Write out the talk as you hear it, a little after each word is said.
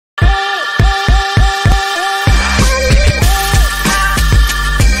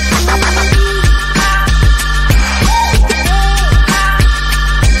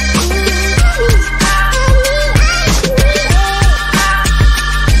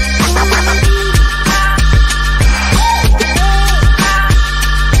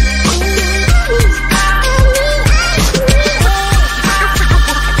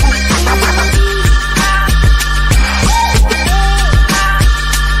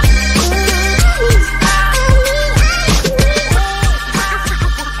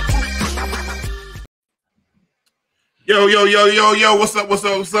Yo,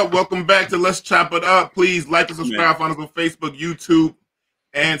 what's up? Welcome back to Let's Chop It Up. Please like and subscribe. Find us on Facebook, YouTube,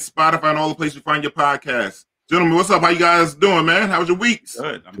 and Spotify, and all the places you find your podcasts. Gentlemen, what's up? How you guys doing, man? How was your weeks?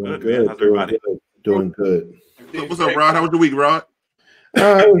 Good. I'm good, man. How's everybody? Doing good. What's up, Rod? How was your week, Rod?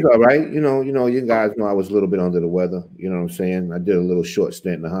 It was all right. You guys know I was a little bit under the weather. You know what I'm saying? I did a little short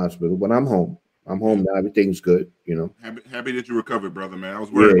stint in the hospital, but I'm home. I'm home now. Everything's good, Happy that you recovered, brother, man. I was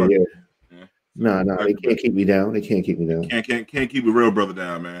worried about you. No, they can't keep me down. They can't keep me down. Can't keep a real brother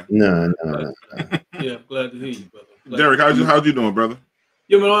down, man. No. Yeah, I'm glad to hear you, brother. Derek, how's you doing, brother?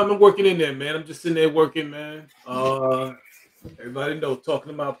 Yeah, man, I'm working in there, man. I'm just sitting there working, man. Everybody know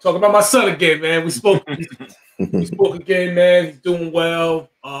talking about my son again, man. We spoke again, man. He's doing well.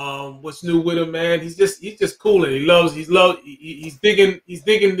 What's new with him, man? He's just cooling. He's digging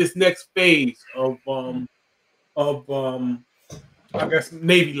this next phase of I guess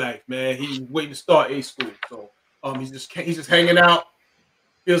Navy life, man. He's waiting to start A school, so he's just hanging out.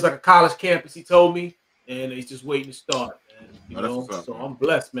 Feels like a college campus, he told me, and he's just waiting to start, man. So I'm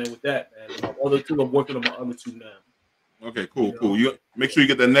blessed, man, with that, man. My other two, I'm working on my other two now. Okay, cool. You make sure you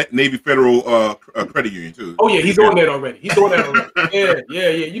get the Navy Federal credit union too. Oh yeah, he's on that already. Yeah.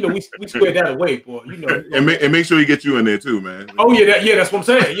 We squared that away, boy. And make sure he gets you in there too, man. Oh yeah, that's what I'm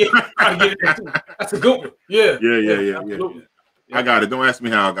saying. Yeah, try to get in there too. That's a good one. Yeah. Yeah. I got it. Don't ask me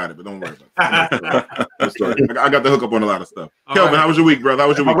how I got it, but don't worry about it. I got the hook up on a lot of stuff. Kelvin, how was your week, brother? How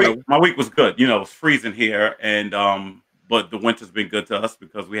was your week? My week was good. It was freezing here, and but the winter's been good to us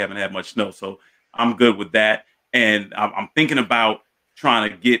because we haven't had much snow, so I'm good with that. And I'm thinking about trying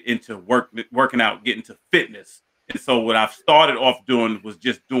to get into working out, get into fitness. And so what I've started off doing was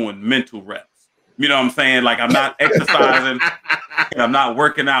just doing mental reps. You know what I'm saying? Like I'm not exercising and I'm not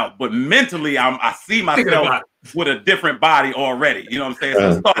working out, but mentally I see myself with a different body already. You know what I'm saying? So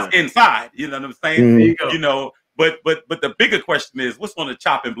it starts inside. You know what I'm saying? But the bigger question is, what's on the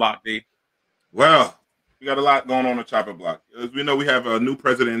chopping block, D? Well, we got a lot going on the chopping block. As we know, we have a new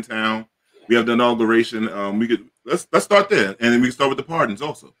president in town. We have the inauguration. Let's start there, and then we can start with the pardons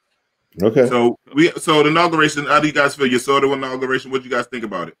also. Okay. So the inauguration. How do you guys feel? You saw the inauguration. What do you guys think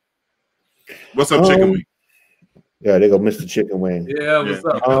about it? What's up, Chicken Wing? Yeah, they go, Mr. Chicken Wing. Yeah, what's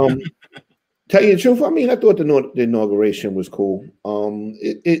up? Tell you the truth, I mean, I thought the inauguration was cool.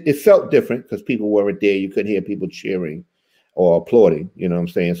 It felt different because people weren't there. You couldn't hear people cheering or applauding. You know what I'm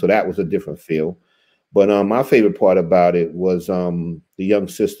saying? So that was a different feel. But my favorite part about it was the young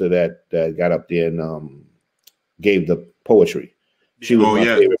sister that got up there and gave the poetry. She was my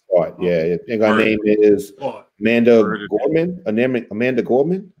favorite part. Yeah, I think her name is Amanda Gorman. Amanda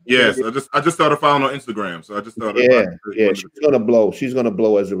Gorman. Yes, I just started following on Instagram, so I just started. Yeah, she's gonna blow. She's gonna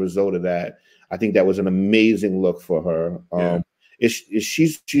blow as a result of that. I think that was an amazing look for her.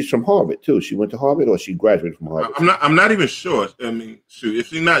 She's from Harvard too. She went to Harvard, or she graduated from Harvard. I'm not even sure. I mean, shoot, if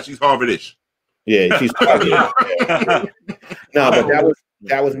she's not, she's Harvard-ish. Yeah, she's Harvard. No, but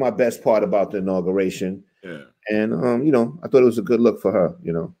that was my best part about the inauguration. Yeah. And I thought it was a good look for her,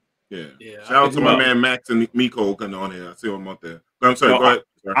 Yeah. Shout out to my man Max and Nicole coming on here. I see them up there. I'm sorry, go ahead.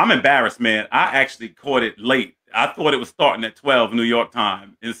 I'm embarrassed, man. I actually caught it late. I thought it was starting at 12 New York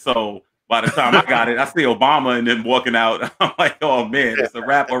time. And so by the time I got it, I see Obama and then walking out. I'm like, oh man, it's a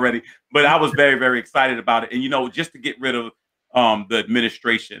wrap already. But I was very, very excited about it. And just to get rid of the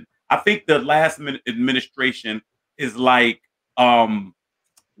administration. I think the last administration is like when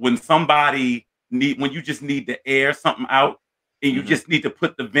you just need to air something out and you just need to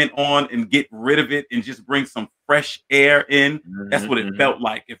put the vent on and get rid of it and just bring some fresh air in. That's what it felt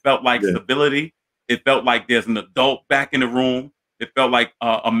like. It felt like stability. It felt like there's an adult back in the room. It felt like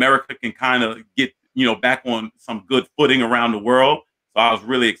America can kind of get, back on some good footing around the world. So I was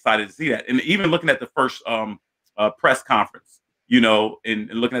really excited to see that. And even looking at the first press conference, and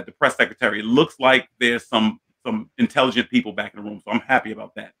looking at the press secretary, it looks like there's some intelligent people back in the room. So I'm happy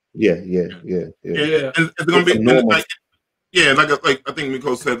about that. Yeah. It's gonna be like I think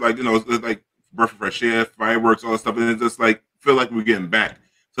Nicole said, it's like breath of fresh air, fireworks, all that stuff, and it's just like feel like we're getting back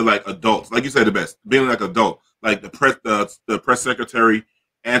to like adults, like you said, the best being like adult, like the press secretary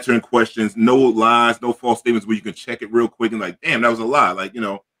answering questions, no lies, no false statements, where you can check it real quick and like, damn, that was a lie,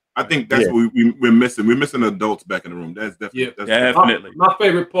 I think that's what we're missing. We're missing adults back in the room. That's definitely definitely. My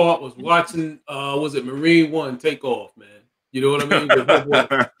favorite part was watching. Was it Marine One take off, man? You know what I mean?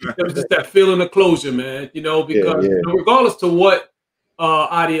 It was just that feeling of closure, man. Because regardless to what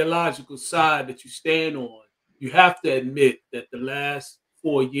ideological side that you stand on, you have to admit that the last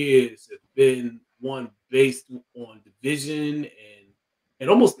 4 years have been one based on division and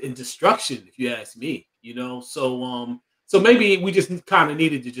almost in destruction, if you ask me. So maybe we just kind of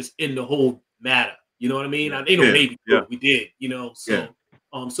needed to just end the whole matter, You know what I mean? They don't maybe we did, you know. So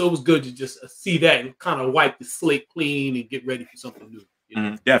so it was good to just see that and kind of wipe the slate clean and get ready for something new. You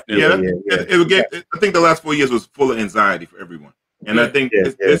know? Definitely. I think the last 4 years was full of anxiety for everyone, and I think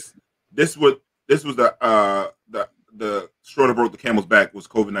this was the straw that broke the camel's back was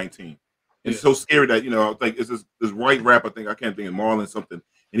COVID-19. It's so scary that, you know, like it's this white rap, I think, I can't think of, Marlon something,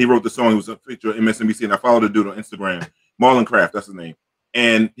 and he wrote the song. It was a feature of MSNBC, and I followed the dude on Instagram, Marlon Craft, that's his name,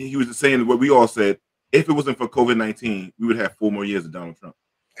 and he was just saying what we all said. If it wasn't for COVID-19, we would have 4 more years of Donald Trump.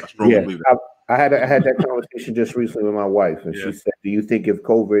 I strongly believe that. I had that conversation just recently with my wife, and she said, "Do you think if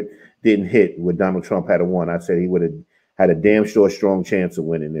COVID didn't hit, would Donald Trump had won?" I said he would have had a damn sure strong chance of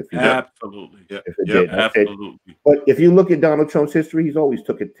winning if he absolutely, if it did. Absolutely. But if you look at Donald Trump's history, he's always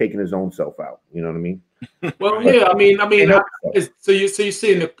taking his own self out. You know what I mean? Well, I mean, so you're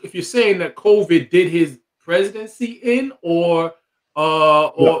saying that if you're saying that COVID did his presidency in, or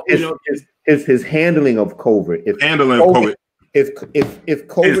his handling of COVID. If COVID. If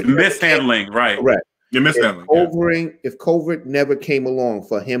COVID is mishandling, right? Correct. You're mishandling. If COVID never came along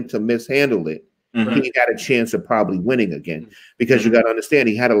for him to mishandle it, he had a chance of probably winning again. Because you got to understand,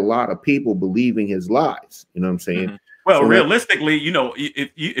 he had a lot of people believing his lies. You know what I'm saying? Well, so realistically, you know,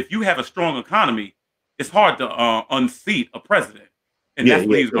 if you have a strong economy, it's hard to unseat a president, and that's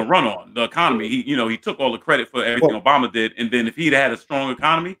what he's going to run on, the economy. He took all the credit for everything Obama did, and then if he'd had a strong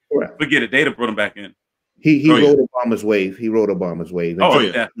economy, forget it, they'd have brought him back in. He rode Obama's wave. He rode Obama's wave.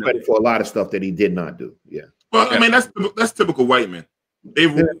 And credit for a lot of stuff that he did not do. Yeah. Well, I mean, that's typical white men. They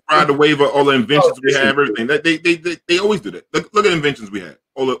ride the wave of all the inventions we have, everything. They always do that. Look at inventions we had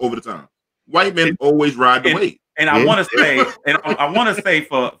all over the time. White men always ride the wave. And I want to say, I want to say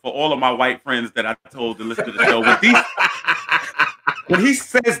for all of my white friends that I told to listen to the show, when he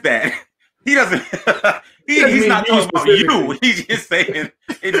says that, he doesn't. He's not talking about you. He's just saying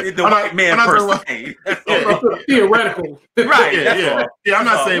the white man per se. Theoretical, right? Yeah. I'm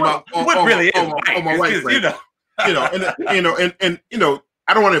not saying about what really is my white friends. I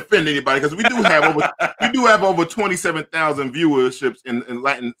don't want to offend anybody because we do have over 27,000 viewerships in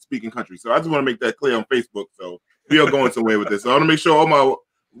Latin speaking countries. So I just want to make that clear on Facebook. So we are going somewhere with this. So I want to make sure all my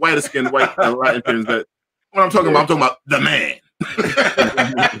whiter skinned white Latin friends that what I'm talking about the man. right.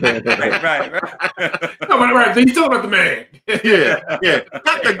 Right. So you talking about the man? yeah.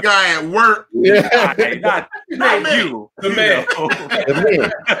 Not the guy at work. Not you. The man. The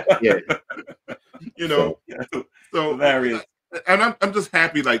man. Yeah. So hilarious. And I'm just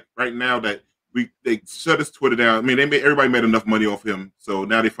happy, like right now that they shut his Twitter down. I mean, everybody made enough money off him, so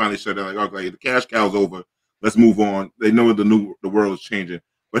now they finally shut down. Like, okay, the cash cow's over. Let's move on. They know the world is changing,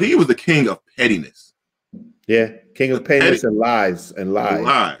 but he was the king of pettiness. Yeah, king of pettiness and lies and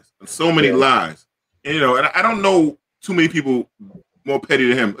so many lies. And and I don't know too many people more petty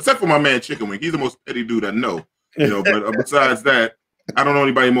than him, except for my man Chicken Wing. He's the most petty dude I know. But besides that, I don't know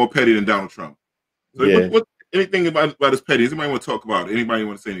anybody more petty than Donald Trump. So what anything about his petty? Does anybody want to talk about it? Anybody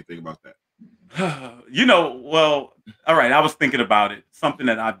want to say anything about that? Well, all right. I was thinking about it. Something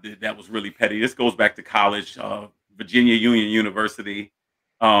that I did that was really petty. This goes back to college, Virginia Union University.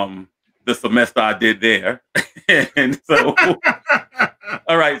 The semester I did there. And so,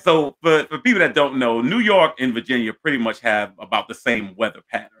 all right. So for people that don't know, New York and Virginia pretty much have about the same weather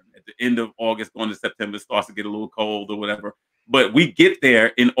pattern. At the end of August, going to September, it starts to get a little cold or whatever. But we get there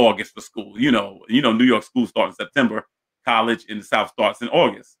in August for school. New York school starts in September. College in the South starts in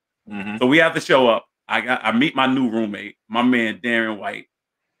August. So we have to show up. I meet my new roommate, my man Darren White,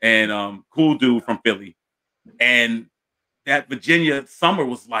 and cool dude from Philly. And that Virginia summer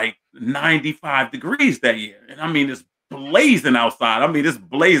was like 95 degrees that year. And I mean, it's blazing outside. I mean, it's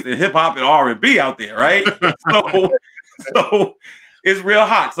blazing hip hop and R&B out there, right? so it's real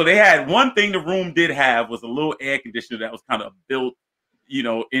hot. So they had one thing the room did have was a little air conditioner that was kind of built,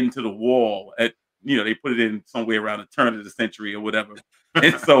 into the wall. They put it in somewhere around the turn of the century or whatever.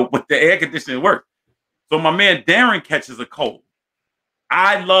 And so, but the air conditioning worked. So my man Darren catches a cold.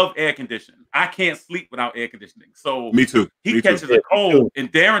 I love air conditioning. I can't sleep without air conditioning. So me too. He catches a cold,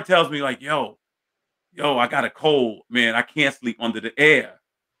 and Darren tells me like, yo, I got a cold, man. I can't sleep under the air.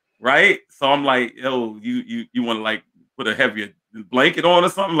 Right. So I'm like, yo, you want to like put a heavier blanket on or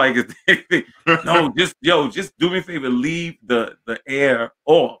something? Like, no, just do me a favor, leave the air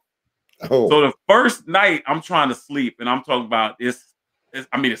off. So the first night I'm trying to sleep, and I'm talking about it's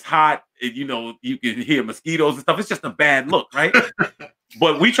hot. And, you can hear mosquitoes and stuff. It's just a bad look, right?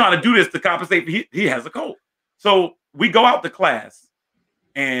 But we trying to do this to compensate. He has a cold. So we go out to class,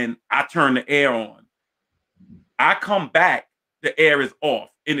 and I turn the air on. I come back, the air is off,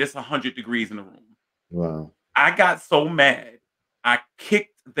 and it's 100 degrees in the room. Wow. I got so mad, I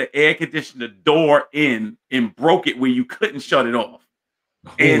kicked the air conditioner door in and broke it where you couldn't shut it off.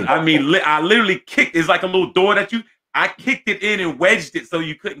 And I mean, I literally kicked. It's like a little door that I kicked it in and wedged it so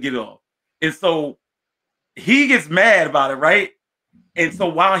you couldn't get it off. And so he gets mad about it, right? And so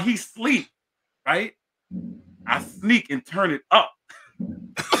while he sleep, right, I sneak and turn it up.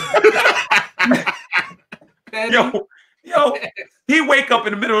 Yo, he wake up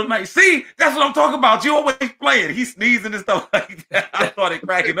in the middle of the night. See, that's what I'm talking about. You always playing. He sneezing and stuff like that. I started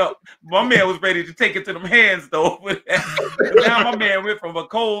cracking up. My man was ready to take it to them hands, though. Now my man went from a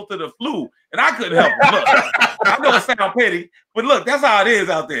cold to the flu, and I couldn't help him. Look, I know it sound petty, but look, that's how it is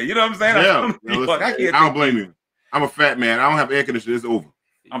out there. You know what I'm saying? Yeah. I don't blame you. I'm a fat man. I don't have air conditioning. It's over.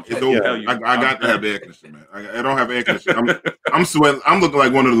 It's over. I got to have air conditioning, man. I don't have air conditioning. I'm sweating. I'm looking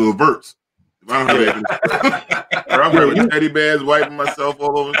like one of the Leverts. If I don't have air conditioning, I'm here with teddy bears, wiping myself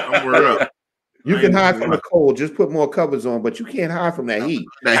all over. I'm worried up. You can hide from the cold. Just put more covers on, but you can't hide from that heat.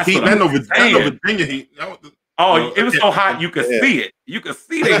 That heat. That no Virginia heat. It was so hot you could see it. You could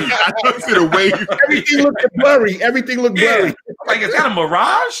see the heat. I see the way everything looked blurry. Everything looked blurry. Like, is that a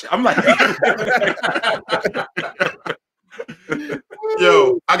mirage? I'm like,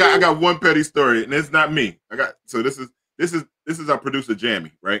 yo, I got one petty story, and it's not me. This is our producer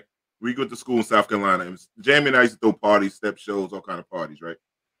Jamie, right? We go to school in South Carolina, and Jamie and I used to throw parties, step shows, all kind of parties, right?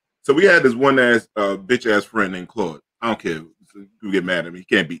 So we had this one ass bitch ass friend named Claude. I don't care who get mad at me. He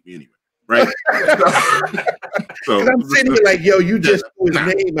can't beat me anyway, right? So I'm sitting here like, yo, you just threw his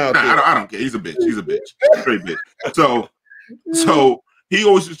name out there. I don't care. He's a bitch. He's a bitch. Straight bitch. So he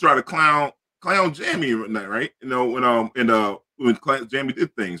always just try to clown Jamie, right? You know, when Jamie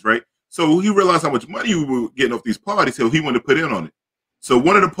did things, right? So he realized how much money we were getting off these parties, so he wanted to put in on it. So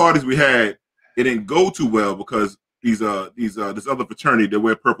one of the parties we had, it didn't go too well because this other fraternity that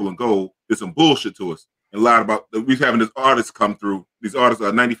wear purple and gold did some bullshit to us and lied about. We was having this artist come through. These artists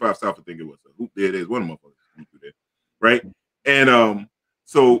are 95 South, I think it was. There it is. One of them motherfuckers, right? And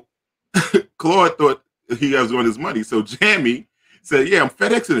so Claude thought he was on his money. So Jamie said, "Yeah, I'm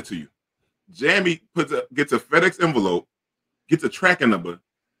FedExing it to you." Jamie gets a FedEx envelope, gets a tracking number,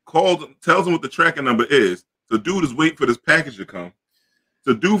 tells him what the tracking number is. So dude is waiting for this package to come.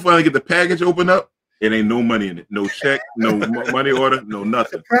 So dude finally get the package opened up. It ain't no money in it. No check, no money order, no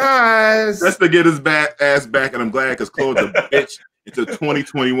nothing. Surprise! Just to get his ass back, and I'm glad because Claude's a bitch. Until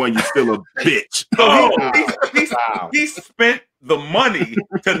 2021, you're still a bitch. So he spent the money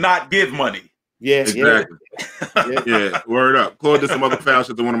to not give money. Yeah, exactly. Yeah, word up. Claude did some other foul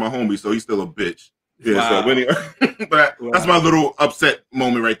shit to one of my homies, so he's still a bitch. Yeah, wow. So anyway, but that's my little upset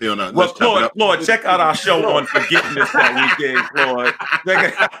moment right there on that. Well, Claude, check out our show on forgiveness that weekend, Claude.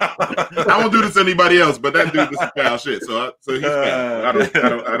 I won't do this to anybody else, but that dude did some foul shit. So he's foul. I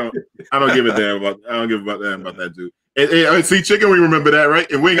don't give a damn about. I don't give a damn about that dude. And see, Chicken, we remember that, right?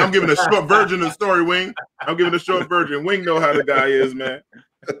 And Wing, I'm giving a short version of the story. Wing, I'm giving a short version. Wing know how the guy is, man.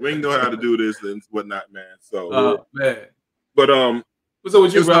 Wing know how to do this and whatnot, man. So, man. But what's up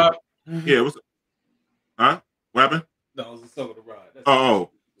with you, Rob? Yeah, what's up? Huh? What happened? No, it was the song of the ride.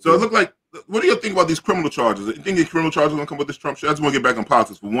 So it looked like. What do you think about these criminal charges? You think these criminal charges are gonna come with this Trump shit? I just want to get back on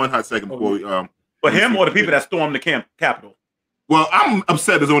politics for one hot second before we. But him or the people that stormed the Capitol? Well, I'm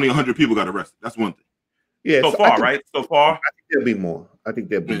upset. There's only 100 people got arrested. That's one thing. Yeah, so far, right? So far, I think there'll be more.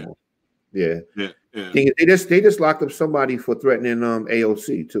 more. Yeah. Yeah. They just locked up somebody for threatening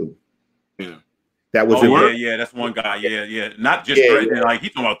AOC too. Yeah. That was that's one guy. Yeah. Not just threatening, like he's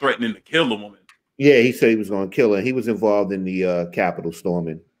talking about threatening to kill a woman. Yeah, he said he was going to kill her. He was involved in the Capitol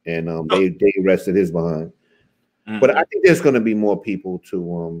storming, and they arrested his behind. Mm-hmm. But I think there's going to be more people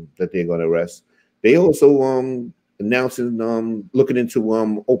to that they're going to arrest. They also announcing looking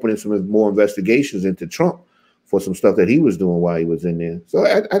into opening some more investigations into Trump for some stuff that he was doing while he was in there. So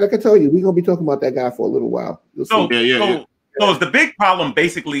I can tell you, we're going to be talking about that guy for a little while. So is the big problem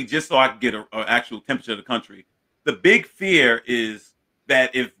basically, just so I can get an actual temperature of the country, the big fear is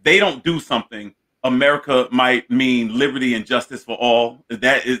that if they don't do something, America might mean liberty and justice for all. Is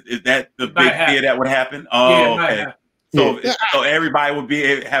that the big fear that would happen? Oh, okay. So everybody would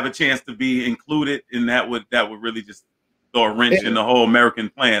have a chance to be included, and that would really just throw a wrench in the whole American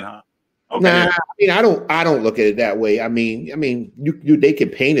plan, huh? Okay. Nah, I don't look at it that way. I mean, they can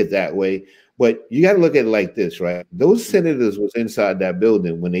paint it that way, but you got to look at it like this, right? Those senators was inside that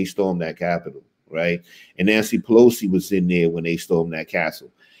building when they stormed that Capitol, right? And Nancy Pelosi was in there when they stormed that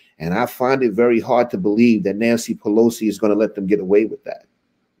castle. And I find it very hard to believe that Nancy Pelosi is going to let them get away with that.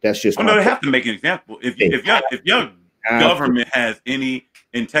 That's just. Oh no, they have to make an example. If your government has any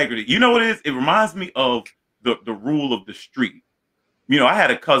integrity, you know what it is? It reminds me of the rule of the street. You know, I had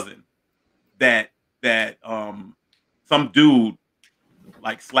a cousin that some dude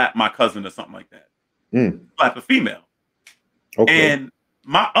like slap my cousin or something like that. Mm. Slap a female. Okay. And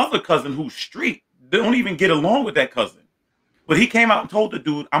my other cousin who's street, they don't even get along with that cousin. But he came out and told the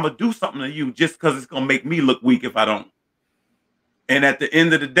dude, I'm going to do something to you just because it's going to make me look weak if I don't. And at the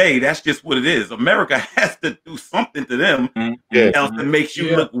end of the day, that's just what it is. America has to do something to them else it makes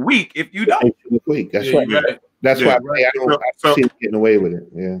you look weak if you don't. Look weak. That's right. That's why I see getting away with it.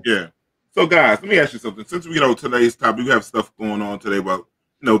 Yeah. Yeah. So guys, let me ask you something. Since today's topic, we have stuff going on today about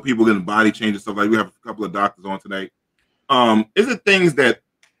people getting body change and stuff like. We have a couple of doctors on tonight. Is it things that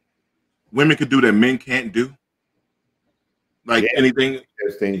women could do that men can't do? Like anything?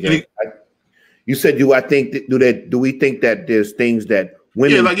 There's things you said. Do we think that there's things that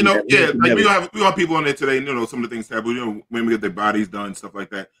women? We have people on there today. Some of the things happen. Women get their bodies done, stuff like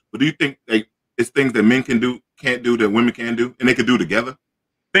that. But do you think it's things that men can't do that women can do, and they could do together?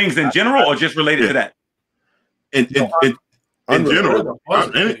 Things in general, or just related to that? In general,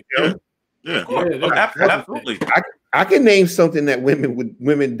 absolutely. I can name something that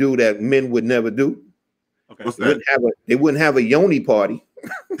women do that men would never do. Okay, what's that? They wouldn't have a yoni party.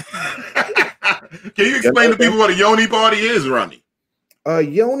 Can you explain to people what a yoni party is, Ronnie? A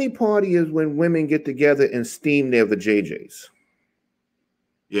yoni party is when women get together and steam their vajayjays.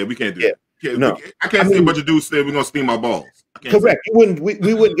 Yeah, we can't do that. No, I can't see a bunch of dudes say we're gonna steam our balls. Correct.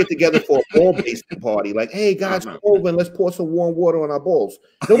 We wouldn't get together for a ball basting party. Like, hey guys, come over and let's pour some warm water on our balls.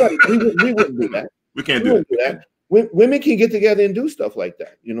 We wouldn't do that. We can't do that. Women can get together and do stuff like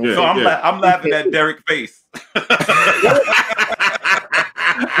that. So I'm laughing at Derek's face.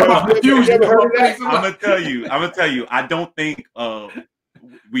 I'm gonna tell you. I don't think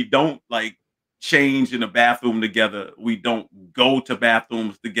we don't like change in the bathroom together. We don't go to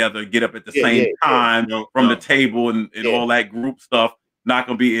bathrooms together, get up at the same time from the table and all that group stuff. Not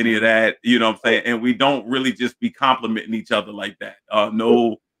gonna be any of that, you know what I'm saying? And we don't really just be complimenting each other like that.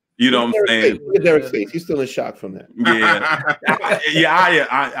 No, you know what I'm saying? Look at Derek's face. He's still in shock from that. Yeah.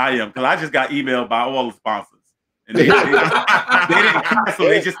 I am, because I just got emailed by all the sponsors. And they didn't cancel.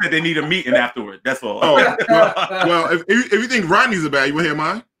 They just said they need a meeting afterward. That's all. Oh, well, if you think Rodney's a bad, you want to hear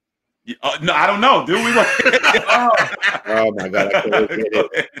mine? No, I don't know, dude. Oh my God,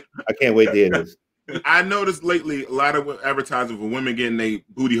 I can't wait to hear this. I noticed lately a lot of advertising for women getting their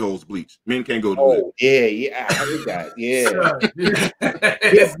booty holes bleached. Men can't go do that. Yeah, I heard that. Yeah.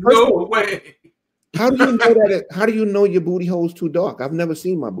 No way. How do you know that? How do you know your booty hole's too dark? I've never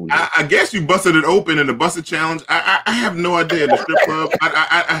seen my booty hole. I guess you busted it open in the busted challenge. I have no idea. The strip club.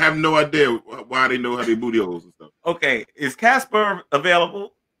 I have no idea why they know how their booty holes and stuff. Okay, is Casper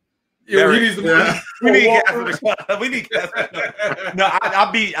available? Yeah, we need Casper. We need Casper. No,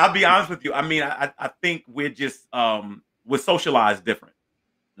 I'll be honest with you. I mean, I think we're just we're socialized different.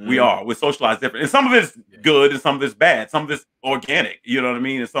 We're socialized different, and some of it's good and some of it's bad. Some of it's organic. You know what I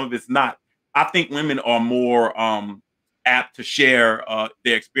mean, and some of it's not. I think women are more apt to share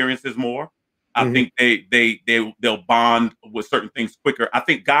their experiences more. I think they'll bond with certain things quicker. I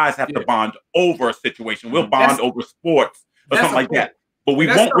think guys have to bond over a situation. We'll bond over sports or something like that. But we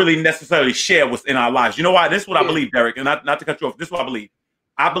won't really necessarily share what's in our lives. You know why? This is what I believe, Derek, and not to cut you off. This is what I believe.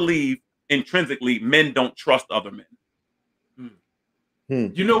 I believe intrinsically men don't trust other men.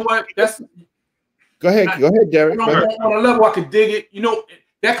 You know what? Go ahead, Derek. On a level I could dig it. You know,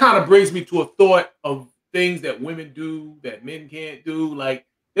 that kind of brings me to a thought of things that women do that men can't do. Like,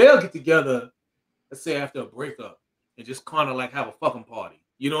 they'll get together, let's say after a breakup, and just kind of like have a fucking party.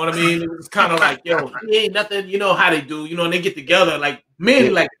 You know what I mean? It's kind of like, yo, it ain't nothing. You know how they do. You know, and they get together. Like,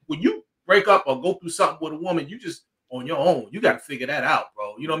 men, like, when you break up or go through something with a woman, you just on your own. You got to figure that out,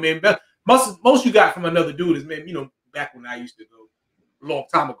 bro. You know what I mean? Most you got from another dude is, man, you know, back when I used to go a long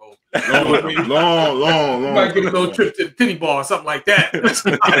time ago. Long. You might get a little trip to the titty bar or something like that. That's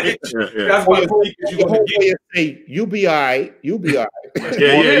say, you be all right. You be all right.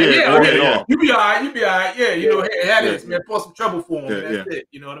 Yeah. You be all right. You be all right. Yeah, you know, had this, man. Pour some trouble for him. And that's it.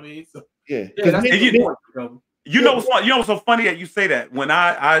 You know what I mean? So, you know what's so funny that you say that? When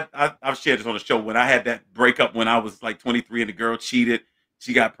I've shared this on the show, when I had that breakup when I was like 23 and the girl cheated,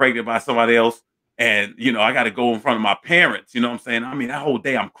 she got pregnant by somebody else. And, you know, I got to go in front of my parents, you know what I'm saying? I mean, that whole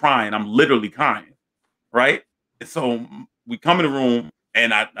day I'm crying. I'm literally crying, right? And so we come in the room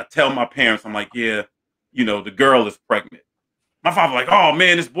and I tell my parents, I'm like, yeah, you know, the girl is pregnant. My father like, oh,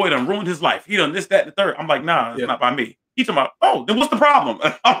 man, this boy done ruined his life. He done this, that, and the third. I'm like, nah, it's not by me. He talking about, oh, then what's the problem?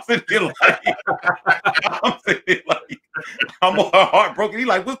 I'm sitting there like, I'm heartbroken. He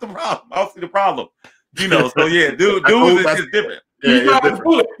like, what's the problem? I don't see the problem. You know, so yeah, dude is just different. Hey,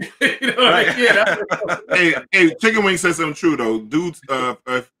 Chicken Wing said something true though. Dudes,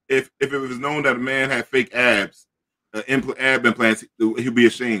 if it was known that a man had fake abs, ab implants, he'd be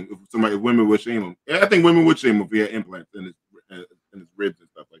ashamed. If women would shame him. And I think women would shame him if he had implants in his ribs and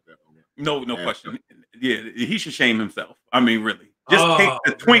stuff like that. No question. Yeah, he should shame himself. I mean, really, just take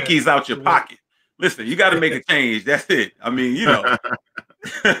the Twinkies out your pocket. Listen, you got to make a change. That's it. I mean, you know.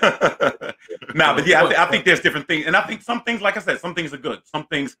 But yeah, I think there's different things, and I think some things, like I said, some things are good. Some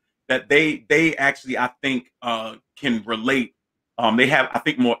things that they actually, I think, can relate. They have, I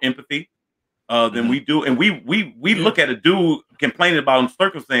think, more empathy than we do, and we look at a dude complaining about his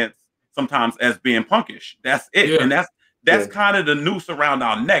circumstance sometimes as being punkish. That's it, and that's kind of the noose around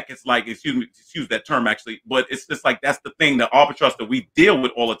our neck. It's like, excuse that term actually, but it's just like that's the thing, the albatross that we deal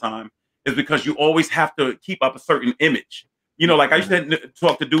with all the time is because you always have to keep up a certain image. You know, like I used to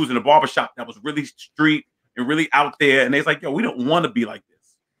talk to dudes in a barbershop that was really street and really out there, and they's like, yo, we don't want to be like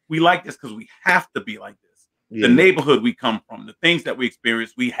this. We like this because we have to be like this. Yeah. The neighborhood we come from, the things that we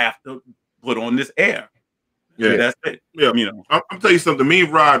experience, we have to put on this air. Yeah, that's it. Yeah, you know, I'm tell you something. Me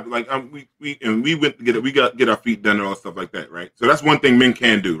and Rod, like we went to get our feet done and all stuff like that, right? So that's one thing men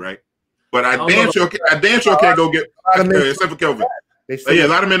can do, right? But I damn sure can't go get except for Kelvin. Yeah, a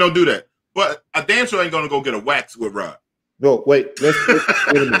lot of men don't do that. But I damn sure ain't gonna go get a wax with Rod. No, wait. Wait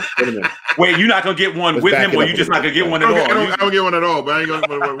a minute. Wait, you're not gonna get one with him, or you just not gonna get one at all? I don't get one at all, but I ain't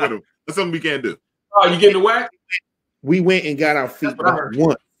gonna with him. That's something we can't do. Oh, you getting the wax? We went and got our feet done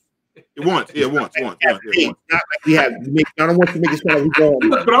once. Once. Not like we have. I don't want to make it sound like we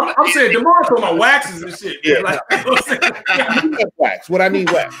go. But I'm saying DeMar talking about waxes and shit. Yeah, like, wax. What I mean,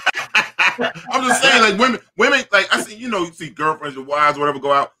 wax. I'm just saying, like women, like I see, you see girlfriends or wives, or whatever,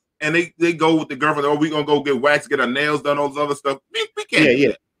 go out and they go with the girlfriend. Oh, we gonna go get wax, get our nails done, all this other stuff. We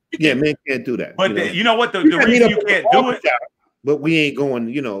can't. Yeah, men can't do that. But you know what? The reason you can't do it. But we ain't going.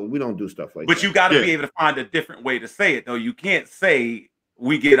 We don't do stuff like that. But you got to be able to find a different way to say it, though. You can't say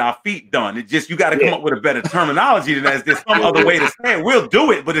we get our feet done. It just, you got to come up with a better terminology than that. There's some other way to say it. We'll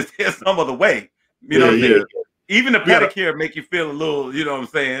do it, but there's some other way. You know what I'm saying? Even the pedicure make you feel a little, you know what I'm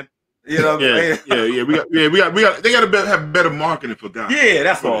saying? You know what I'm saying? We got. They got to have better marketing for guys. Yeah,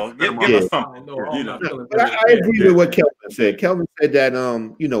 that's all. Give us something. But I agree with what Kelvin said. Kelvin said that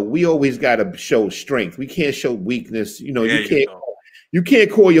we always got to show strength. We can't show weakness. You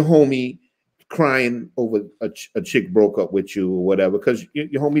can't call your homie crying over a chick broke up with you or whatever, because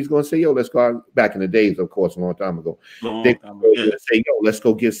your homie's gonna say, yo, let's go out. Back in the days, of course, a long time ago. They say, yo, let's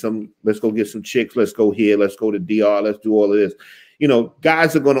go get some chicks, let's go here, let's go to DR, let's do all of this.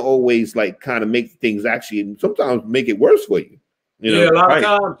 Guys are gonna always like kind of make things actually, and sometimes make it worse for you. A lot of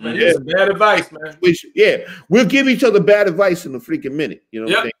times, man. Yeah. Bad advice, man. We'll give each other bad advice in a freaking minute. You know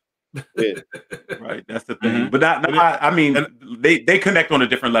what I'm saying? Yeah. Right, that's the thing. But I mean, they connect on a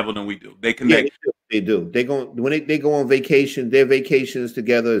different level than we do. They connect. Yeah, they do. They go when they go on vacation. Their vacations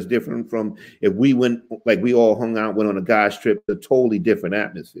together is different from if we went, like we all hung out, went on a guy's trip. A totally different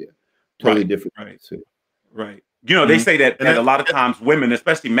atmosphere. Totally different. Right. They say that a lot of times women,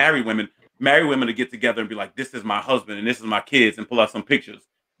 especially married women to get together and be like, this is my husband and this is my kids, and pull out some pictures.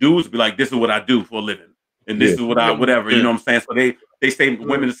 Dudes be like, this is what I do for a living, and this is what I whatever. You know what I'm saying? So they say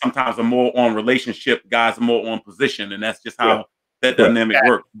women sometimes are more on relationship, guys are more on position, and that's just how that dynamic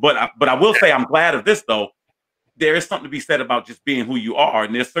works. But I will say I'm glad of this, though. There is something to be said about just being who you are,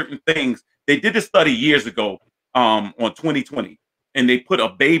 and there's certain things. They did this study years ago on 2020, and they put a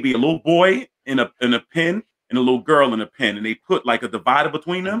little boy in a pen and a little girl in a pen, and they put like a divider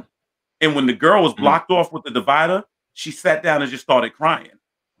between them. And when the girl was blocked off with the divider, she sat down and just started crying.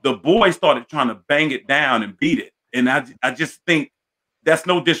 The boy started trying to bang it down and beat it, and I just think that's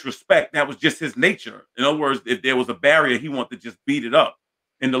no disrespect. That was just his nature. In other words, if there was a barrier, he wanted to just beat it up.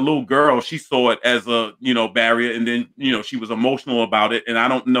 And the little girl, she saw it as a, barrier. And then, she was emotional about it. And I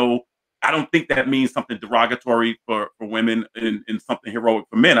don't think that means something derogatory for women and something heroic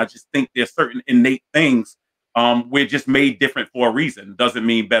for men. I just think there's certain innate things we're just made different for a reason. Doesn't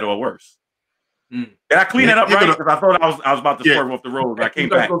mean better or worse. Did I clean it up right? Because I thought I was about to swerve off the road. I came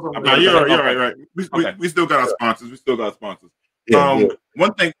back. You're right. We still got our sponsors.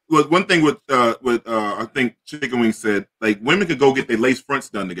 One thing with I think Chicken Wing said, like, women could go get their lace fronts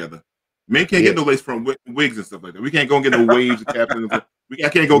done together. Men can't get no lace front wigs and stuff like that. We can't go and get no waves and caps and stuff. I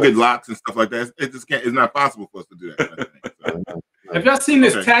can't go get locks and stuff like that. It just can't. It's not possible for us to do that. Kind of thing, so. Have y'all seen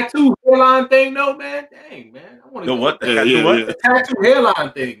this tattoo hairline thing? No, man. Dang, man. I want to what? The tattoo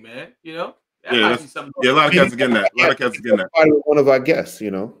hairline thing, man. A lot of cats are getting that. One of our guests,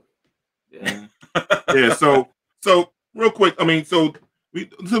 Yeah. So real quick, I mean, so we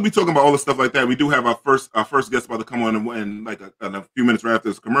talking about all the stuff like that. We do have our first guest about to come on in like a few minutes right after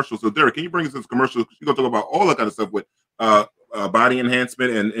this commercial. So Derek, can you bring us this commercial? You're gonna talk about all that kind of stuff with body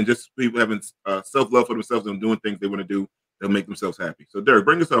enhancement and just people having self-love for themselves and doing things they want to do that'll make themselves happy. So Derek,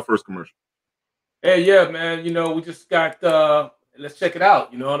 bring us our first commercial. Hey, yeah, man. You know, we just got let's check it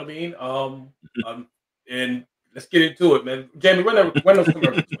out. You know what I mean? And let's get into it, man. Jamie, run those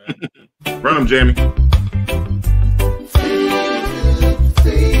commercials, man. Run them, Jamie.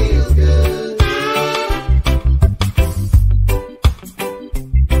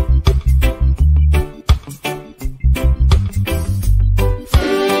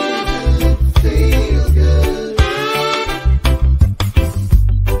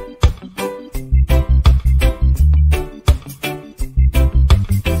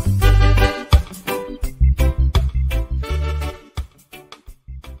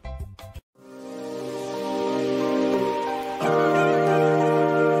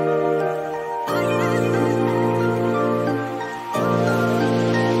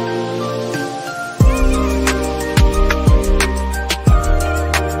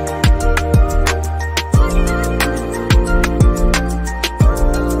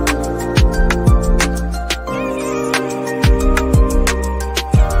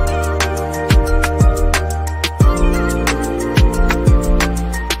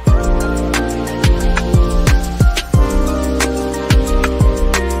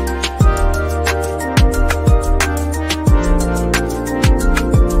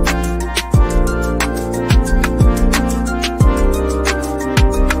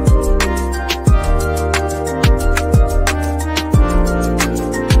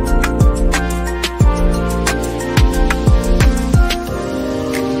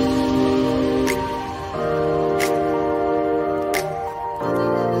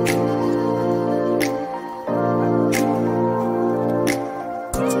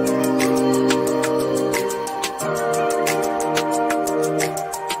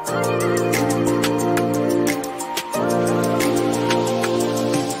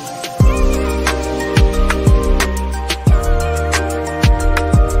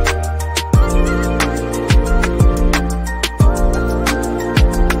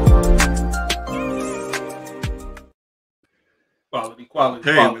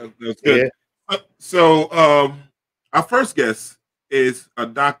 Quality. That's good. Yeah. So our first guest is a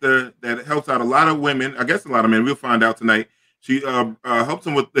doctor that helps out a lot of women. I guess a lot of men. We'll find out tonight. She helps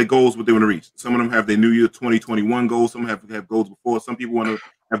them with their goals, what they want to reach. Some of them have their New Year 2021 goals. Some have goals before. Some people want to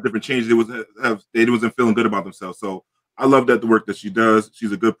have different changes. They wasn't feeling good about themselves. So I love that the work that she does.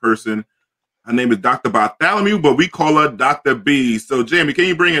 She's a good person. Her name is Dr. Bartholomew, but we call her Dr. B. So Jamie, can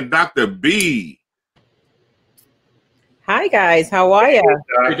you bring in Dr. B? Hi guys, how are you?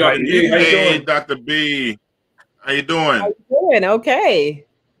 Hey, Dr. B. How you doing? Dr. B. How you doing? How you doing? Okay.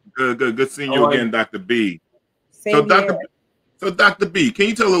 Good seeing you again, Dr. B. Same here. Dr. B, can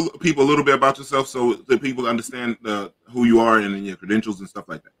you tell people a little bit about yourself so that people understand who you are and your credentials and stuff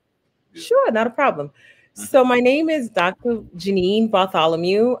like that? Yeah. Sure, not a problem. Mm-hmm. So my name is Dr. Djenane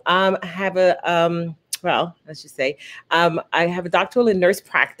Bartholomew. I have a I have a doctoral in nurse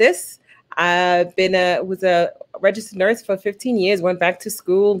practice. I've was a registered nurse for 15 years, went back to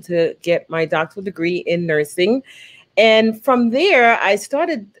school to get my doctoral degree in nursing. And from there, I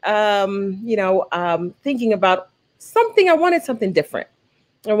started, thinking about something. I wanted something different.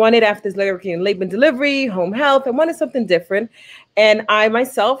 I wanted, after labor and delivery, home health, I wanted something different. And I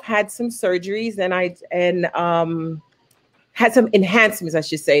myself had some surgeries and had some enhancements, I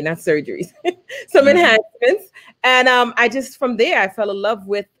should say, not surgeries, some enhancements. And I just, from there, I fell in love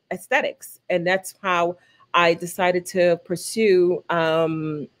with aesthetics. And that's how I decided to pursue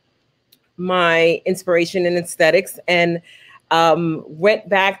my inspiration in aesthetics, and went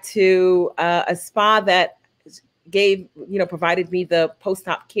back to a spa that provided me the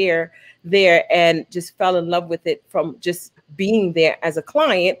post-op care there, and just fell in love with it from just being there as a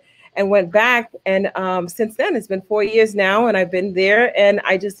client, and went back. And since then, it's been 4 years now, and I've been there, and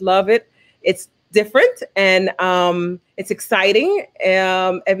I just love it. It's different, and it's exciting.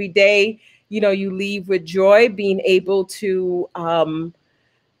 Every day, you leave with joy, being able to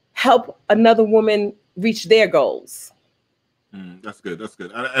help another woman reach their goals. That's good. That's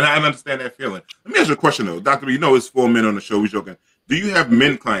good. And I understand that feeling. Let me ask you a question, though. Doctor, it's 4 men on the show. We're joking. Do you have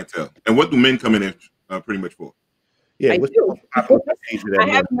men clientele? And what do men come in pretty much for? Yeah, I do. I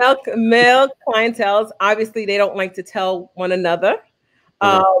have male clientele. Obviously, they don't like to tell one another.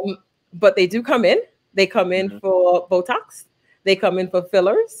 But they do come in. They come in for Botox. They come in for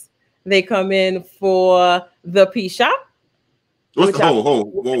fillers. They come in for the P-shot. What's the whoa.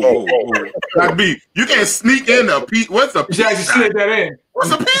 Dr. B, you can't sneak in a P. What's a P-shot? Slid that in. What's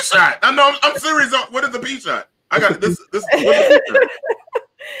a P-shot? I know. I'm serious. What is a P-shot? I got this. What is a P-shot?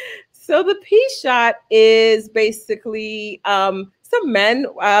 So the P shot is basically some men.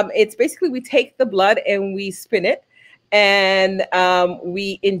 It's basically we take the blood and we spin it, and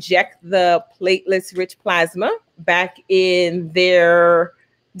we inject the platelets-rich plasma back in there,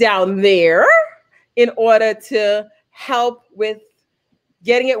 down there, in order to help with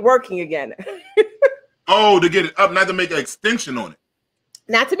getting it working again. Oh, to get it up, not to make an extension on it.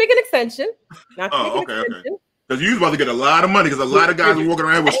 Not to make an extension. Okay. Because you was about to get a lot of money, because a lot of guys are walking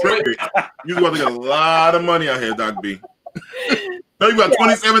around with straight. You was about to get a lot of money out here, Dr. B. Now you got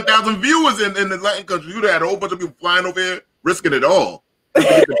 27,000 viewers in the Latin country. You had a whole bunch of people flying over here, risking it all. To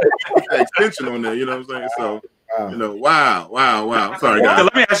get the extension on there, you know what I'm saying? So, you know, wow. Sorry, guys. So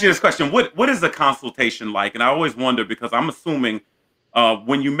let me ask you this question. What is a consultation like? And I always wonder, because I'm assuming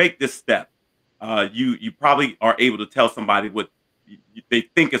when you make this step, you probably are able to tell somebody what they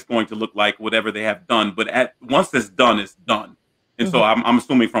think it's going to look like, whatever they have done. But once it's done, it's done. And so I'm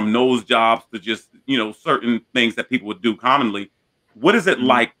assuming from nose jobs to just, you know, certain things that people would do commonly. What is it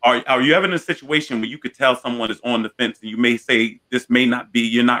like? Are you ever in a situation where you could tell someone is on the fence and you may say, this may not be,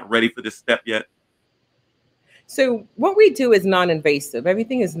 you're not ready for this step yet? So what we do is non-invasive.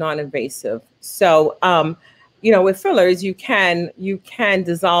 Everything is non-invasive. So, you know, with fillers, you can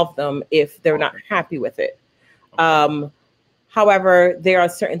dissolve them if they're not happy with it. However, there are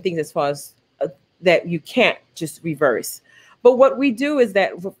certain things as far as that you can't just reverse. But what we do is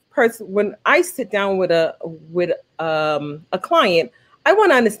that when I sit down with a client, I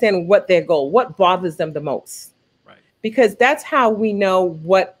want to understand what their goal, what bothers them the most, right? Because that's how we know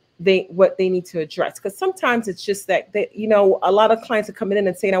what they need to address. Because sometimes it's just that you know, a lot of clients are coming in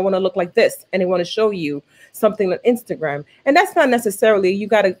and saying, I want to look like this, and they want to show you something on Instagram, and that's not necessarily. You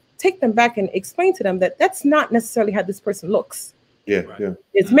got to take them back and explain to them that that's not necessarily how this person looks. Yeah.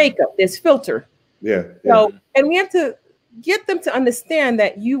 There's makeup, there's filter. Yeah. So, and we have to get them to understand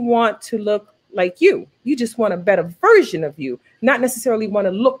that you want to look like you. You just want a better version of you, not necessarily want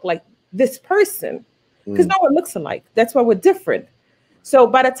to look like this person, because no one looks alike. That's why we're different. So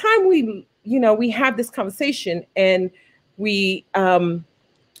by the time we have this conversation, and we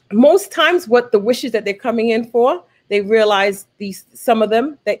most times what the wishes that they're coming in for, they realize some of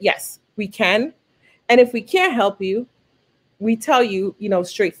them that yes, we can. And if we can't help you, we tell you, you know,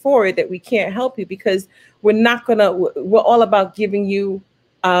 straightforward that we can't help you, because we're all about giving you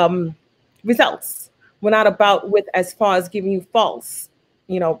results. We're not about as far as giving you false,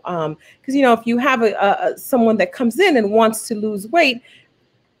 you know, because, you know, if you have someone that comes in and wants to lose weight,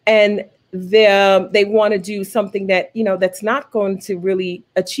 and they want to do something that, you know, that's not going to really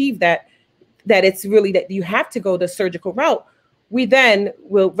achieve that it's really that you have to go the surgical route, we then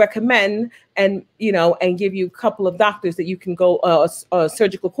will recommend and give you a couple of doctors that you can go,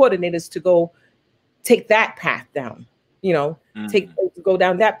 surgical coordinators to go take that path down, you know, go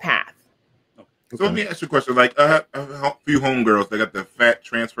down that path. So let me ask you a question. Like, I have a few homegirls that got the fat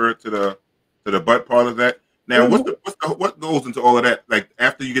transferred to the butt part of that. Now, what goes into all of that? Like,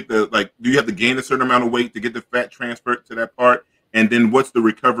 after you get do you have to gain a certain amount of weight to get the fat transferred to that part? And then what's the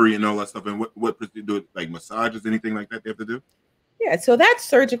recovery and all that stuff? And what do, like massages, anything like that they have to do? Yeah, so that's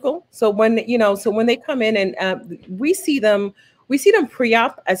surgical. So when they come in and we see them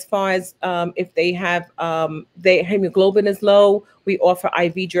pre-op, as far as if they have their hemoglobin is low, we offer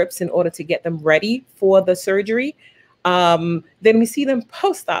IV drips in order to get them ready for the surgery. Then we see them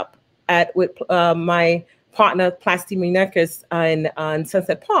post-op with my partner Plasty Muñecas on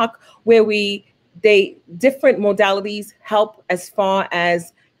Sunset Park, where different modalities help as far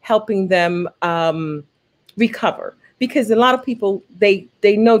as helping them recover. Because a lot of people, they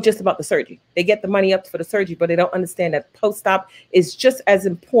know just about the surgery. They get the money up for the surgery, but they don't understand that post-op is just as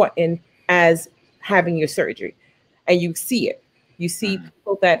important as having your surgery. And you see it. You see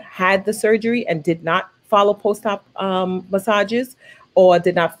people that had the surgery and did not follow post-op massages, or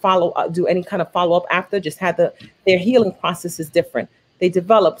did not do any kind of follow-up after, just had their healing process is different. They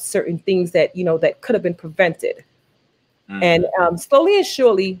develop certain things that, you know, that could have been prevented. And slowly and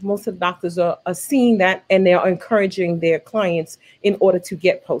surely, most of the doctors are seeing that, and they are encouraging their clients in order to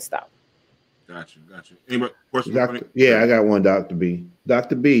get post-op. Got you. Any questions? Yeah, I got one, Dr. B.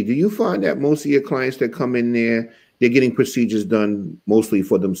 Dr. B, do you find that most of your clients that come in there, they're getting procedures done mostly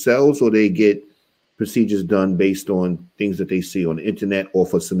for themselves, or they get procedures done based on things that they see on the internet or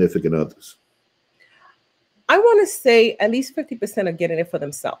for significant others? I want to say at least 50% are getting it for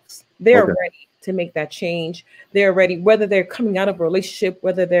themselves. They're ready to make that change. They're ready, whether they're coming out of a relationship,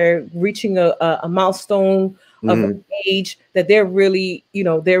 whether they're reaching a milestone of an age, that they're really, you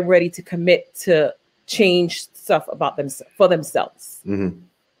know, they're ready to commit to change stuff about for themselves.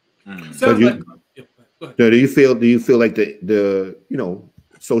 So do you feel like the you know,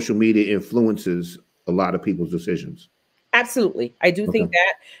 social media influences a lot of people's decisions? Absolutely. I do think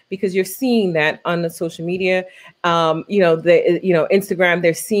that, because you're seeing that on the social media, Instagram,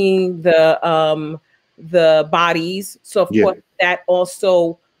 they're seeing the bodies. So of course that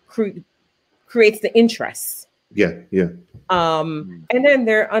also creates the interest. Yeah. And then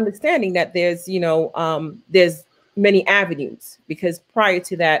they're understanding that there's many avenues, because prior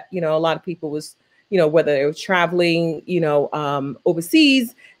to that, a lot of people was, whether they were traveling,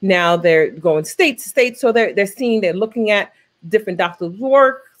 overseas, now they're going state to state. So they're looking at different doctors'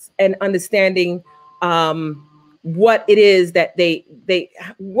 work and understanding what it is that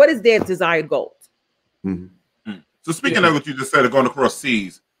what is their desired goal. So speaking of what you just said, of going across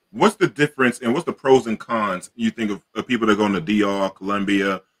seas, what's the difference and what's the pros and cons you think of people that are going to DR,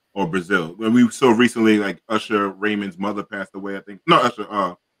 Colombia, or Brazil? When we saw recently, like Usher Raymond's mother passed away, I think. No,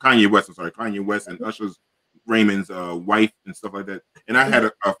 Kanye West. I'm sorry, Kanye West and Usher's Raymond's wife and stuff like that. And I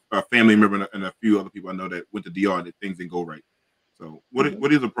had a family member and a few other people I know that went to DR and things didn't go right. So what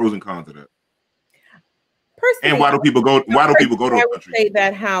are the pros and cons of that? Personally, and why do people go? Why do people go to? I would say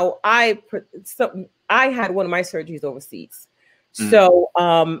that how I had one of my surgeries overseas. So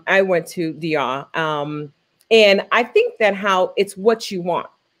I went to DR, and I think that how it's what you want.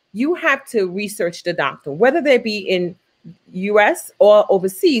 You have to research the doctor, whether they be in US or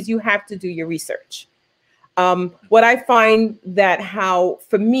overseas. You have to do your research. What I find that how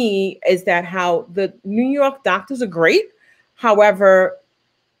for me is that how the New York doctors are great. However,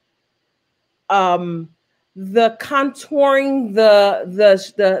 the contouring,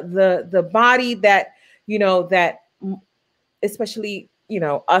 the body that that especially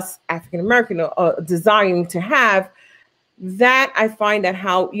us African American are desiring to have, that I find that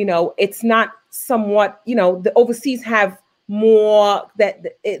how it's not somewhat the overseas have more, that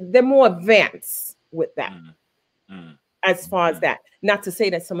they're more advanced with that. As far as that, not to say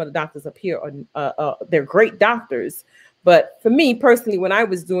that some of the doctors up here are they're great doctors, but for me personally, when I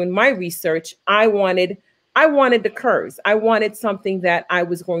was doing my research, I wanted the curves. I wanted something that I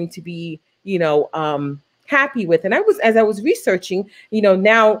was going to be happy with. And as I was researching,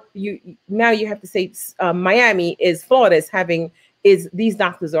 now you have to say Miami is Florida is these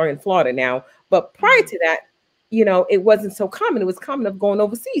doctors are in Florida now. But prior to that, it wasn't so common. It was common of going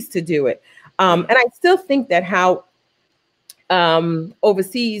overseas to do it. And I still think that how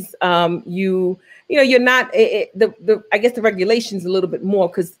overseas, you're not I guess the regulations a little bit more,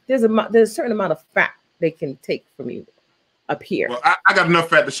 because there's a certain amount of fat they can take from you up here. Well, I got enough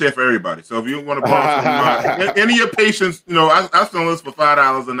fat to share for everybody. So if you want to borrow any of your patients, I sell this for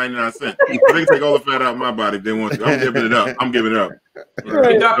 $5.99. So they can take all the fat out of my body if they want to. I'm giving it up.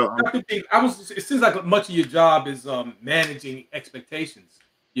 Hey, Dr. King, it seems like much of your job is managing expectations.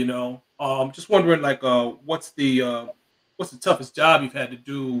 Just wondering, like, what's the toughest job you've had to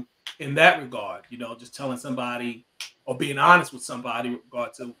do in that regard? Just telling somebody or being honest with somebody with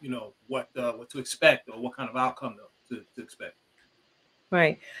regard to what to expect or what kind of outcome to expect.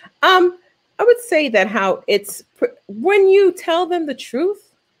 Right. I would say that how it's when you tell them the truth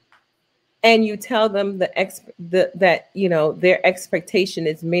and you tell them that their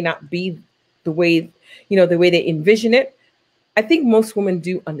expectation may not be the way the way they envision it. I think most women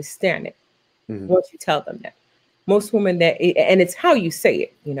do understand it once you tell them that. Most women and it's how you say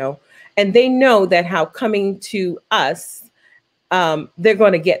it, and they know that how coming to us, they're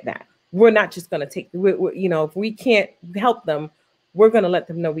going to get that. We're not just going to take, if we can't help them, we're going to let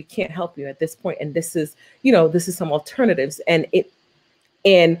them know we can't help you at this point. And this is some alternatives. And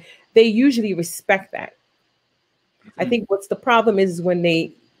they usually respect that. I think what's the problem is when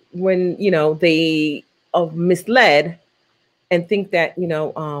they are misled and think that,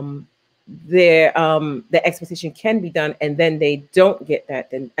 their expectation can be done, and then they don't get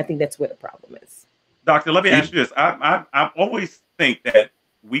that, then I think that's where the problem is. Doctor, let me ask you this. I always think that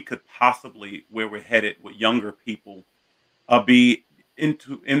we could possibly, where we're headed with younger people, be in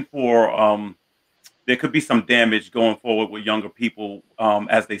for there could be some damage going forward with younger people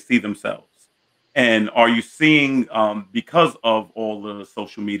as they see themselves. And are you seeing, because of all the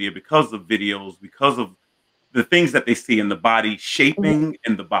social media, because of videos, because of the things that they see in the body shaping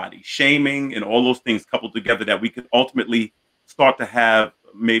and the body shaming and all those things coupled together, that we could ultimately start to have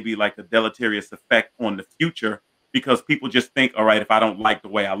maybe like a deleterious effect on the future, because people just think, all right, if I don't like the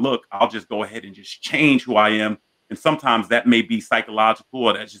way I look, I'll just go ahead and just change who I am. And sometimes that may be psychological,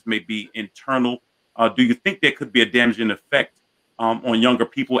 or that just may be internal. Do you think there could be a damaging effect on younger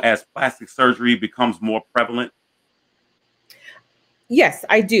people as plastic surgery becomes more prevalent? Yes,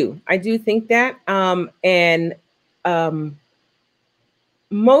 I do. I do think that. And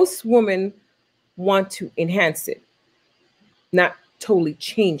most women want to enhance it, not totally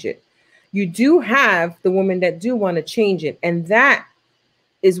change it. You do have the women that do want to change it, and that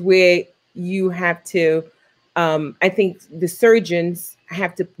is where you have to, I think the surgeons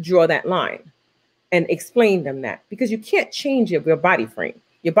have to draw that line and explain them that, because you can't change your body frame.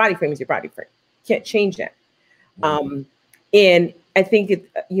 Your body frame is your body frame. You can't change that. And I think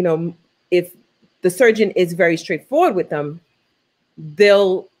if the surgeon is very straightforward with them,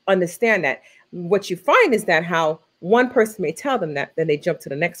 they'll understand that. What you find is that how one person may tell them that, then they jump to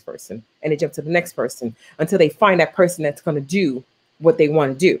the next person, and they jump to the next person until they find that person that's going to do what they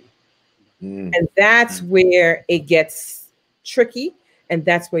want to do. And that's where it gets tricky, and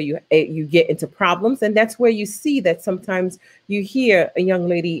that's where you get into problems, and that's where you see that sometimes you hear a young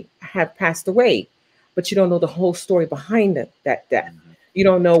lady have passed away, but you don't know the whole story behind that death. You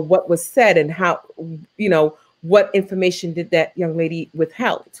don't know what was said and how, what information did that young lady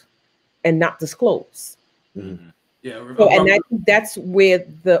withheld and not disclose. Yeah, so, and I think that's where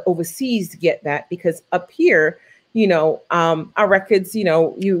the overseas get that, because up here, our records,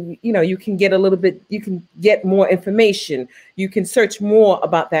 you can get a little bit, you can get more information, you can search more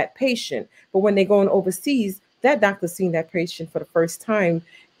about that patient. But when they go on overseas, that doctor's seeing that patient for the first time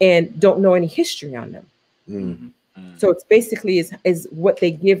and don't know any history on them. So it's basically is what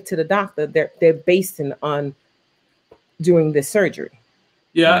they give to the doctor. They're basing on doing the surgery.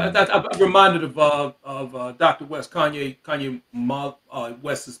 Yeah, I'm reminded of Dr. West, Kanye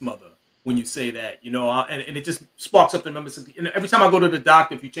West's mother, when you say that, and it just sparks up the memories. And every time I go to the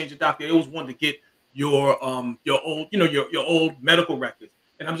doctor, if you change the doctor, they always want to get your old, your old medical records.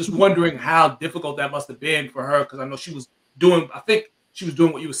 And I'm just wondering how difficult that must have been for her, because I know she was doing, I think she was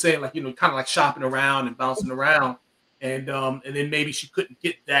doing what you were saying, like, kind of like shopping around and bouncing around, and then maybe she couldn't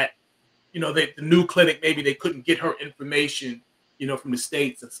get that, the new clinic, maybe they couldn't get her information, from the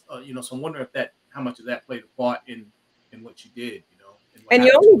States. So I'm wondering how much of that played a part in what she did, And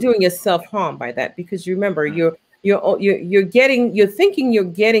you're only doing yourself harm by that, because you remember you're thinking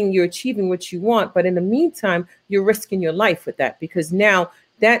you're achieving what you want, but in the meantime, you're risking your life with that, because now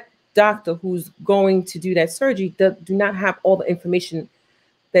that doctor who's going to do that surgery do not have all the information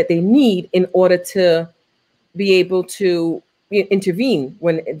that they need in order to be able to intervene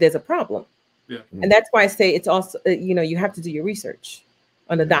when there's a problem. Yeah. And that's why I say it's also, you have to do your research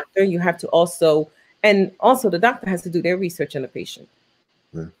on the doctor. You have to also the doctor has to do their research on the patient.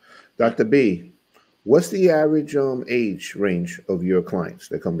 Yeah. Dr. B, what's the average age range of your clients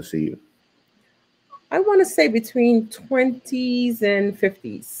that come to see you? I want to say between 20s and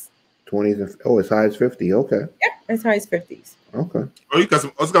 50s. 20s, as high as 50. Okay. Yeah, as high as 50s. Okay. Oh, you got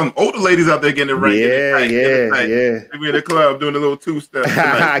some older ladies out there getting it right. Yeah. Maybe in the club doing a little two-step.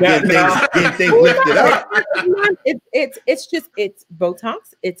 Getting things lifted up. It's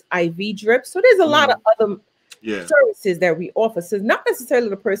Botox, it's IV drips. So there's a lot of other services that we offer. So not necessarily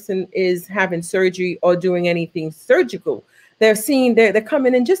the person is having surgery or doing anything surgical. They're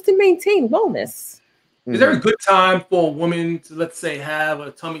coming in just to maintain wellness. Is there a good time for a woman to, let's say, have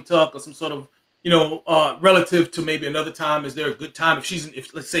a tummy tuck or some sort of, relative to maybe another time? Is there a good time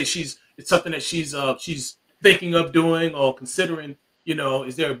if let's say it's something that she's thinking of doing or considering,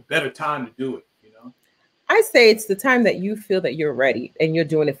 is there a better time to do it? I say it's the time that you feel that you're ready and you're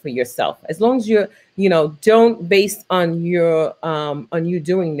doing it for yourself. As long as you're, don't base on your on you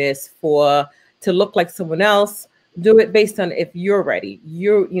doing this to look like someone else. Do it based on if you're ready.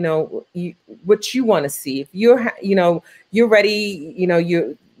 What you want to see. If you're, you're ready.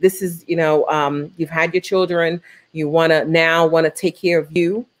 This is, you've had your children. You want to take care of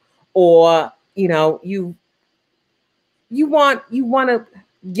you, or you want to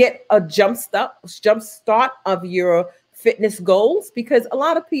get a jump start of your fitness goals, because a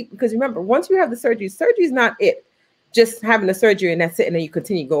lot of people, because remember, once you have the surgery is not it. Just having the surgery and that's it, and then you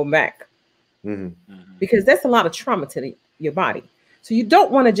continue going back. Because that's a lot of trauma to your body. So you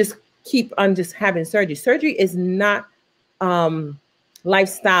don't want to just keep on just having surgery. Surgery is not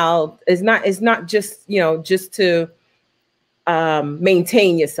lifestyle. It's not just just to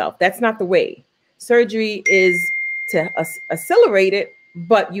maintain yourself. That's not the way. Surgery is to accelerate it,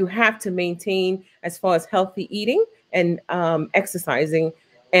 but you have to maintain as far as healthy eating and exercising,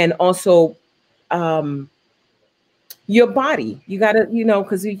 and also your body. You gotta,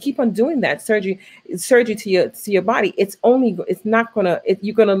 because you keep on doing that surgery to your body. You're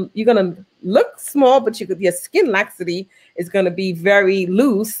gonna look small, but your skin laxity is gonna be very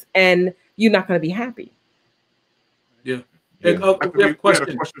loose, and you're not gonna be happy. Yeah. We have a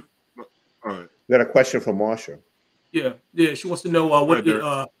question. We got a question from Marsha. Yeah. She wants to know what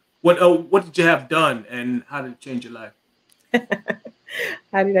did you have done and how did it change your life?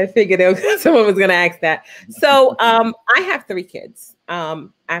 How did I figure that someone was going to ask that? So I have 3 kids.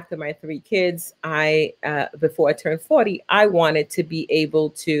 After my 3 kids, before I turned 40, I wanted to be able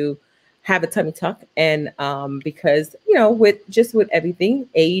to have a tummy tuck, and because with everything,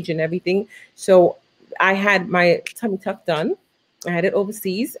 age and everything, so I had my tummy tuck done. I had it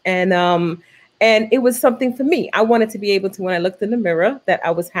overseas, and it was something for me. I wanted to be able to, when I looked in the mirror, that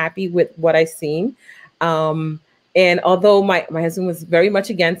I was happy with what I seen. And although my husband was very much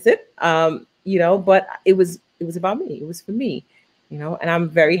against it, but it was about me. It was for me. And I'm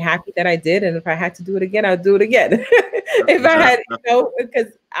very happy that I did. And if I had to do it again, I'll do it again. If I had,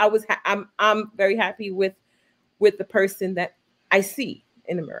 because I'm very happy with the person that I see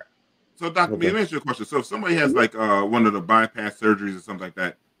in the mirror. So, Dr. Let me ask you a question. So, if somebody has like one of the bypass surgeries or something like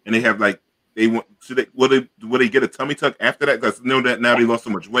that, and they have like will they get a tummy tuck after that? Because that now they lost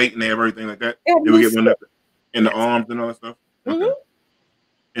so much weight and they have everything like that. They will get one in the arms and all that stuff. Okay.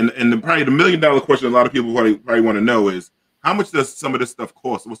 And probably the $1 million question a lot of people probably want to know is, how much does some of this stuff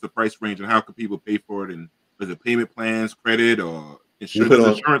cost? What's the price range, and how can people pay for it? And is it payment plans, credit, or insurance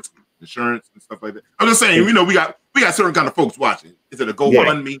and stuff like that? I'm just saying, we got certain kind of folks watching. Is it a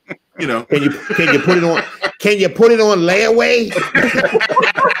GoFundMe? Can you put it on? Can you put it on layaway?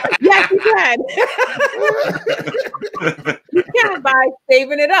 Yes, you can. You can by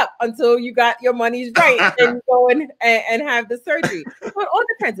saving it up until you got your money's right and go and have the surgery. So it all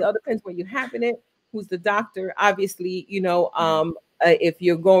depends. It all depends where you're having it. Who's the doctor? Obviously, if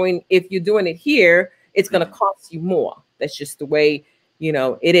you're doing it here, it's going to cost you more. That's just the way,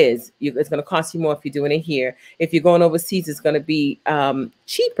 it is. It's going to cost you more if you're doing it here. If you're going overseas, it's going to be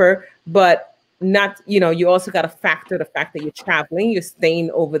cheaper, but not, you also got to factor the fact that you're traveling, you're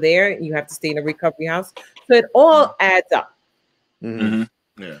staying over there, and you have to stay in a recovery house. So it all adds up. Mm-hmm.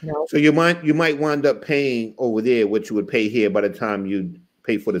 Yeah. So you might wind up paying over there what you would pay here by the time you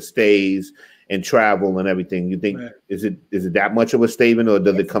pay for the stays and travel and everything. You think is it that much of a statement, or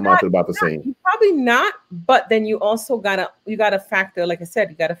does it come out to about the same? Probably not, but then you also gotta factor, like I said,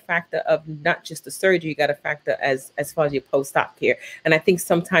 you gotta factor of not just the surgery, you gotta factor as far as your post-op care. And I think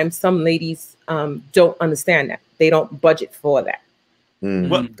sometimes some ladies don't understand that. They don't budget for that.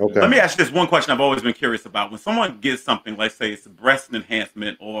 Well, let me ask you this one question I've always been curious about. When someone gets something, let's say it's a breast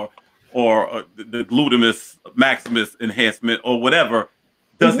enhancement or the gluteus maximus enhancement or whatever,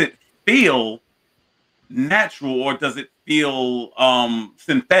 does it feel natural or does it feel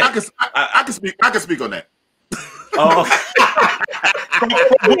synthetic? I can speak on that. From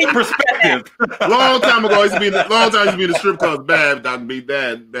what perspective? Long time ago, I used to be in the strip club. Bad, Dr. B.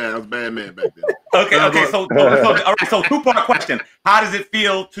 Bad. I was a bad man back then. Okay. So all right. So 2-part question: how does it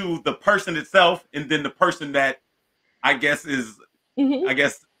feel to the person itself, and then the person that I guess is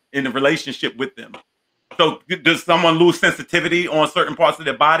in a relationship with them? So does someone lose sensitivity on certain parts of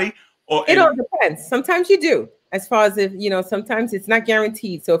their body? It all depends. Sometimes you do. As far as if, sometimes it's not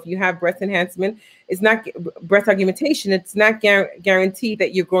guaranteed. So if you have breast enhancement, it's not breast augmentation. It's not guaranteed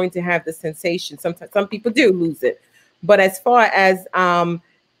that you're going to have the sensation. Sometimes some people do lose it. But as far as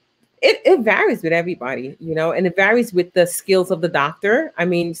it varies with everybody, and it varies with the skills of the doctor. I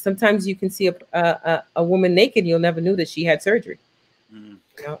mean, sometimes you can see a woman naked, you'll never knew that she had surgery.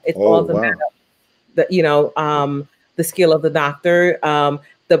 It's all the matter. The skill of the doctor,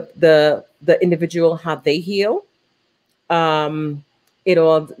 the individual, how they heal. It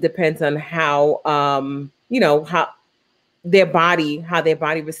all depends on how how their body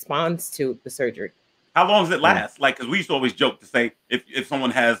responds to the surgery. How long does it last? Like, because we used to always joke to say if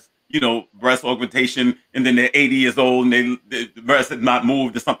someone has breast augmentation and then they're 80 years old and the breast has not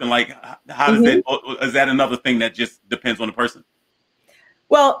moved or something, like, how does that? Is that another thing that just depends on the person?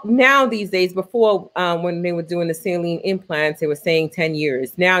 Well, now these days, before when they were doing the saline implants, they were saying 10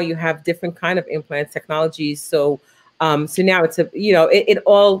 years. Now you have different kind of implant technologies. So now it's it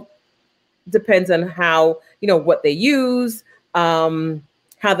all depends on how, what they use, how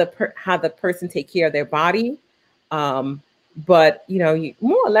the person take care of their body. But you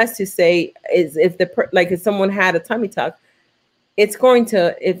more or less to say is if someone had a tummy tuck, it's going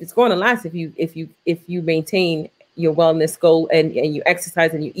to last if you maintain your wellness goal and you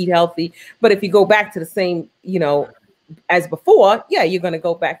exercise and you eat healthy. But if you go back to the same, as before, you're going to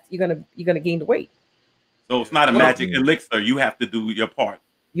go back. You're going to gain the weight. So it's not a magic elixir. You have to do your part.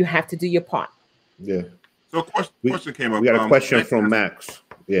 You have to do your part. Yeah. So a question came up. We got a question from Max.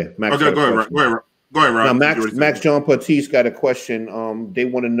 Yeah, Max. Okay, go ahead, Rob. Now, Max John Patisse got a question. They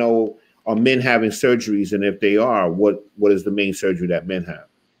want to know, are men having surgeries, and if they are, what is the main surgery that men have?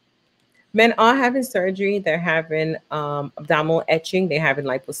 Men are having surgery. They're having abdominal etching. They're having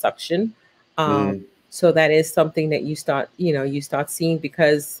liposuction. So that is something that you start seeing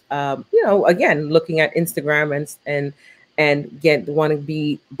because, again, looking at Instagram and want to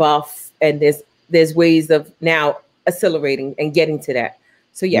be buff, and there's ways of now accelerating and getting to that.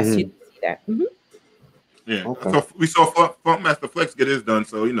 So yes, you see that. Mm-hmm. Yeah. Okay. So we saw Funkmaster Flex get his done.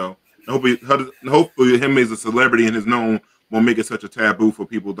 So hopefully him as a celebrity and his known won't make it such a taboo for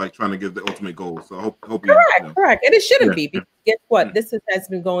people like trying to get the ultimate goal. So hope correct, and it shouldn't be, because guess what? This has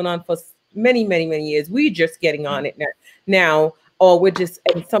been going on for many years. We're just getting on it now, or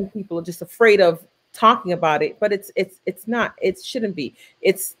and some people are just afraid of talking about it. But it's not. It shouldn't be.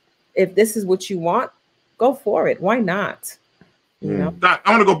 If this is what you want, go for it. Why not? You know. Doc,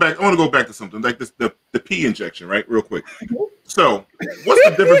 I want to go back to something like this: the pee injection, right? Real quick. So, what's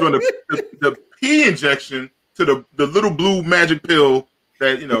the difference on the pee injection to the little blue magic pill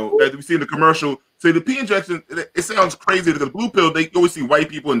that that we see in the commercial? So the pee injection, it sounds crazy because the blue pill, they always see white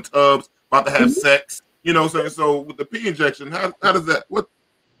people in tubs about to have sex, So with the pee injection, how does that?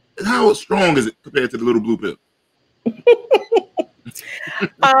 How strong is it compared to the little blue pill?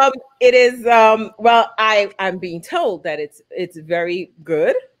 It is. Well, I'm being told that it's very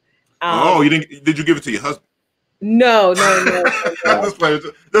good. You didn't? Did you give it to your husband? No. That's a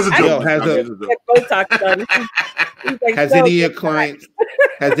joke. Has any of your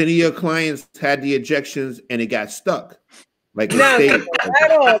clients had the injections and it got stuck? Like no,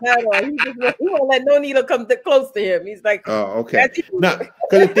 at all. He won't let no needle come close to him. He's like, oh, okay. No,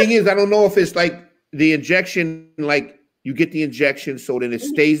 because the thing is, I don't know if it's like the injection, like you get the injection, so then it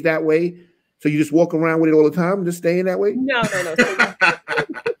stays that way. So you just walk around with it all the time, just staying that way? No.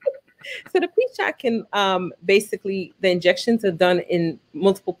 So the P-shot can basically, the injections are done in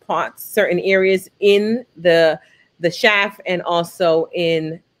multiple parts, certain areas in the shaft and also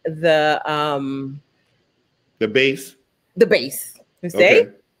in the base. The base. You say?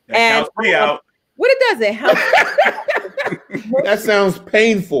 Okay. And what it does, it helps. That sounds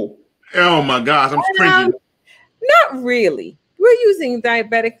painful. Oh my gosh, I'm cringing. Not really. We're using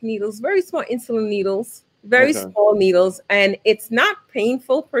diabetic needles, very small insulin needles. Very small needles, and it's not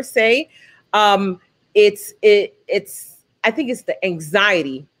painful per se. It's I think it's the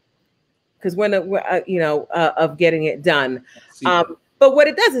anxiety because of getting it done. But what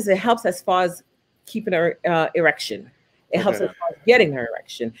it does is it helps as far as keeping her erection. It helps as far as getting her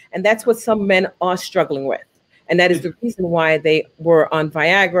erection, and that's what some men are struggling with. And that is the reason why they were on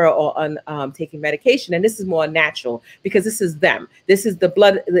Viagra or on taking medication. And this is more natural because this is them. This is the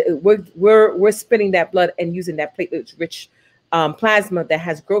blood. We're spinning that blood and using that platelet-rich plasma that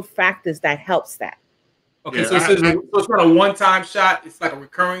has growth factors that helps that. Okay, so it's not a one-time shot. It's like a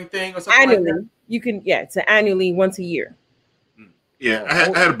recurring thing or something. Annually, like that? you can. Yeah, it's annually, once a year. Yeah, I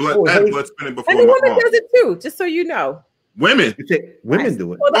had blood spinning before. And the woman does it too. Just so you know. Women do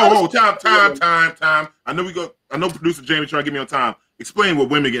it. Time. I know producer Jamie trying to get me on time. Explain what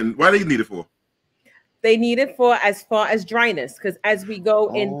women getting. Why they need it for? They need it for as far as dryness, because as we go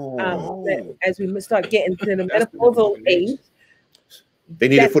as we start getting to the menopausal age, they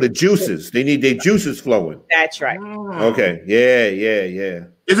need it for the juices. They need their juices flowing. That's right. Okay. Yeah.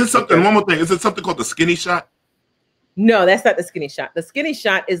 Is it something? One more thing. Is it something called the skinny shot? No, that's not the skinny shot. The skinny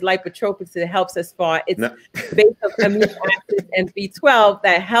shot is lipotropics. It helps as far it's based on amino acids and B12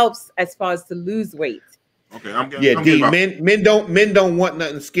 that helps as far as to lose weight. Okay, men don't want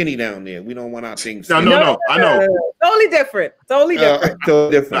nothing skinny down there. We don't want our things. No. I know. Totally different. Totally different.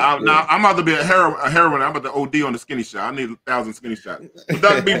 Now I'm about to be a heroin. I'm about to OD on the skinny shot. I need 1,000 skinny shots.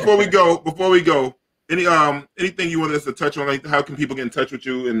 But before we go, anything you want us to touch on? Like, how can people get in touch with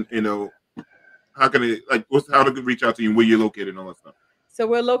you? And how can they how to reach out to you? Where you're located and all that stuff? So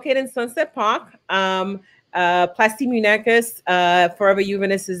we're located in Sunset Park. Plasti Muñecas, Forever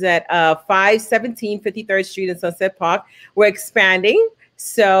Juvenis is at 517 53rd Street in Sunset Park. We're expanding,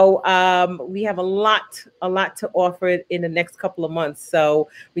 so we have a lot to offer in the next couple of months. So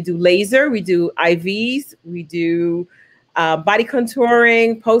we do laser, we do IVs, we do body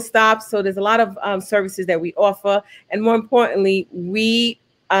contouring, post-op. So there's a lot of services that we offer, and more importantly,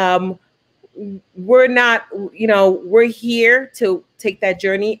 we're not, we're here to take that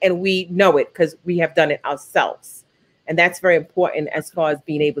journey, and we know it because we have done it ourselves. And that's very important as far as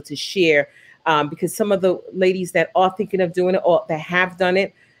being able to share, because some of the ladies that are thinking of doing it or that have done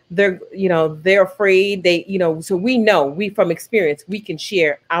it, they're afraid. So we from experience, we can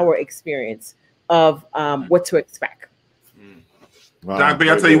share our experience of what to expect. Wow. Doc B,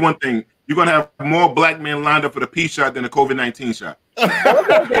 I'll tell you one thing. You're going to have more black men lined up for the P shot than the COVID-19 shot.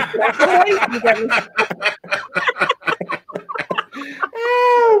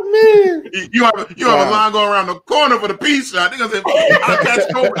 Oh man! You have a line going around the corner for the P shot. They gonna say, "I'll catch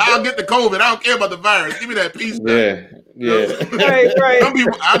COVID. I'll get the COVID. I don't care about the virus. Give me that P shot." Yeah. Right.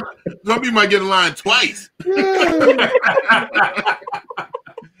 Some people might get in line twice.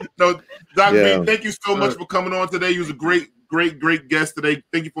 No, Doc B, thank you so much for coming on today. You was a great guest today.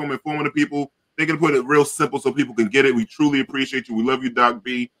 Thank you for informing the people. Thank you to put it real simple so people can get it. We truly appreciate you. We love you, Doc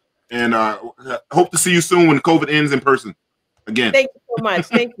B. And hope to see you soon when COVID ends in person again. Thank you so much.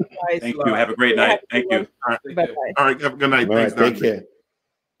 Thank you, guys. Thank you. Have a great night. Thank you. All right. Have a good night. All Thanks, right, Doc. take care.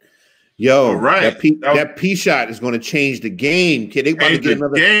 Yo, all right. that P shot is going to change the game, kid. They about to get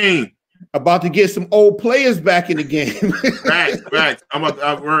another game. About to get some old players back in the game. Facts. I'm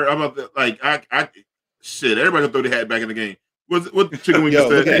about to, like, shit. Everybody can throw their hat back in the game. What the chicken wing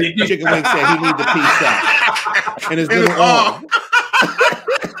said? Chicken wing said he need the P shot and his little arm.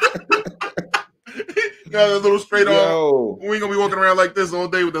 Got a little straight arm. We ain't gonna be walking around like this all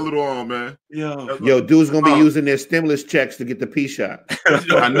day with that little arm, man. Yo, dudes gonna be using their stimulus checks to get the P shot.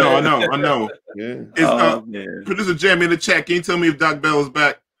 I know. Yeah. Producer Jamie in the chat. Can you tell me if Doc Bell is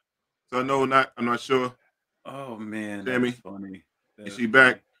back? So I know not. I'm not sure. Oh man, Jamie, funny. Is she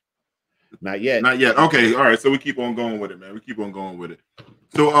back? Not yet. Not yet. Okay. All right. So we keep on going with it, man. We keep on going with it.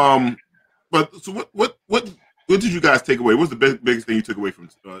 So what did you guys take away? What's the biggest thing you took away from?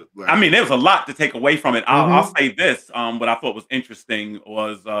 I mean, there was a lot to take away from it. I'll say this. What I thought was interesting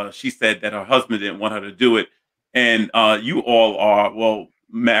was she said that her husband didn't want her to do it, and you all are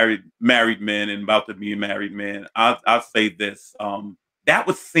married men and about to be married men. I'll say this. That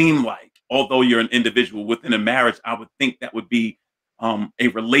would seem like, although you're an individual within a marriage, I would think that would be a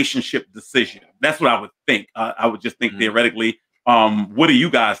relationship decision. That's what I would think. I would just think theoretically. What do you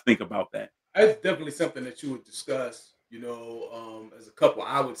guys think about that? That's definitely something that you would discuss, as a couple.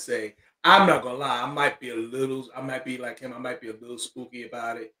 I would say, I'm not gonna lie, I might be like him, I might be a little spooky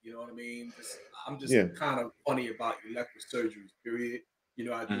about it, you know what I mean? I'm just kind of funny about elective surgeries, period.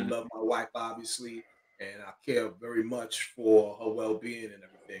 I do love my wife, obviously, and I care very much for her well-being and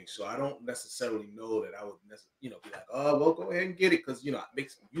everything. So I don't necessarily know that I would be like, oh, well, go ahead and get it, because it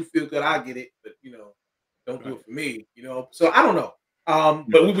makes you feel good, I get it, but don't do it for me, So I don't know.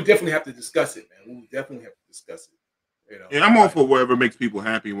 But we would definitely have to discuss it, man. We would definitely have to discuss it. Yeah, I'm all for whatever makes people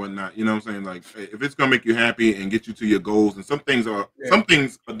happy and whatnot. You know what I'm saying? Like, if it's gonna make you happy and get you to your goals, and some things are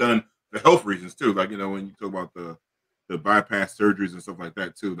done for health reasons too. Like, when you talk about the bypass surgeries and stuff like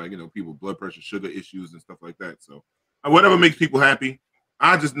that too. Like, people blood pressure, sugar issues, and stuff like that. So, whatever makes people happy.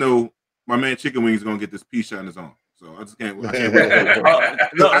 I just know my man Chicken Wing is gonna get this P shot in his arm. So I just can't. I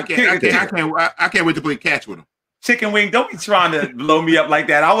can't wait to play catch with him. Chicken Wing, don't be trying to blow me up like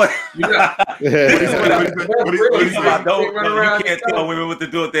that. You can't tell women what to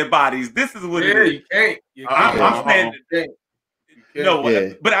do with their bodies. This is what it is. You can't. I'm saying,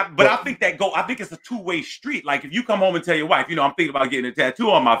 but I think I think it's a two-way street. Like, if you come home and tell your wife, I'm thinking about getting a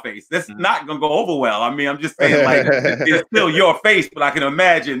tattoo on my face, that's not gonna go over well. I mean, I'm just saying, like, it's still your face, but I can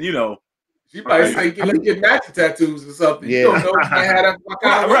imagine, She probably say get matching tattoos or something. Yeah. You don't know if I had a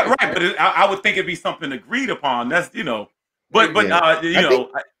right. But I would think it'd be something agreed upon. That's I think the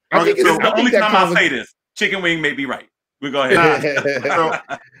only time I'll say this, Chicken Wing may be right. We go ahead.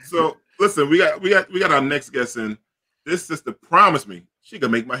 So listen, we got our next guest in. This sister promised me she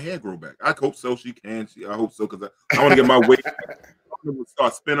can make my hair grow back. I hope so. She can. I hope so, because I want to get my weight. I'm gonna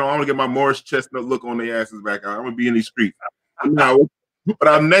start spinning. I want to get my Morris Chestnut look on their asses back. I'm gonna be in these streets now. But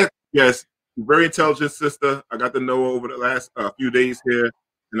our next guest. Very intelligent sister. I got to know her over the last few days here,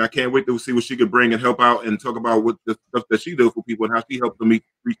 and I can't wait to see what she could bring and help out and talk about what the stuff that she does for people and how she helps them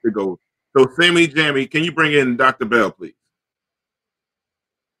reach their goals. So, Sammy Jammy, can you bring in Dr. Bell, please?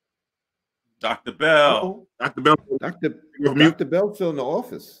 Dr. Bell. Dr. Bell. Dr. Bell's still in the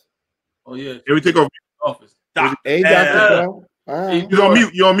office. Oh yeah. Can we take over the office? Hey, Dr. Bell. You're on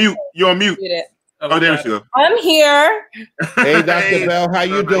mute. You're on mute. Oh, there she goes. I'm here. Hey, Dr. Bell, how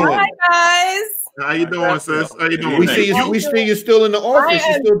you doing? Hi, guys. How you doing, sis? How you doing? We see you still in the office.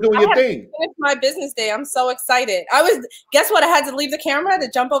 You're still doing your thing. It's my business day. I'm so excited. Guess what? I had to leave the camera to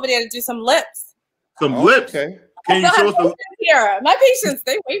jump over there to do some lips. Some lips? Okay. Can you show us the here? My patients,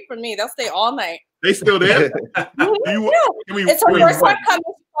 they wait for me. They'll stay all night. They still there? It's her first time coming.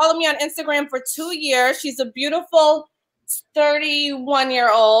 She followed me on Instagram for 2 years. She's a beautiful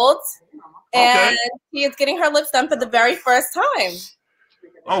 31-year-old. And she is getting her lips done for the very first time.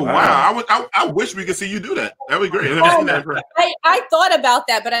 Oh wow! I wish we could see you do that. That would be great. I thought about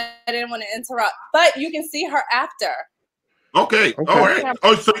that, but I didn't want to interrupt. But you can see her after. Okay. All right.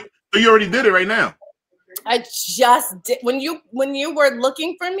 Oh, so you already did it right now. I just did. When you were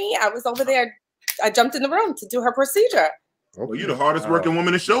looking for me, I was over there. I jumped in the room to do her procedure. Well, you're the hardest working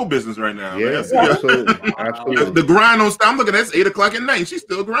woman in show business right now. Yeah, man. absolutely. Absolutely. The grind on. I'm looking. That's 8 o'clock at night. She's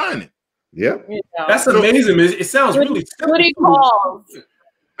still grinding. Yep. That's amazing. It sounds really simple. Duty calls.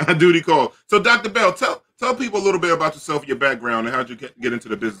 Duty call. So, Dr. Bell, tell people a little bit about yourself, your background, and how'd you get into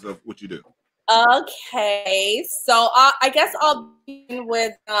the business of what you do. Okay, so I guess I'll begin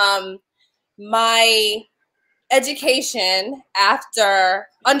with my education after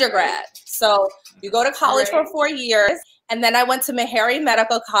undergrad. So you go to college for 4 years, and then I went to Meharry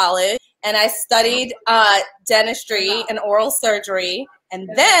Medical College, and I studied dentistry and oral surgery. And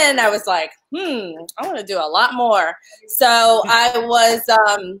then I was like, I want to do a lot more. So I was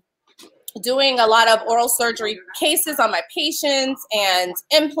doing a lot of oral surgery cases on my patients and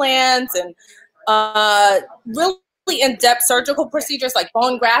implants and really in-depth surgical procedures like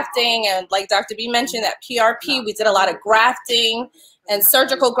bone grafting, and like Dr. B mentioned, that PRP, we did a lot of grafting and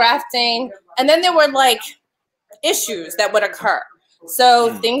surgical grafting. And then there were like issues that would occur.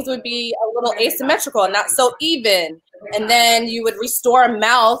 So things would be a little asymmetrical and not so even. And then you would restore a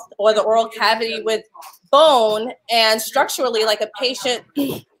mouth or the oral cavity with bone, and structurally, like a patient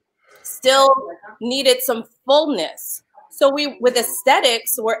still needed some fullness. So we, with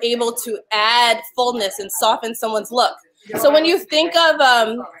aesthetics, were able to add fullness and soften someone's look. So when you think of,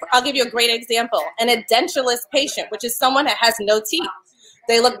 I'll give you a great example, an edentulous patient, which is someone that has no teeth.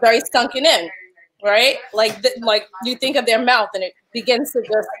 They look very sunken in, right? Like you think of their mouth and it begins to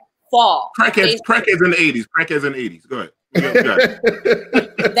just fall. Crackheads in the 80s. Crackheads in the 80s. Go ahead.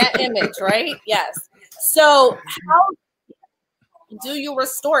 That image, right? Yes. So how do you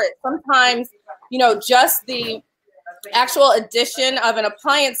restore it? Sometimes, just the actual addition of an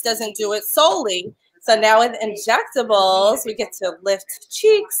appliance doesn't do it solely. So now with injectables, we get to lift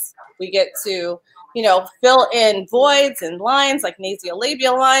cheeks. We get to, fill in voids and lines like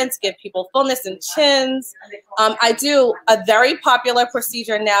nasolabial lines, give people fullness in chins. I do a very popular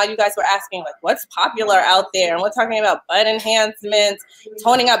procedure now. You guys were asking, like, what's popular out there? And we're talking about butt enhancements,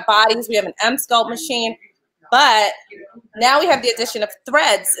 toning up bodies. We have an M-Sculpt machine. But now we have the addition of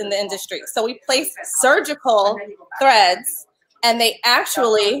threads in the industry. So we place surgical threads, and I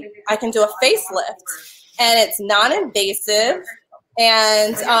can do a facelift, and it's non-invasive,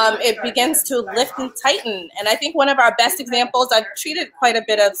 and it begins to lift and tighten. And I think one of our best examples, I've treated quite a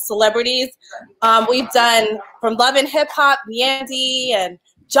bit of celebrities. We've done from Love and Hip Hop, Yandy and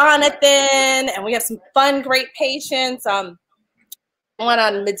Jonathan, and we have some fun, great patients. One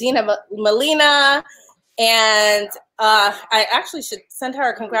on Medina Melina. And I actually should send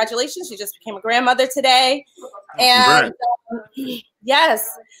her a congratulations. She just became a grandmother today. And yes,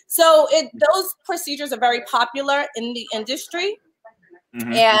 so those procedures are very popular in the industry.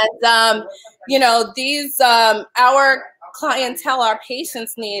 And, these, our clientele, our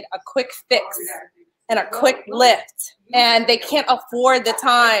patients need a quick fix and a quick lift. And they can't afford the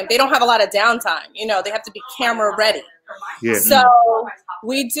time. They don't have a lot of downtime. They have to be camera ready. Yeah. So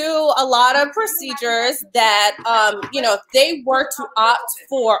we do a lot of procedures that, if they were to opt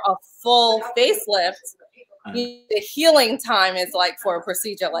for a full facelift, the healing time is like for a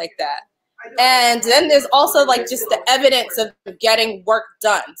procedure like that. And then there's also like just the evidence of getting work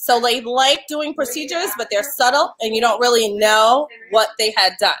done. So they like doing procedures, but they're subtle and you don't really know what they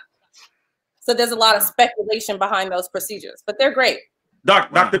had done. So there's a lot of speculation behind those procedures, but they're great.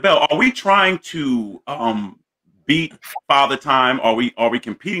 Dr. Bell, are we trying to beat father time? Are we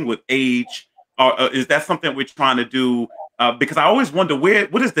competing with age? Or is that something we're trying to do? Because I always wonder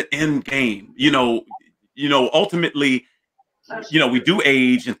what is the end game? Ultimately, we do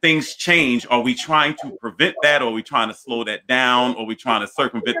age and things change. Are we trying to prevent that? Or are we trying to slow that down? Or are we trying to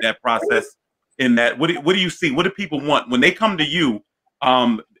circumvent that process? In that, what do you see? What do people want when they come to you?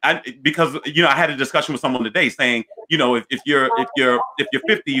 Because I had a discussion with someone today saying, if you're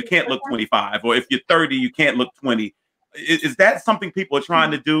 50, you can't look 25, or if you're 30, you can't look 20. Is that something people are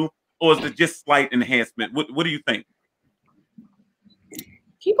trying to do, or is it just slight enhancement? What do you think?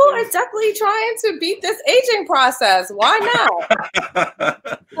 People are definitely trying to beat this aging process. Why not?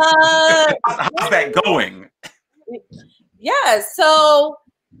 How's that going? Yeah, so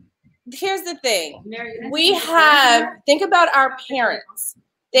here's the thing. Think about our parents.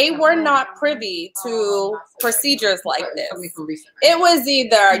 They were not privy to procedures like this. It was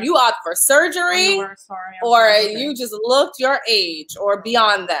either you opt for surgery or you just looked your age or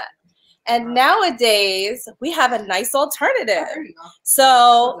beyond that. And nowadays, we have a nice alternative.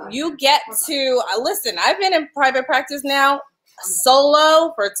 So you get to, listen, I've been in private practice now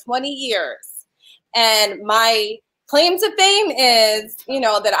solo for 20 years. And my claim to fame is,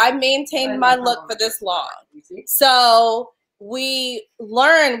 that I maintained my look for this long. So we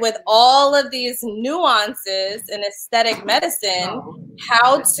learn with all of these nuances in aesthetic medicine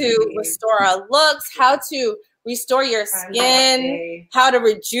how to restore our looks, how to restore your skin, how to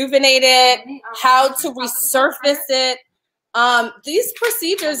rejuvenate it, how to resurface it. These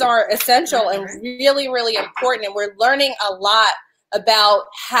procedures are essential and really, really important. And we're learning a lot about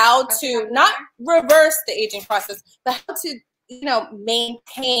how to not reverse the aging process, but how to, you know,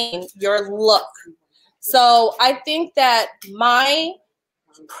 maintain your look. So I think that my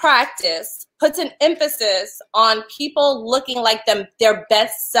practice puts an emphasis on people looking like their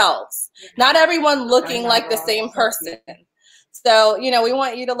best selves. Not everyone looking like the same person. So, you know, we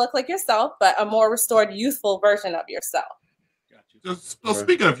want you to look like yourself, but a more restored, youthful version of yourself. So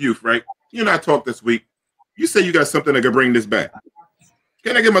speaking of youth, right? You and I talked this week. You say you got something that can bring this back.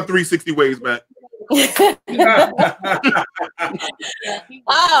 Can I get my 360 waves back? Oh,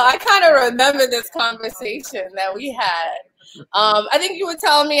 I kind of remember this conversation that we had. I think you were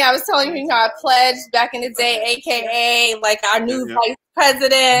telling me, I was telling you how I pledged back in the day, aka like our new vice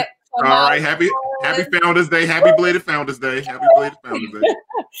president. All right, happy Founders Day, happy belated Founders Day, happy belated Founders Day.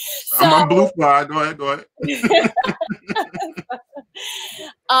 So, I'm on Blue Fly. Go ahead.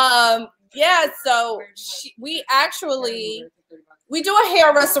 Yeah. So we do a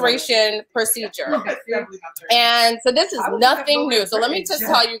hair restoration procedure, and so this is nothing new. So let me just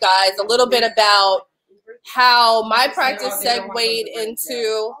tell you guys a little bit about how my practice segued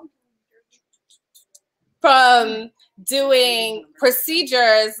into from doing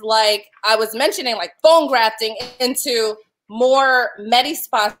procedures like I was mentioning, like bone grafting, into more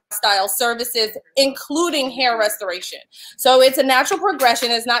Medi-Spa style services, including hair restoration. So it's a natural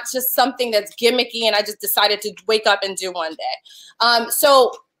progression. It's not just something that's gimmicky and I just decided to wake up and do one day.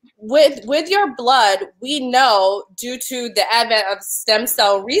 So with your blood, we know, due to the advent of stem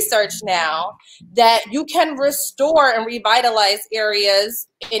cell research now, that you can restore and revitalize areas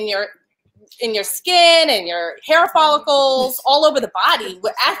in your skin and your hair follicles all over the body.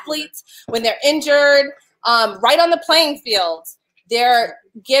 With athletes, when they're injured, right on the playing field, they're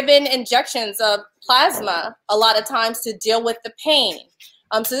given injections of plasma a lot of times to deal with the pain.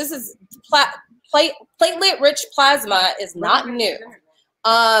 So this is platelet-rich plasma is not new.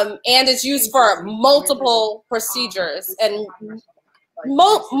 And it's used for multiple procedures and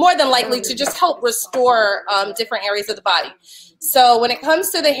more than likely to just help restore different areas of the body. So when it comes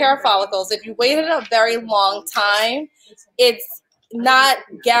to the hair follicles, if you waited a very long time, it's not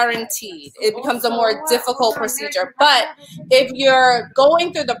guaranteed. It becomes a more difficult procedure. But if you're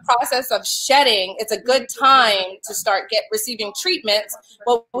going through the process of shedding, it's a good time to start receiving treatments.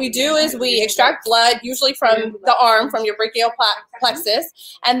 What we do is we extract blood, usually from the arm, from your brachial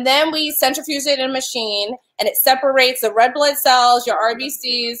plexus, and then we centrifuge it in a machine, and it separates the red blood cells, your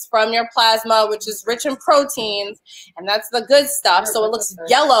RBCs, from your plasma, which is rich in proteins, and that's the good stuff. So it looks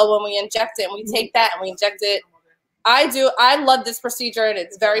yellow when we inject it, and we take that and we inject it. I love this procedure, and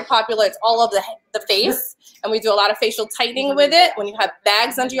it's very popular. It's all over the face, and we do a lot of facial tightening with it. When you have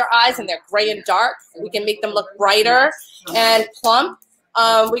bags under your eyes and they're gray and dark, we can make them look brighter and plump.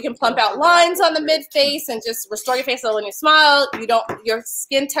 We can plump out lines on the mid-face and just restore your face so when you smile, your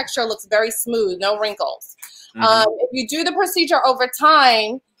skin texture looks very smooth, no wrinkles. If you do the procedure over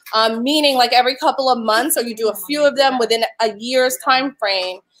time, meaning like every couple of months, or you do a few of them within a year's time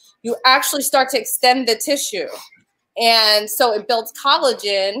frame, you actually start to extend the tissue. And so it builds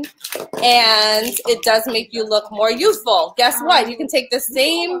collagen, and it does make you look more youthful. Guess what? You can take the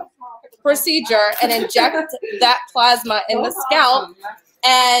same procedure and inject that plasma in the scalp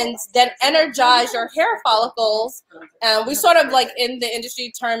and then energize your hair follicles. And we sort of, like, in the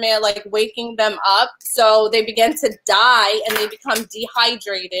industry term it like waking them up. So they begin to die and they become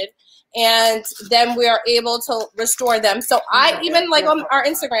dehydrated. And then we are able to restore them. So I even, like, on our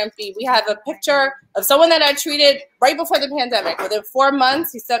Instagram feed, we have a picture of someone that I treated right before the pandemic. Within 4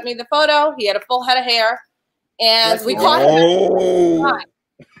 months, he sent me the photo. He had a full head of hair, and we caught him.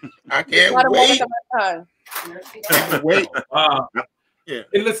 I can't wait. Wait. Yeah.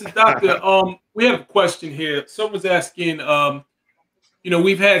 Hey, listen, doctor. We have a question here. Someone's asking.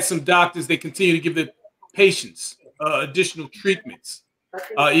 We've had some doctors. They continue to give their patients additional treatments.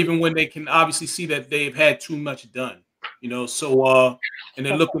 Even when they can obviously see that they've had too much done, so and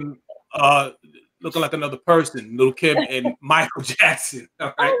they're looking like another person, Little Kim and Michael Jackson.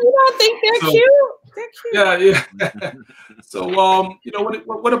 All right? Oh, you don't think they're cute? They're cute. Yeah. So,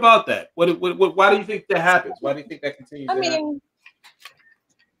 what about that? What? Why do you think that happens? Why do you think that continues? I mean,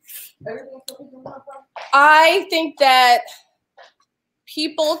 I think that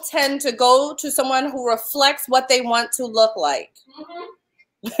people tend to go to someone who reflects what they want to look like.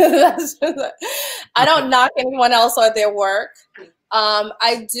 I don't knock anyone else or their work.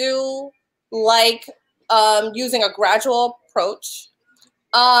 I do like using a gradual approach.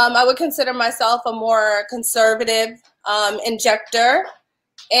 I would consider myself a more conservative injector,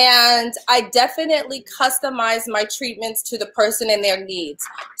 and I definitely customize my treatments to the person and their needs.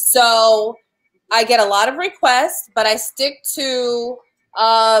 So I get a lot of requests, but I stick to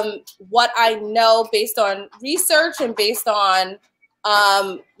what I know based on research and based on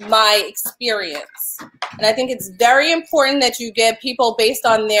my experience. And I think it's very important that you get people based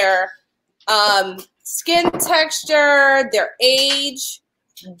on their skin texture, their age,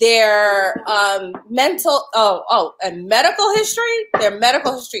 their mental, and medical history. Their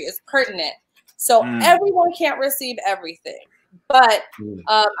medical history is pertinent. So everyone can't receive everything. But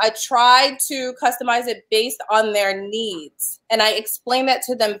I try to customize it based on their needs. And I explain that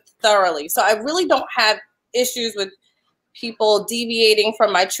to them thoroughly. So I really don't have issues with people deviating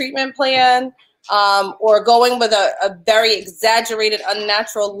from my treatment plan or going with a very exaggerated,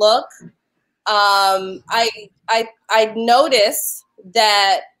 unnatural look. I notice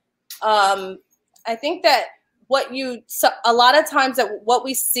that I think that a lot of times that what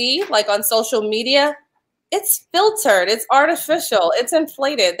we see like on social media, it's filtered, it's artificial, it's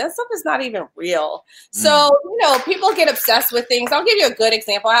inflated. That stuff is not even real. So, you know, people get obsessed with things. I'll give you a good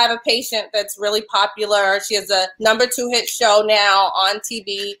example. I have a patient that's really popular. She has a #2 hit show now on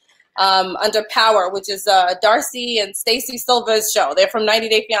TV under Power, which is Darcy and Stacey Silva's show. They're from 90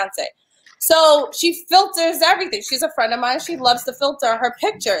 Day Fiance. So she filters everything. She's a friend of mine. She loves to filter her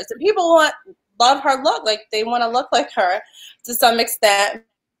pictures. And people love her look. Like they want to look like her to some extent.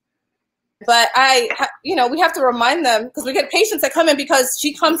 But you know, we have to remind them, because we get patients that come in because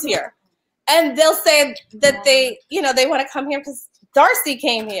she comes here, and they'll say that they want to come here because Darcy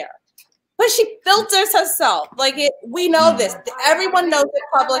came here, but she filters herself. Like we know this. Everyone knows it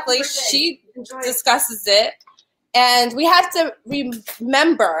publicly. She discusses it, and we have to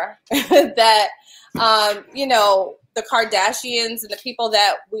remember that you know, the Kardashians and the people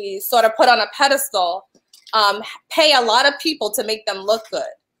that we sort of put on a pedestal pay a lot of people to make them look good.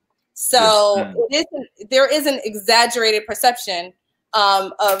 So there is an exaggerated perception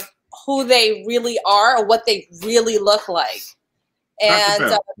of who they really are or what they really look like.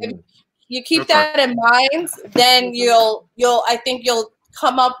 And if you keep that in mind, then you'll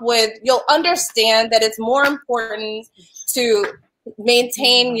understand that it's more important to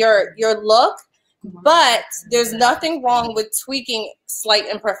maintain your look, but there's nothing wrong with tweaking slight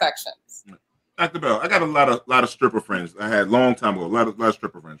imperfections. Dr. Bell, I got a lot of stripper friends. I had a long time ago, a lot of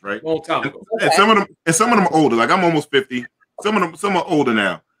stripper friends, right? Long time ago. And some of them are older. Like I'm almost 50. Some are older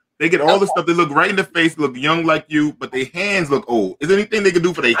now. They get all this stuff. They look right in the face, look young like you, but their hands look old. Is there anything they can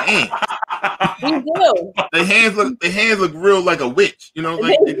do for their hands? We do. Their hands look real like a witch. You know?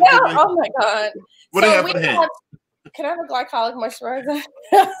 Like, oh my God. What do they have for the hands? Can I have a glycolic moisturizer?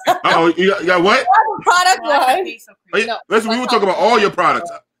 Oh, you got what? Product line. Listen, we were talking about all your products.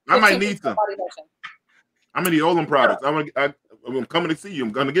 I might need some. I'm gonna need all them products. I'm coming to see you.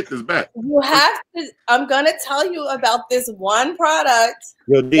 I'm gonna get this back. You have to. I'm gonna tell you about this one product.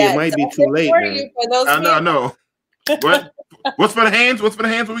 Yo, D, it might be too late, man. I know. What? What's for the hands? What's for the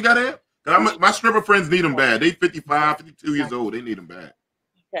hands? What we got here? My stripper friends need them bad. They 55, 52 years old. They need them bad.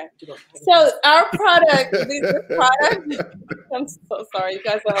 Okay. So our product, this product. I'm so sorry. You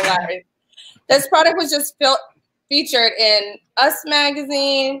guys are hilarious. This product was just featured in Us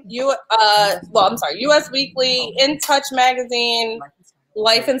Magazine, US Weekly, In Touch Magazine,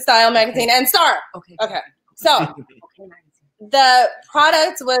 Life and Style Magazine, and Star. Okay. So the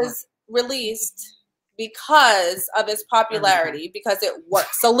product was released because of its popularity, because it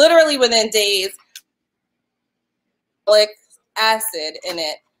works. So literally within days, acid in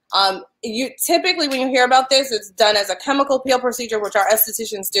it. You typically, when you hear about this, it's done as a chemical peel procedure, which our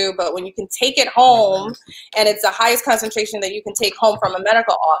estheticians do. But when you can take it home, and it's the highest concentration that you can take home from a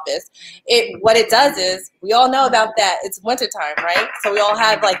medical office, what it does is, we all know about that. It's wintertime, right? So we all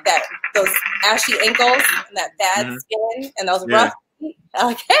have like those ashy ankles and that bad skin and those rough feet.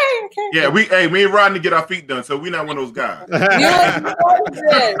 Okay. Yeah, me and Rodney get our feet done, so we're not one of those guys.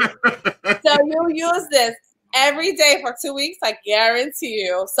 So you use this every day for 2 weeks. I guarantee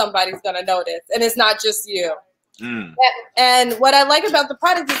you somebody's going to notice. And it's not just you. And what I like about the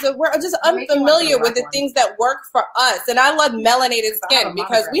product is that we're just unfamiliar with the things that work for us. And I love melanated skin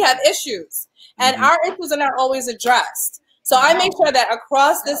because we have issues. And our issues are not always addressed. So I make sure that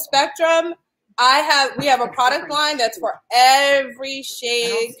across the spectrum, we have a product line that's for every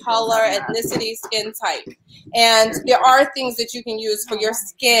shade, color, ethnicity, skin type. And there are things that you can use for your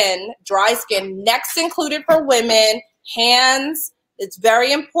skin, dry skin, necks included for women, hands, it's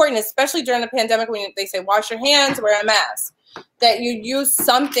very important, especially during the pandemic when they say wash your hands, wear a mask, that you use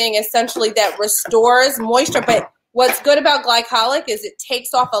something essentially that restores moisture. But what's good about glycolic is it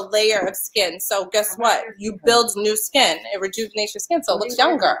takes off a layer of skin. So guess what? You build new skin. It rejuvenates your skin so it looks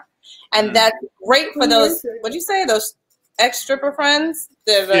younger. And that's great for those, what'd you say, those ex-stripper friends?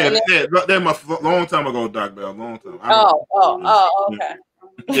 They're my long time ago, Doc Bell, long time. Okay.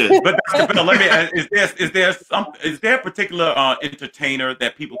 Yeah, but Dr. Bell, let me ask, is there a particular entertainer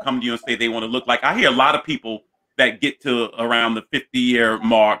that people come to you and say they want to look like? I hear a lot of people that get to around the 50-year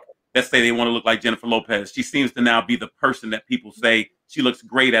mark that say they want to look like Jennifer Lopez. She seems to now be the person that people say she looks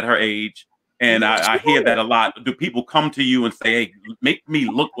great at her age. And I hear that a lot. Do people come to you and say, hey, make me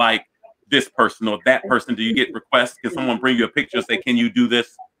look like this person or that person? Do you get requests? Can someone bring you a picture and say, can you do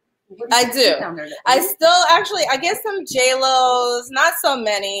this? I do. I still actually, I get some J-Los, not so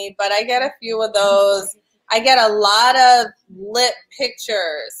many, but I get a few of those. I get a lot of lip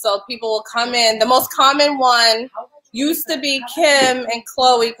pictures. So people will come in. The most common one used to be Kim and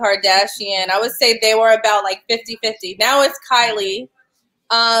Khloe Kardashian. I would say they were about like 50-50. Now it's Kylie.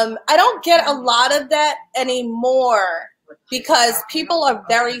 I don't get a lot of that anymore because people are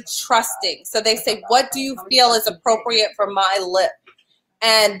very trusting. So they say, what do you feel is appropriate for my lip?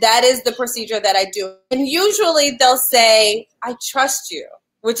 And that is the procedure that I do. And usually they'll say, I trust you,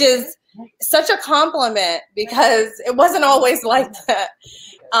 which is such a compliment because it wasn't always like that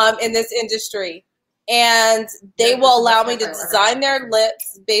in this industry. And they will allow me to design their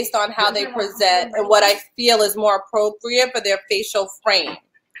lips based on how they present and what I feel is more appropriate for their facial frame.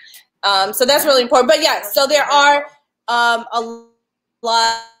 So that's really important. But yeah, so there are a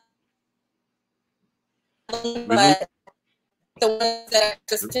lot, but the ones that are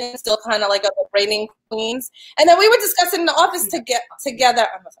just still kind of like the reigning queens. And then we were discussing in the office to get together.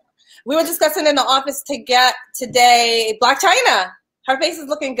 We were discussing in the office to get today Black China. Her face is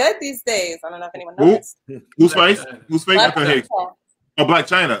looking good these days. I don't know if anyone knows. Whose face? Whose face? Oh, Black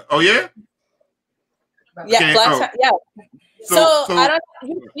China. Oh yeah. Yeah, Black China. Yeah. So I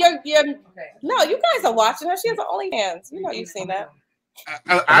don't. You're no. You guys are watching her. She has OnlyFans. You know, you've seen that.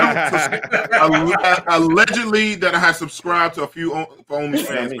 I don't. Allegedly, that I have subscribed to a few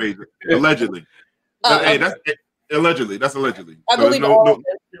OnlyFans pages. Allegedly. Hey, that's allegedly. That's allegedly. I believe all.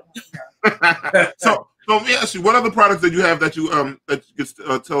 So let me ask you, what other products that you have that you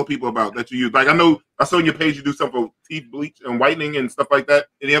could tell people about that you use? Like I know I saw on your page you do stuff for teeth bleach and whitening and stuff like that.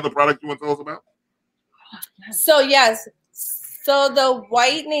 Any other product you want to tell us about? So yes. So the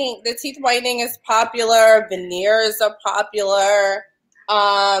whitening, the teeth whitening is popular. Veneers are popular.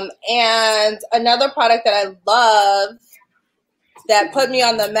 And another product that I love that put me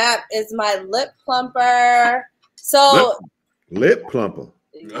on the map is my lip plumper. So lip plumper.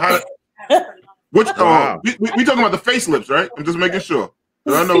 Which wow. we talking about the face lips, right? I'm just making sure.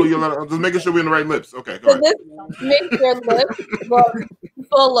 I know I'm just making sure we're in the right lips. Okay, go ahead. This makes your lips look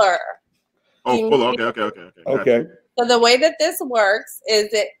fuller. Oh, fuller. Okay. So the way that this works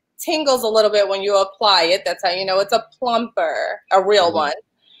is it tingles a little bit when you apply it. That's how you know it's a plumper, a real one.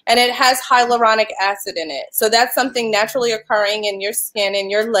 And it has hyaluronic acid in it. So that's something naturally occurring in your skin and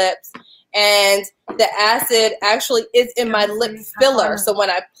your lips. And the acid actually is in my lip filler. So when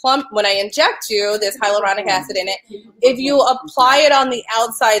I inject you, there's hyaluronic acid in it. If you apply it on the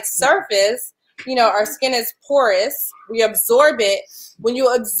outside surface, you know, our skin is porous. We absorb it. When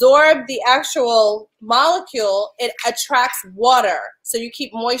you absorb the actual molecule, it attracts water. So you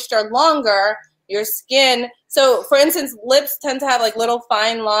keep moisture longer, your skin. So for instance, lips tend to have like little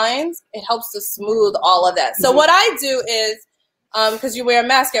fine lines. It helps to smooth all of that. So what I do is, because you wear a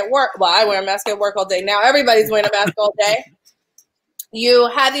mask at work. Well, I wear a mask at work all day. Now everybody's wearing a mask all day. You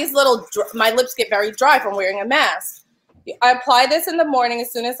have these little, my lips get very dry from wearing a mask. I apply this in the morning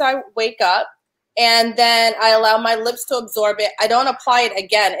as soon as I wake up. And then I allow my lips to absorb it. I don't apply it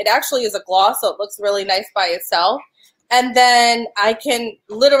again. It actually is a gloss, so it looks really nice by itself. And then I can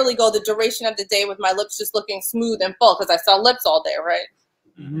literally go the duration of the day with my lips just looking smooth and full because I sell lips all day, right?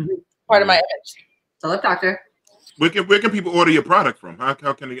 Part of my image. So lip doctor. Where can people order your product from? How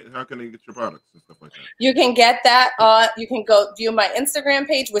can they get your products and stuff like that? You can get that you can go view my Instagram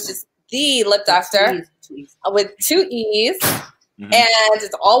page, which is the Lip Doctor with 2 E's, and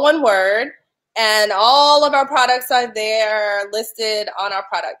it's all one word. And all of our products are there listed on our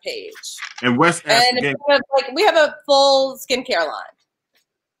product page. And Wes asked again, we have a full skincare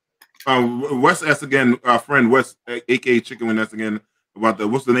line. Wes asked again, our friend Wes, aka Chicken Wing, asked again about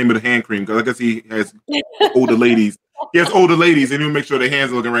what's the name of the hand cream? Because I guess he has older ladies. He has older ladies, and he'll make sure their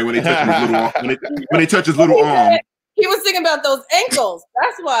hands are looking right when they touch his little arm. When they touch his little arm. He was thinking about those ankles.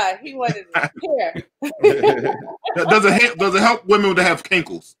 That's why he wanted it here. Does it help women to have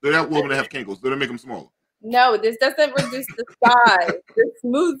kinkles? Does it help women to have kinkles? Does it make them smaller? No, this doesn't reduce the size. This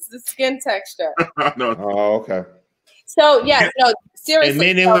smooths the skin texture. No. Oh, okay. So yes, no, seriously.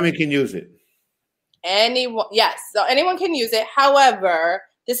 And men and women can use it. Anyone, yes. So anyone can use it. However,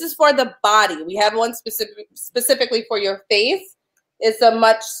 this is for the body. We have one specifically for your face. It's a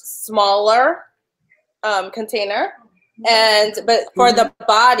much smaller container, but for the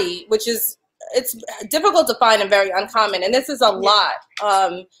body, which is it's difficult to find and very uncommon, and this is a lot.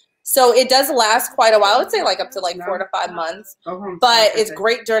 So it does last quite a while. I would say like up to like 4 to 5 months, but it's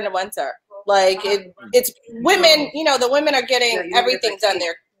great during the winter. Like it's women, you know, the women are getting everything done.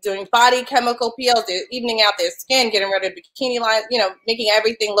 They're doing body chemical peels, they're evening out their skin, getting rid of bikini lines, you know, making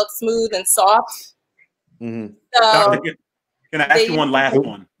everything look smooth and soft. Mm-hmm. So can I ask you one last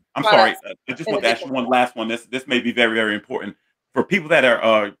one? I'm sorry. I just want to ask you one last one. This may be very, very important for people that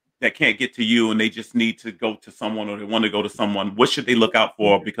are that can't get to you and they just need to go to someone or they want to go to someone. What should they look out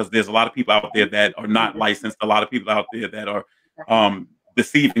for? Because there's a lot of people out there that are not licensed. A lot of people out there that are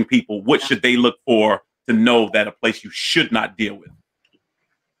deceiving people. What should they look for to know that a place you should not deal with?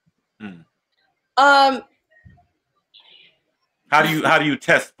 How do you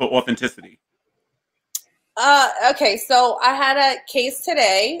test for authenticity? Okay, so I had a case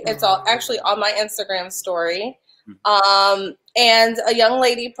today. It's all actually on my Instagram story. And a young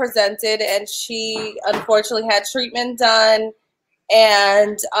lady presented, and she unfortunately had treatment done,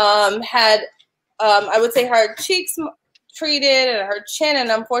 and had I would say her cheeks treated and her chin,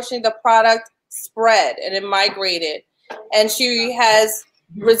 and unfortunately the product spread and it migrated, and she has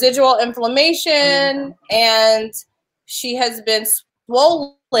residual inflammation, and she has been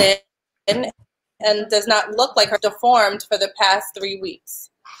swollen and does not look like her, deformed for the past 3 weeks.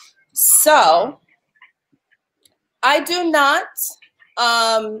 So I do not,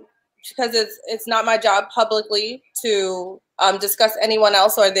 because it's not my job publicly to discuss anyone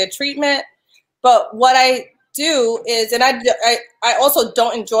else or their treatment. But what I do is, and I also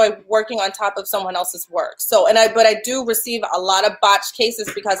don't enjoy working on top of someone else's work. So, but I do receive a lot of botched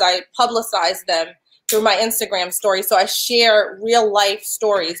cases because I publicize them through my Instagram story. So I share real life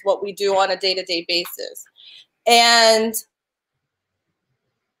stories, what we do on a day-to-day basis. And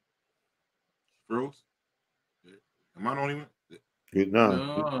Rose, am I the only one?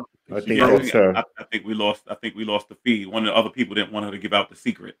 No. I think I think we lost the feed. One of the other people didn't want her to give out the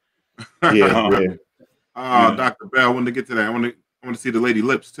secret. Yeah. Dr. Bell, I wanted to get to that. I want to see the lady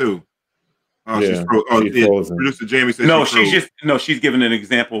lips too. She's frozen. Producer Jamie said she's giving an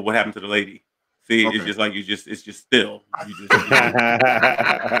example of what happened to the lady. See, okay. It's just like it's just still.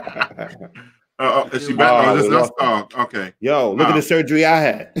 Is she back? Okay. Yo, look at the surgery I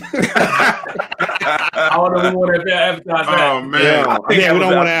had. I don't know if we want to advertise that. Oh man, we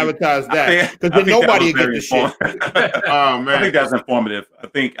don't want to advertise that because then nobody will get the shit. Oh man, I think that's informative. I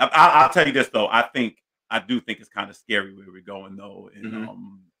think I'll tell you this though. I do think it's kind of scary where we're going though in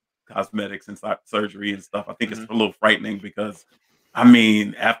cosmetics and surgery and stuff. I think it's a little frightening because I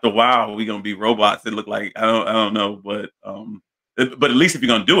mean, after a while, we're gonna be robots that look like I don't know, but at least if you're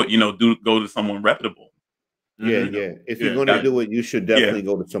gonna do it, go to someone reputable. Yeah. If you're gonna do it, you should definitely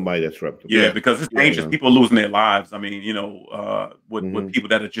go to somebody that's reputable. Yeah, because it's dangerous. People are losing their lives. I mean, with people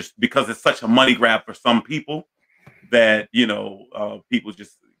that are just because it's such a money grab for some people that people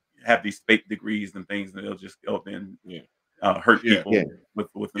just have these fake degrees and things, and they'll just go up and hurt people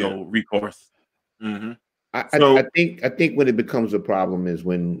with no recourse. I think when it becomes a problem is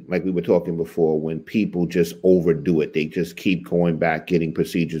when, like we were talking before, when people just overdo it. They just keep going back, getting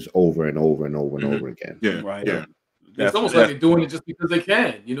procedures over and over and over and over again. Yeah, right. Yeah. It's almost like they're doing it just because they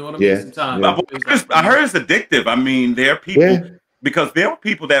can. You know what I mean? Sometimes I heard it's addictive. I mean, there are people because there are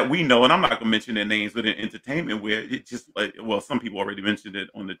people that we know, and I'm not gonna mention their names within entertainment where it just some people already mentioned it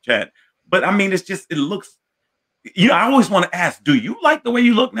on the chat. But I mean, it looks. I always want to ask, do you like the way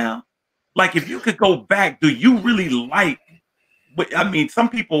you look now? Like, if you could go back, do you really like? But I mean, some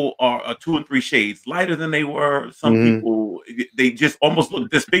people are 2 and 3 shades lighter than they were. Some people, they just almost look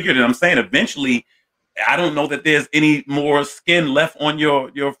disfigured. And I'm saying, eventually, I don't know that there's any more skin left on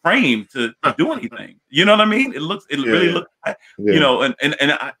your frame to do anything. You know what I mean? It really looks,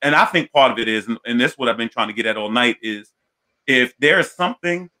 and I think part of it is, and that's what I've been trying to get at all night is, if there's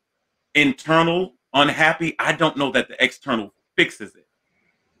something internal unhappy, I don't know that the external fixes it.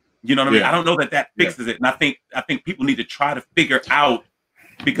 You know what I mean? I don't know that fixes it. And I think people need to try to figure out,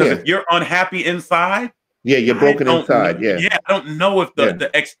 because if you're unhappy inside, you're broken inside. I don't know if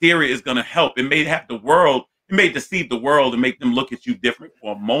the exterior is going to help. It may deceive the world and make them look at you different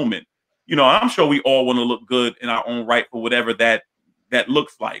for a moment. you know, I'm sure we all want to look good in our own right for whatever that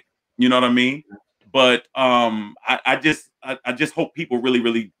looks like. You know what I mean? But I just hope people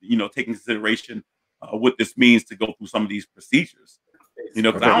really, you know, take in consideration what this means to go through some of these procedures. You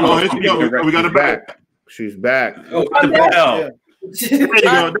know, because I don't know. We got it back. She's back. Oh, there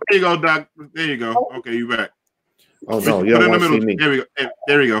you go, Doc. There you go. Okay, you back. Oh no, you don't want to see me. There we go.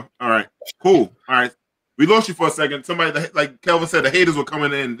 There we go. All right, cool. All right, we lost you for a second. Somebody, like Kelvin said, the haters were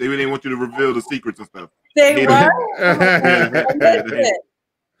coming in. They didn't want you to reveal the secrets and stuff. They were.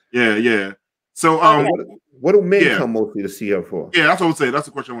 Yeah. So, what do men come mostly to see her for? Yeah, that's what I would say. That's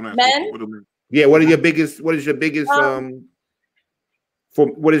the question I want to ask. Men? What do men? Yeah, what is your biggest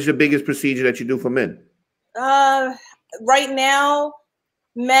procedure that you do for men? Right now,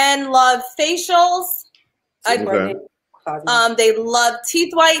 men love facials. Okay. They love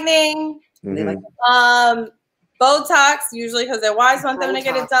teeth whitening. Mm-hmm. Botox, usually because their wives want them to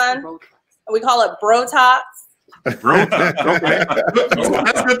get it done. We call it Brotox. Brotox. Okay.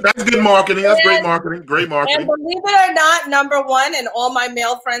 That's good marketing. That's great marketing. Great marketing. And believe it or not, number one, and all my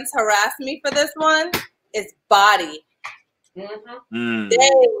male friends harass me for this one, is body. Mm-hmm.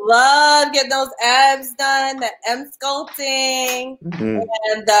 They love getting those abs done, the M sculpting,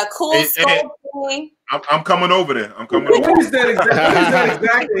 and the cool sculpting. I'm coming over there. I'm coming over. What is that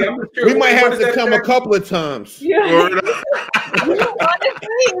exactly? I'm sure. We might have to come a couple of times. Yeah. Honestly,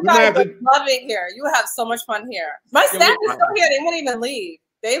 you guys love it here. You have so much fun here. My staff is still here. They won't even leave.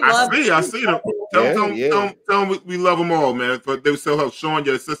 They love it. I see them. Tell them we love them all, man. But they still have Sean,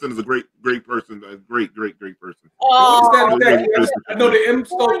 your assistant, is a great person. A great person. Oh, what is that exactly? I know the M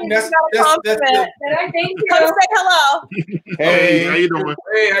sculpting. That's Thank you. Come say hello. Hey, how you doing?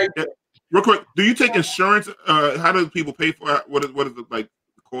 Hey, real quick, do you take insurance? How do people pay for it? What is it like?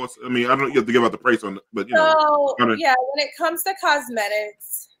 The cost? I mean, I don't. You have to give out the price on it, but you know. So yeah, when it comes to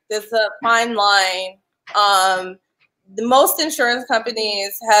cosmetics, there's a fine line. The most insurance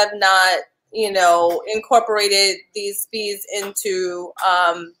companies have not, you know, incorporated these fees into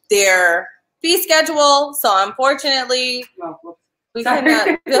their fee schedule. So unfortunately, we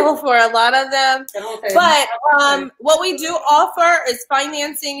cannot bill for a lot of them. But what we do offer is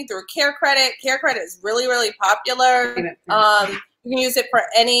financing through Care Credit. Care Credit is really popular. You can use it for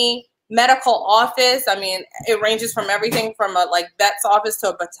any medical office. I mean, it ranges from everything from a vet's office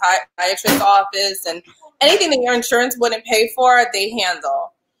to a podiatrist's office, and anything that your insurance wouldn't pay for, they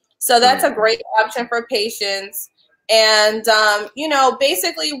handle. So that's a great option for patients. And, you know,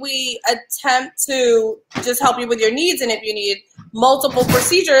 basically we attempt to just help you with your needs. And if you need multiple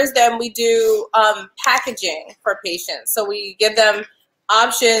procedures, then we do packaging for patients. So we give them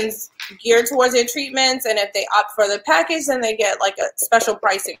options geared towards their treatments. And if they opt for the package, then they get like a special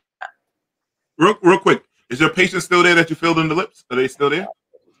pricing. Real quick, is your patient still there that you filled in the lips? Are they still there?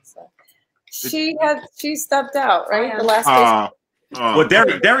 She stepped out, right? The last patient. Well,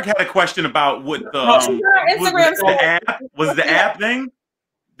 Derek had a question about what the Instagram was the app thing.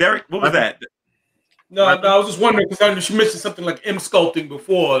 Derek, what was that? No, I was just wondering because she mentioned something like M sculpting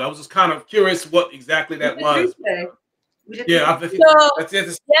before. I was just kind of curious what exactly that was. Yeah,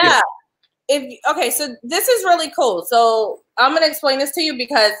 Okay, so this is really cool. So I'm gonna explain this to you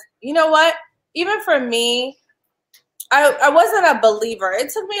because you know what? Even for me, I wasn't a believer. It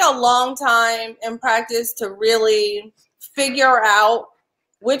took me a long time in practice to really figure out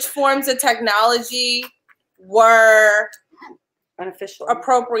which forms of technology were beneficial,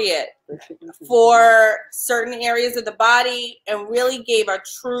 appropriate for certain areas of the body, and really gave a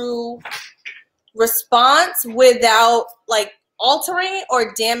true response without altering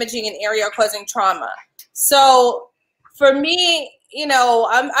or damaging an area or causing trauma. So for me, you know,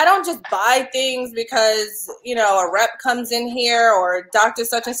 I don't just buy things because, you know, a rep comes in here or Dr.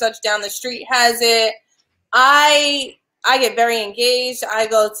 such and such down the street has it. I get very engaged. I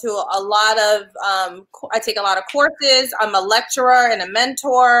go to a lot of, I take a lot of courses. I'm a lecturer and a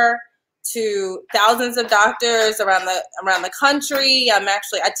mentor to thousands of doctors around the country.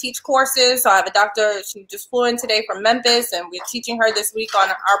 I teach courses. So I have a doctor, she just flew in today from Memphis, and we're teaching her this week on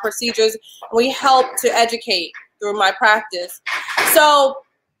our procedures. We help to educate through my practice. So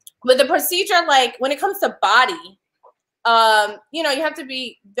with the procedure, when it comes to body, you know, you have to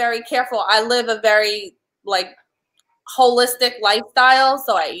be very careful. I live a very holistic lifestyle.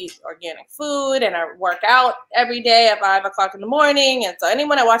 So I eat organic food and I work out every day at 5 o'clock in the morning. And so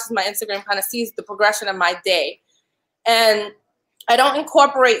anyone that watches my Instagram kind of sees the progression of my day. And I don't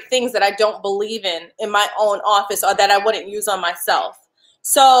incorporate things that I don't believe in my own office or that I wouldn't use on myself.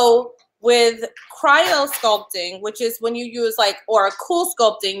 So with cryo sculpting, which is when you use or a cool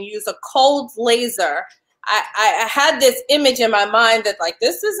sculpting, you use a cold laser I had this image in my mind that like,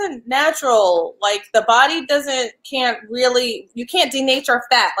 this isn't natural. Like the body can't denature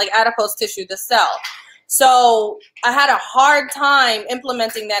fat like adipose tissue, the cell. So I had a hard time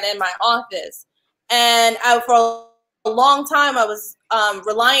implementing that in my office. And for a long time, I was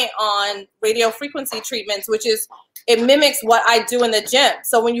reliant on radio frequency treatments, which is, it mimics what I do in the gym.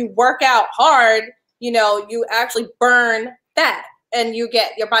 So when you work out hard, you know, you actually burn fat and your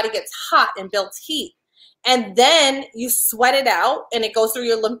body gets hot and builds heat. And then you sweat it out and it goes through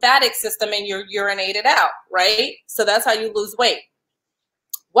your lymphatic system and you urinate it out, right? So that's how you lose weight.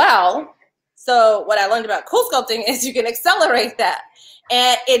 Well, so what I learned about cool sculpting is you can accelerate that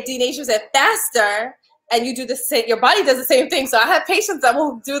and it denatures it faster, and you do the same, your body does the same thing. So I have patients that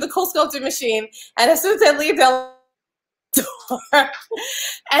will do the cool sculpting machine, and as soon as they leave, they'll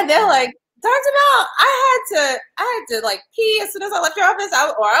and they're like, Dr. Bell, I had to like pee as soon as I left your office,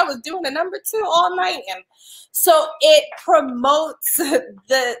 or I was doing a number 2 all night. And so it promotes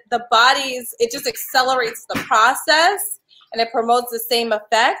the body's, it just accelerates the process and it promotes the same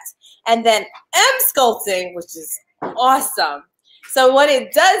effect. And then M-sculpting, which is awesome. So what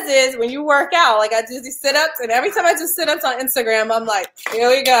it does is when you work out, like I do these sit-ups, and every time I do sit-ups on Instagram, I'm like, here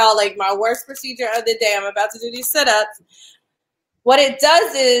we go, like my worst procedure of the day, I'm about to do these sit-ups. What it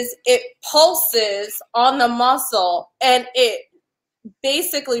does is it pulses on the muscle and it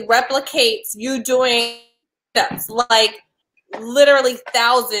basically replicates you doing sit-ups, like literally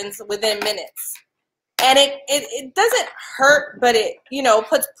thousands within minutes. And it doesn't hurt, but it, you know,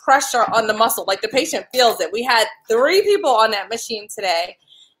 puts pressure on the muscle. Like the patient feels it. We had 3 people on that machine today,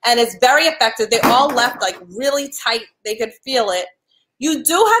 and it's very effective. They all left like really tight. They could feel it. You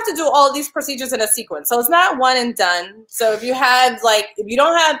do have to do all these procedures in a sequence. So it's not one and done. So if you have like, if you're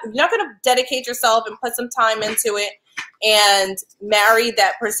not going to dedicate yourself and put some time into it and marry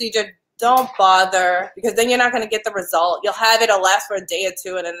that procedure, don't bother, because then you're not going to get the result. You'll have it, it'll last for a day or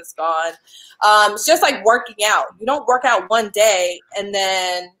 2 and then it's gone. It's just like working out. You don't work out one day and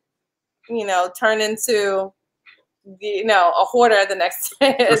then, you know, turn into, you know, a hoarder the next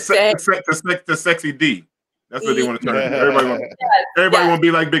day. The sexy D. That's what they want to turn into. Everybody want to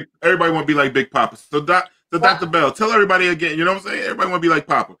be like big. Everybody want to be like Big Papa. So Dr. Bell, tell everybody again. You know what I'm saying? Everybody want to be like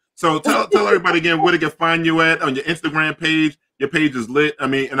Papa. So tell everybody again where they can find you at on your Instagram page. Your page is lit. I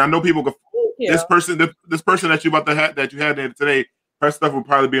mean, and I know people go. This person that you about to have that you had there today, her stuff will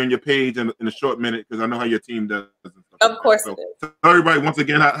probably be on your page in a short minute, because I know how your team does. Of course. So tell everybody once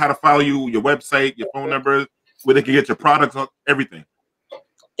again how to follow you, your website, your phone number, where they can get your products, everything.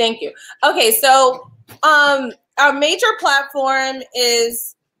 Thank you. Okay, so our major platform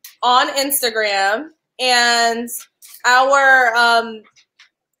is on Instagram, and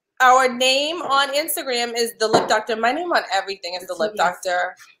our name on Instagram is The Lip Doctor. My name on everything is The Lip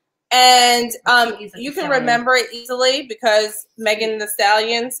Doctor. And you can remember it easily because Megan Thee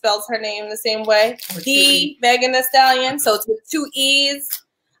Stallion spells her name the same way. The Megan Thee Stallion. So it's with 2 E's.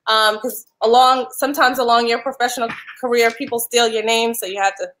 Because sometimes along your professional career, people steal your name, so you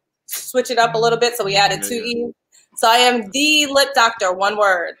have to switch it up a little bit. So we added 2 E's. So I am The Lip Doctor, one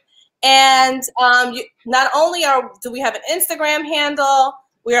word. And not only do we have an Instagram handle,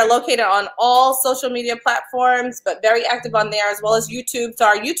 we are located on all social media platforms, but very active on there, as well as YouTube. So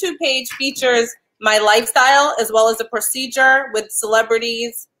our YouTube page features my lifestyle as well as a procedure with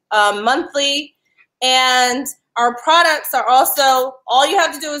celebrities monthly. And our products are also, all you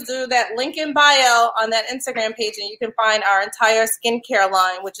have to do is do that link in bio on that Instagram page, and you can find our entire skincare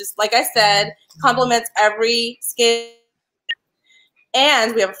line, which is, like I said, complements every skin.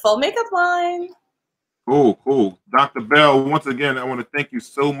 And we have a full makeup line. Cool. Dr. Bell, once again, I want to thank you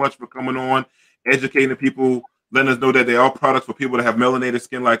so much for coming on, educating people, letting us know that they are products for people that have melanated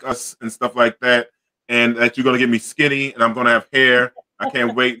skin like us and stuff like that, and that you're going to get me skinny and I'm going to have hair. I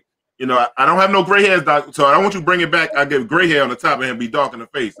can't wait. You know, I don't have no gray hairs, doc, so I don't want you to bring it back. I get gray hair on the top and be dark in the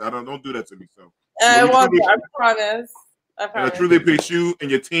face. Don't do that to me. So I promise. I truly appreciate you and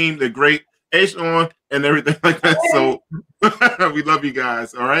your team. They're great. Sean and everything like that. So we love you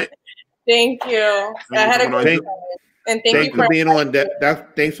guys. All right. Thank you. I had a good time. And thank you for being on.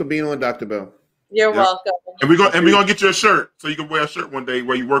 Thanks for being on, Dr. Bell. You're welcome. And we're gonna get you a shirt so you can wear a shirt one day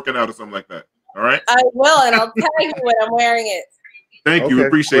where you're working out or something like that. All right. I will, and I'll tag you when I'm wearing it. Thank you.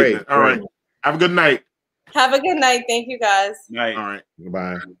 Appreciate it. All right. Have a good night. Have a good night. Thank you, guys. Night. All right.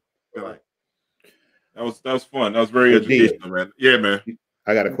 Goodbye. Good night. That was fun. That was very educational, man. Yeah, man.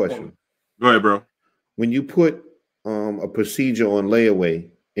 I got a question. Go ahead, bro. When you put a procedure on layaway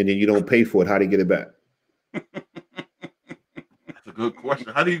and then you don't pay for it, how do you get it back? That's a good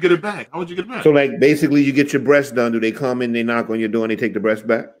question. How do you get it back? How would you get it back? So, like, basically, you get your breast done. Do they come in, they knock on your door, and they take the breast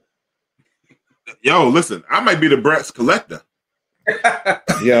back? Yo, listen, I might be the breast collector.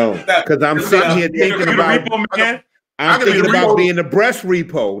 Yo, because I'm sitting here thinking about. I'm thinking about being the breast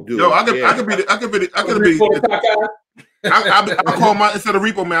repo, dude. Yo, I could be. I call my instead of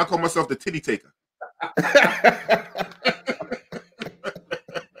repo man, I call myself the titty taker.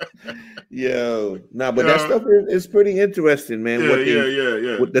 Yo, but that stuff is pretty interesting, man.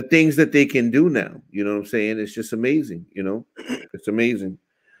 Yeah. With the things that they can do now, you know what I'm saying? It's just amazing, you know. It's amazing.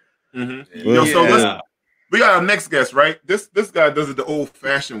 Mm-hmm. Yo, so listen, we got our next guest, right? This guy does it the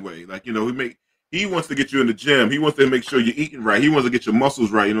old-fashioned way. Like, you know, he wants to get you in the gym. He wants to make sure you're eating right. He wants to get your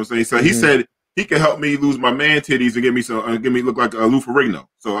muscles right. You know what I'm saying? So he said he can help me lose my man titties and get me look like a Lou Ferrigno.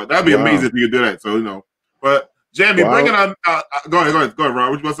 So that'd be amazing if you could do that. So, you know, but Jamie, bringing on. Go ahead, Rob.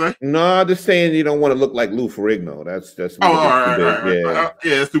 What you about to say? No, I'm just saying you don't want to look like Lou Ferrigno. That's all right.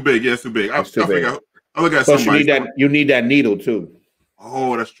 Yeah, it's too big. Yeah, it's too big. I look at plus somebody. You need that needle too.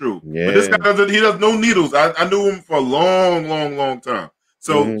 Oh, that's true. Yeah. But this guy does no needles. I knew him for a long time.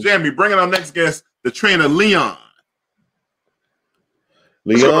 So, Jamie, bringing our next guest, the trainer Leon.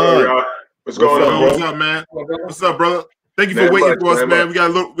 What's going on? What's up, man? What's up, brother? Thank you for waiting for us, man.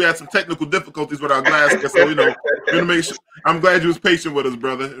 We had some technical difficulties with our glass, so you know, we're gonna make sure. I'm glad you was patient with us,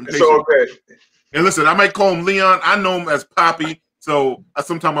 brother. It's okay. And listen, I might call him Leon. I know him as Poppy, so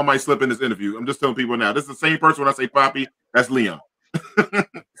sometime I might slip in this interview. I'm just telling people now. This is the same person when I say Poppy. That's Leon.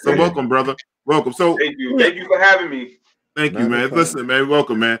 So welcome, brother. Welcome. So thank you for having me. Thank you, man. Listen, man.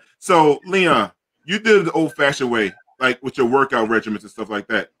 Welcome, man. So Leon, you did it the old-fashioned way, like with your workout regimens and stuff like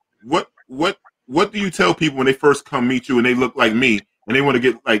that. What do you tell people when they first come meet you and they look like me and they want to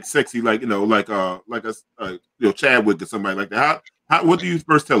get like sexy, like a Chadwick or somebody like that? What do you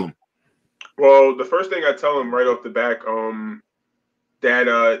first tell them? Well, the first thing I tell them right off the back,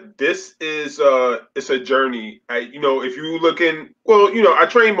 that this is it's a journey. If you looking, I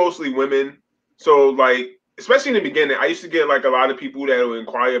train mostly women, so like especially in the beginning, I used to get like a lot of people that would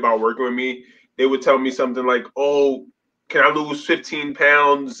inquire about working with me. They would tell me something like, "Oh, can I lose 15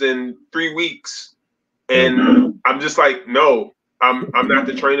 pounds in 3 weeks?" And I'm just like, no, I'm not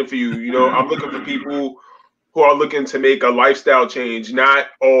the trainer for you. You know, I'm looking for people who are looking to make a lifestyle change, not,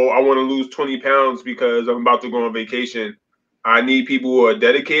 I want to lose 20 pounds because I'm about to go on vacation. I need people who are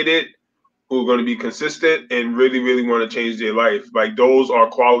dedicated, who are going to be consistent and really, really want to change their life. Like those are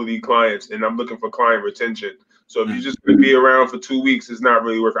quality clients, and I'm looking for client retention. So if you're just going to be around for 2 weeks, it's not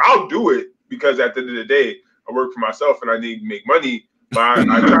really worth it. I'll do it because at the end of the day, I work for myself and I need to make money. But I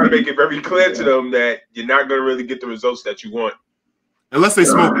try to make it very clear to them that you're not going to really get the results that you want. Unless they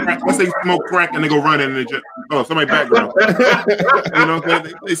smoke crack and they go run in the gym. Oh, somebody background. You know,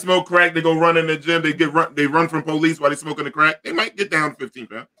 they smoke crack, they go run in the gym, they run from police while they smoking the crack. They might get down 15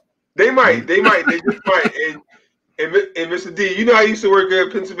 pounds. They just might. And Mr. D, you know I used to work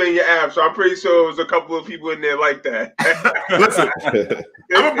at Pennsylvania Ave, so I'm pretty sure there's a couple of people in there like that. Listen, I'm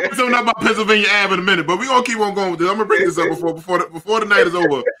gonna bring something up about Pennsylvania Ave in a minute, but we're gonna keep on going with this. I'm gonna bring this up before the night is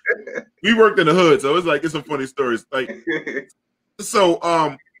over. We worked in the hood, so it's some funny stories. Like, so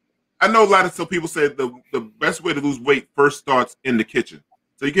I know a lot of people say the best way to lose weight first starts in the kitchen.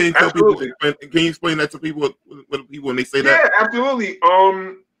 So you can tell people. Can you explain that to people when they say that? Yeah, absolutely.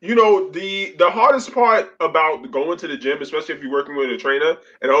 You know, the hardest part about going to the gym, especially if you're working with a trainer,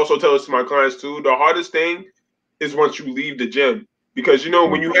 and I also tell this to my clients too, the hardest thing is once you leave the gym. Because, you know,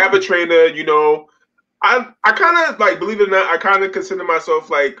 when you have a trainer, you know, I kind of, like, believe it or not, I kind of consider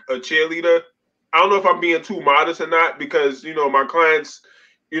myself like a cheerleader. I don't know if I'm being too modest or not because, you know, my clients,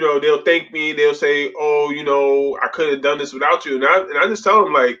 you know, they'll thank me. They'll say, oh, you know, I couldn't have done this without you. And I just tell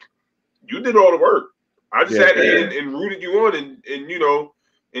them, like, you did all the work. I just sat here and rooted you on and you know,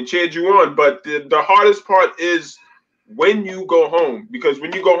 and cheered you on. But the hardest part is when you go home, because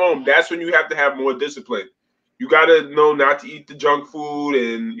when you go home, that's when you have to have more discipline. You got to know not to eat the junk food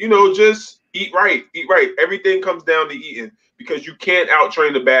and, you know, just eat right. Eat right. Everything comes down to eating because you can't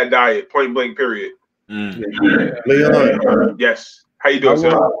out-train a bad diet, point blank, period. Leon. Yes. How you doing,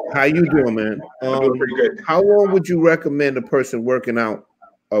 sir? How you doing, man? I'm doing pretty good. How long would you recommend a person working out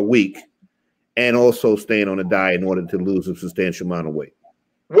a week and also staying on a diet in order to lose a substantial amount of weight?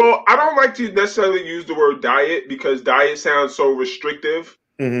 Well, I don't like to necessarily use the word diet because diet sounds so restrictive.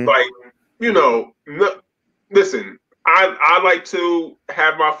 Like, you know, listen, I like to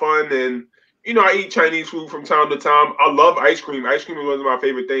have my fun and, you know, I eat Chinese food from time to time. I love ice cream. Ice cream is one of my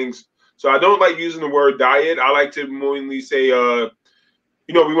favorite things. So I don't like using the word diet. I like to mainly say, you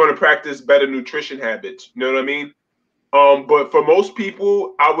know, we want to practice better nutrition habits. You know what I mean? But for most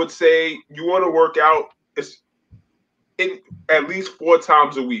people, I would say you want to work out at least 4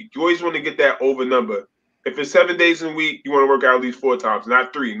 times a week. You always want to get that over number. If it's 7 days in a week, you want to work out at least 4 times,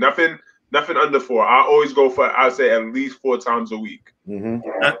 not 3. Nothing Nothing under 4. I always go for, I'd say, at least 4 times a week. And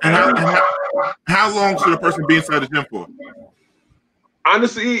how long should a person be inside the gym for?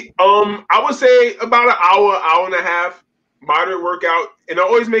 Honestly, I would say about an hour, hour and a half, moderate workout. And I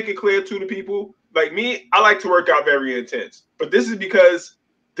always make it clear to the people, like me, I like to work out very intense. But this is because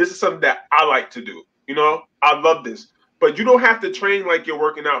this is something that I like to do. You know, I love this. But you don't have to train like you're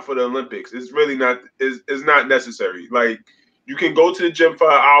working out for the Olympics. It's really not, it's not necessary. Like, you can go to the gym for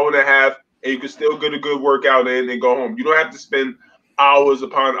an hour and a half and you can still get a good workout in and go home. You don't have to spend hours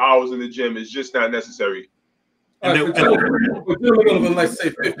upon hours in the gym. It's just not necessary. For gentlemen, let's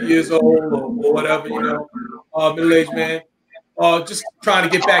say 50 years old or whatever, you know, middle-aged man, just trying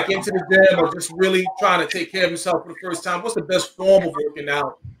to get back into the gym or just really trying to take care of himself for the first time, what's the best form of working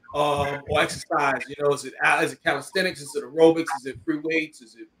out or exercise? You know, is it calisthenics? Is it aerobics? Is it free weights?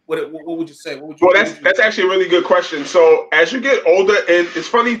 Is it what would you say? That's actually a really good question. So as you get older, and it's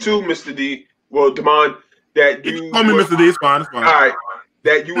funny too, Mr. D, Damon, that you call me Mr. D. It's fine. It's fine. All right.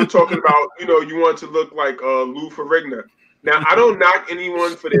 That you were talking about, you know, you want to look like Lou Ferrigno. Now, I don't knock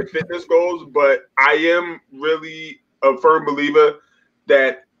anyone for their fitness goals, but I am really a firm believer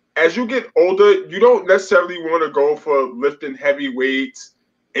that as you get older, you don't necessarily want to go for lifting heavy weights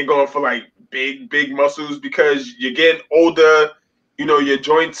and going for like big muscles, because you're getting older, you know, your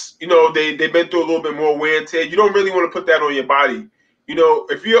joints, you know, they've been through a little bit more wear and tear. You don't really want to put that on your body. You know,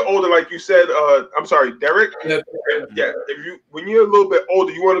 if you're older, like you said, I'm sorry, Derek. Yeah, when you're a little bit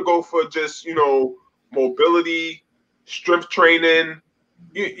older, you want to go for just, you know, mobility, strength training,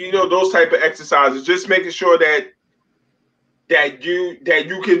 you know, those type of exercises. Just making sure that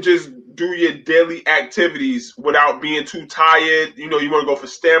you can just do your daily activities without being too tired. You know, you want to go for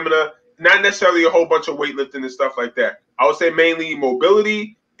stamina, not necessarily a whole bunch of weightlifting and stuff like that. I would say mainly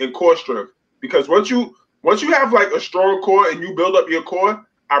mobility and core strength, because once you have like a strong core and you build up your core,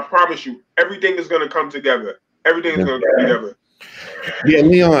 I promise you, everything is going to come together. Everything is going to come together. Yeah,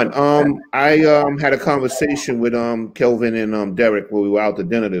 Leon. I had a conversation with Kelvin and Derek when we were out to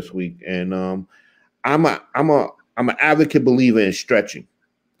dinner this week, and I'm an advocate believer in stretching.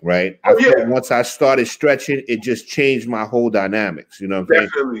 Right. Once I started stretching, it just changed my whole dynamics. You know what I'm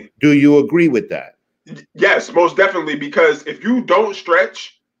saying? Do you agree with that? Yes, most definitely. Because if you don't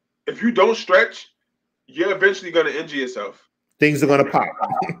stretch, you're eventually going to injure yourself. Things are going to pop.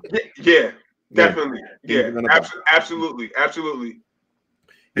 Yeah, definitely. Yeah, absolutely.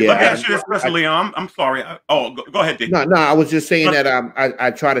 Yeah, let me ask you this question, Leon. I'm sorry. Go ahead, Dick. No, I was just saying that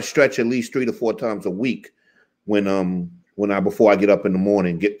I try to stretch at least 3 to 4 times a week before I get up in the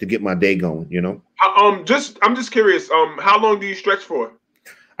morning, to get my day going, you know. I'm just curious. How long do you stretch for?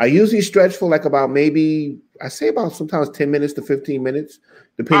 I usually stretch for like about sometimes 10 minutes to 15 minutes,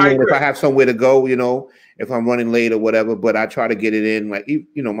 depending on if I have somewhere to go, you know, if I'm running late or whatever. But I try to get it in. Like, you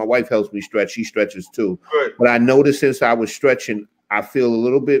know, my wife helps me stretch. She stretches too. Good. But I noticed since I was stretching, I feel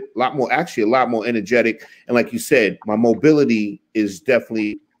a lot more energetic. And like you said, my mobility is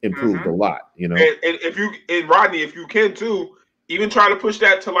definitely improved a lot, you know. And Rodney, if you can too, even try to push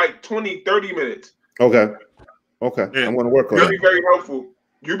that to like 20, 30 minutes. Okay. Yeah. I'm going to work on it. Really very helpful.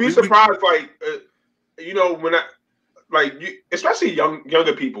 You'd be surprised, like, you know, when especially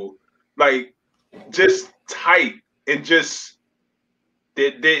younger people, like, just tight and just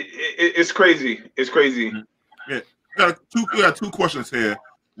it's crazy. It's crazy. Yeah, we got two questions here.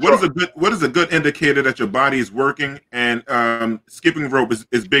 What is a good indicator that your body is working? And skipping rope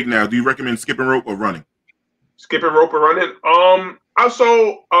is big now. Do you recommend skipping rope or running? Skipping rope or running? I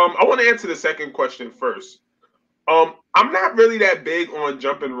want to answer the second question first. I'm not really that big on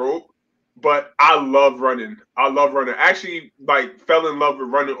jumping rope, but I love running. I actually fell in love with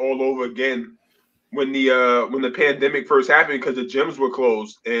running all over again when the pandemic first happened, because the gyms were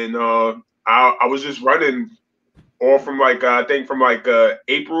closed, and I was just running all from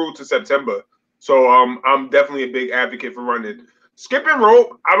April to September. So I'm definitely a big advocate for running. Skipping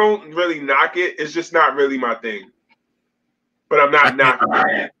rope, I don't really knock it. It's just not really my thing. But I'm not knocking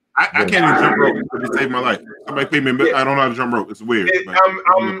it. I can't even jump rope. It saved my life. Somebody paid me. I don't know how to jump rope. It's weird.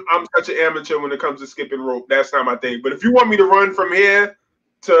 I'm such an amateur when it comes to skipping rope. That's not my thing. But if you want me to run from here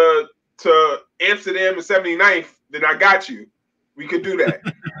to Amsterdam and 79th, then I got you. We could do that.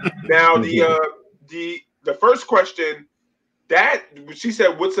 Now the first question that she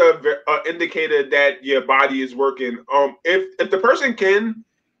said, what's a indicator that your body is working? If the person can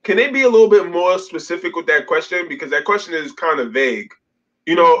they be a little bit more specific with that question, because that question is kind of vague.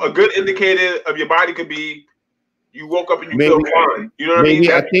 You know, a good indicator of your body could be you woke up and you feel fine. You know what I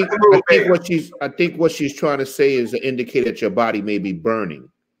mean? I think what she's trying to say is to indicate that your body may be burning,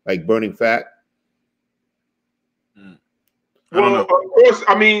 like burning fat. Well, of course,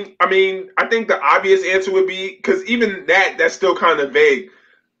 I mean, I think the obvious answer would be, because even that's still kind of vague.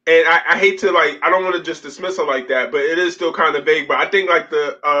 And I hate to, like, I don't want to just dismiss her like that, but it is still kind of vague. But I think, like,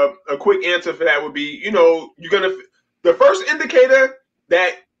 a quick answer for that would be, you know, the first indicator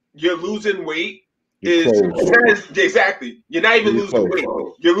that you're losing weight exactly. You're not even losing weight.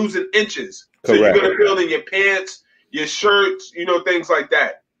 You're losing inches. Correct. So you're going to feel it in your pants, your shirts, you know, things like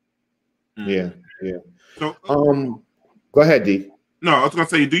that. Yeah, yeah. So, go ahead, D. No, I was gonna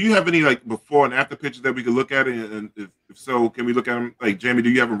say, do you have any like before and after pictures that we could look at? And if so, can we look at them? Like, Jamie, do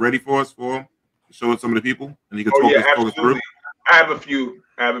you have them ready for us to show some of the people, and you can talk us through? I have a few.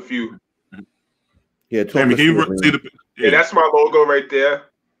 Yeah, Jamie, can you see the? Yeah, that's my logo right there.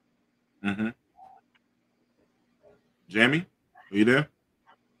 Jamie, are you there?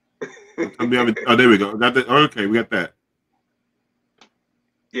 Oh, there we go. Okay, we got that.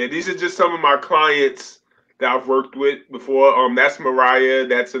 Yeah, these are just some of my clients that I've worked with before. That's Mariah.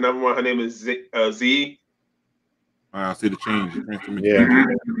 That's another one. Her name is Z. I see the change.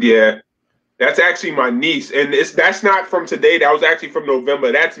 Yeah. That's actually my niece, and that's not from today. That was actually from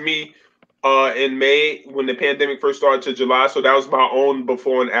November. That's me in May when the pandemic first started to July. So that was my own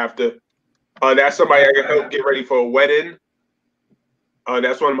before and after. That's somebody I can help get ready for a wedding.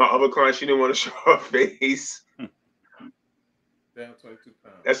 That's one of my other clients. She didn't want to show her face. Down 22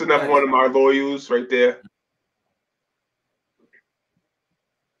 pounds. That's another one of my loyals right there.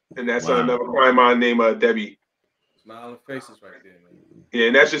 And that's another client of mine named Debbie. Smiling faces right there, man. Yeah,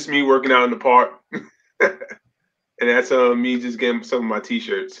 and that's just me working out in the park. And that's me just getting some of my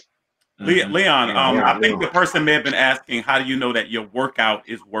t-shirts. Leon, I think the person may have been asking, how do you know that your workout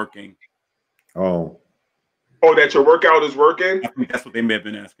is working? Oh, that your workout is working? I think that's what they may have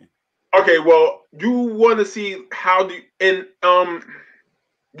been asking. Okay, well, you want to see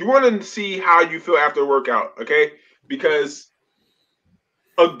you want to see how you feel after a workout, okay? Because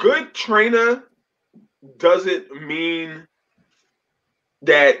a good trainer doesn't mean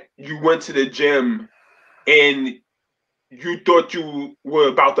that you went to the gym and you thought you were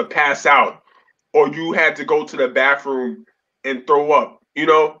about to pass out or you had to go to the bathroom and throw up. You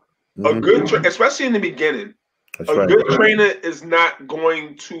know, a good especially in the beginning, good trainer is not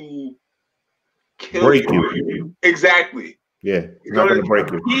going to break you. Exactly. Yeah, it's not going to break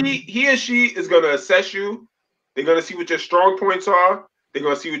you. He or she is going to assess you. They're going to see what your strong points are. They're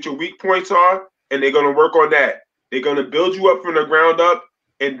going to see what your weak points are, and they're going to work on that. They're going to build you up from the ground up,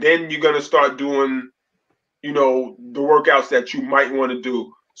 and then you're going to start doing, you know, the workouts that you might want to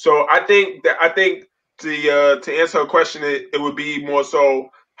do. So I think to answer her question, it would be more so,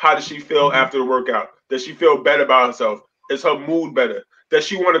 how does she feel after the workout? Does she feel better about herself? Is her mood better? Does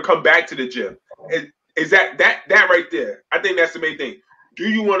she want to come back to the gym? Is that right there? I think that's the main thing. Do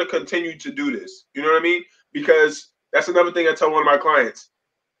you want to continue to do this? You know what I mean? Because that's another thing I tell one of my clients.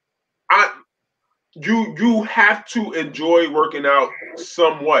 You have to enjoy working out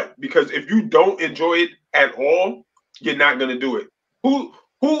somewhat, because if you don't enjoy it at all, you're not going to do it.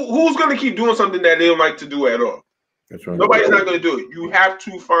 Who's going to keep doing something that they don't like to do at all? That's right. Nobody's not going to do it. You have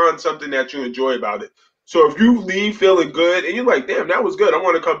to find something that you enjoy about it. So if you leave feeling good and you're like, damn, that was good, I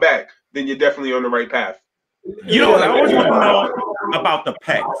want to come back, then you're definitely on the right path. You know, I always want to know about the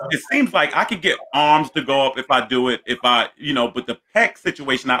pecs. It seems like I could get arms to go up if I do it, but the pec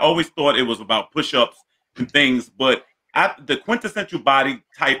situation, I always thought it was about push-ups and things, but the quintessential body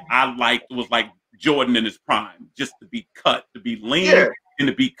type I liked was like Jordan in his prime, just to be cut, to be lean and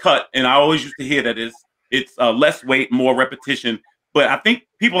to be cut. And I always used to hear that it's less weight, more repetition. But I think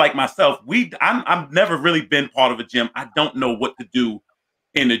people like myself, I've never really been part of a gym. I don't know what to do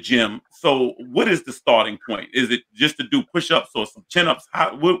in the gym. So what is the starting point? Is it just to do push-ups or some chin-ups?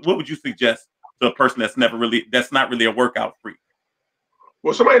 What would you suggest to a person that's not really a workout freak?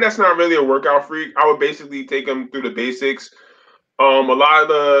 Well, somebody that's not really a workout freak, I would basically take them through the basics. In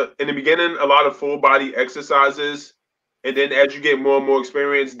the beginning, a lot of full body exercises. And then as you get more and more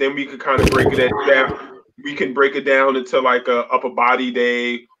experience, then we could kind of break it down. We can break it down into like a upper body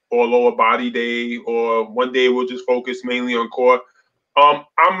day or lower body day, or one day we'll just focus mainly on core.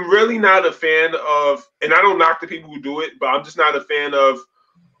 I'm really not a fan of, and I don't knock the people who do it, but I'm just not a fan of,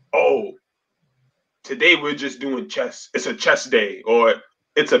 today we're just doing chest. It's a chest day or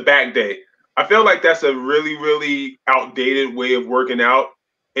it's a back day. I feel like that's a really, really outdated way of working out.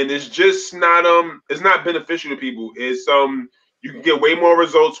 And it's just not, it's not beneficial to people. It's, you can get way more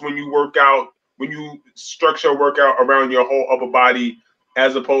results when you work out, when you structure a workout around your whole upper body,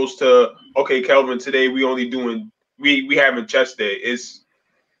 as opposed to, okay, Kelvin, today we having chest day. It's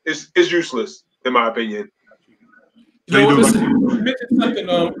useless, in my opinion. You mentioned something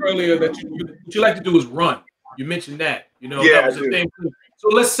earlier that what you like to do is run. You mentioned that. You know, that was the thing. So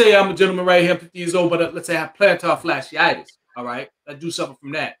let's say I'm a gentleman right here, I'm 50 years old, but let's say I have plantar fasciitis. All right, I do something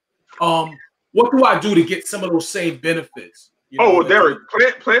from that. What do I do to get some of those same benefits? You know, Derek,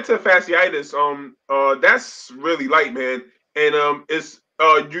 plantar fasciitis, that's really light, man. And it's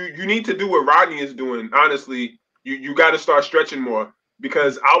you need to do what Rodney is doing. Honestly, you got to start stretching more,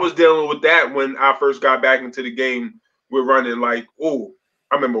 because I was dealing with that when I first got back into the game with running. Like, I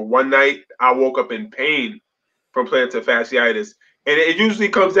remember one night I woke up in pain from plantar fasciitis, and it usually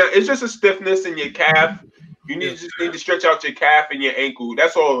comes down. It's just a stiffness in your calf. You just need to stretch out your calf and your ankle.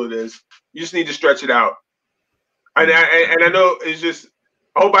 That's all it is. You just need to stretch it out. And I know it's just,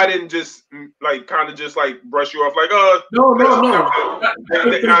 I hope I didn't just kind of brush you off like, no.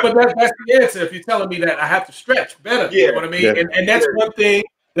 But that's the answer. If you're telling me that I have to stretch better, you know what I mean? Yeah. And that's one thing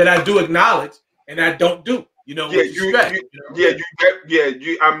that I do acknowledge and I don't do. You know,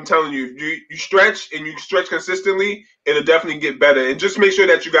 I'm telling you, you stretch and you stretch consistently, it'll definitely get better. And just make sure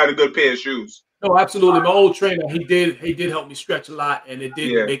that you got a good pair of shoes. No, absolutely. My old trainer, he did help me stretch a lot, and it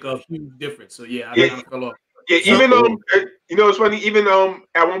did make a huge difference. So I kind of fell off. Yeah, even you know, it's funny. Even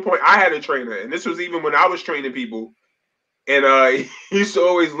at one point, I had a trainer, and this was even when I was training people, and he used to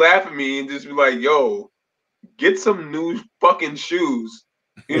always laugh at me and just be like, "Yo, get some new fucking shoes."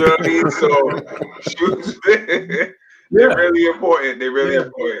 You know what I mean? So shoes, they're really important. They're really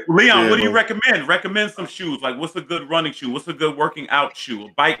important. Leon, what do you recommend? Recommend some shoes. Like, what's a good running shoe? What's a good working out shoe? A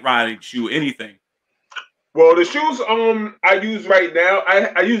bike riding shoe? Anything? Well, the shoes I use right now,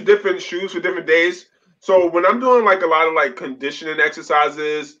 I use different shoes for different days. So when I'm doing a lot of conditioning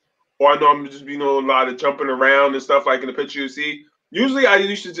exercises, or I know I'm just a lot of jumping around and stuff like in the picture you see, usually I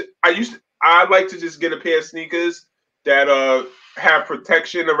like to just get a pair of sneakers that have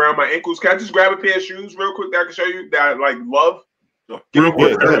protection around my ankles. Can I just grab a pair of shoes real quick that I can show you that I love? Real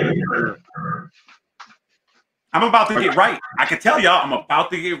quick. I'm about to get right. I can tell y'all I'm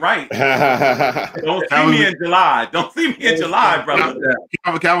about to get right. Don't see me in July. Don't see me in July, brother.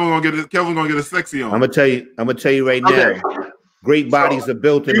 Kelvin gonna get a sexy on. I'm gonna tell you right now. Great bodies are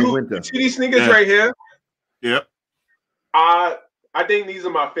built in the winter. You see these sneakers right here? Yep. I think these are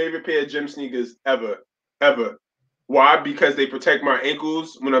my favorite pair of gym sneakers ever. Why? Because they protect my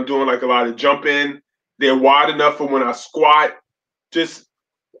ankles when I'm doing a lot of jumping. They're wide enough for when I squat.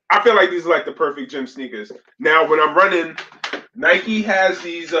 I feel like these are the perfect gym sneakers. Now, when I'm running, Nike has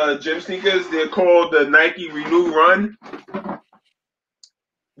these gym sneakers. They're called the Nike Renew Run.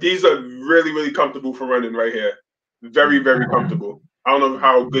 These are really, really comfortable for running right here. Very, very comfortable. I don't know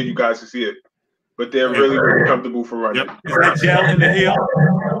how good you guys can see it, but they're really, really comfortable for running. Yep. Is that gel in the heel?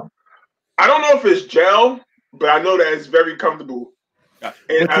 I don't know if it's gel, but I know that it's very comfortable.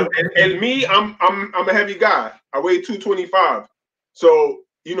 And me, I'm a heavy guy. I weigh 225. So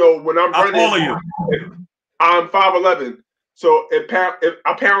when I'm running, how tall are you? I'm 5'11". So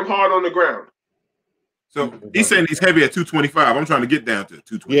I pound hard on the ground. So he's saying he's heavy at 225. I'm trying to get down to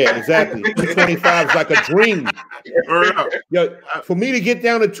 225. Yeah, exactly. 225 is like a dream. Yo, for me to get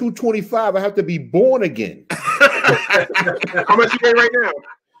down to 225, I have to be born again. How much you weigh right now?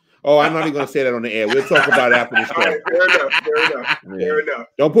 Oh, I'm not even going to say that on the air. We'll talk about it after the show. Right, fair enough.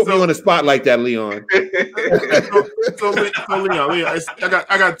 Don't put me on the spot like that, Leon. so Leon, I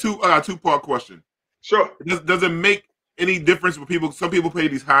got a two-part question. Sure. Does it make any difference for people? Some people pay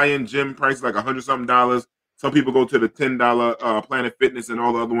these high-end gym prices, like $100-something. Some people go to the $10 Planet Fitness and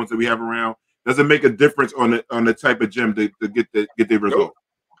all the other ones that we have around. Does it make a difference on the type of gym to get the result?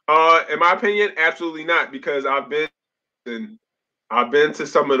 In my opinion, absolutely not, because I've been to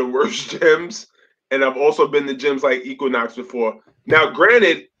some of the worst gyms, and I've also been to gyms like Equinox before. Now,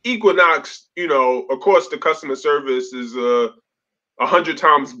 granted, Equinox, of course, the customer service is 100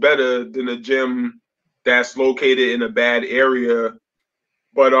 times better than a gym that's located in a bad area.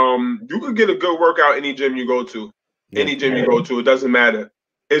 But you could get a good workout any gym you go to. Any gym you go to, it doesn't matter.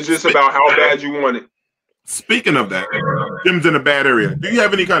 It's just about how bad you want it. Speaking of that, gyms in a bad area. Do you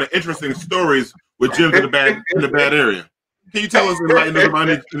have any kind of interesting stories with gyms in a bad area? Can you tell us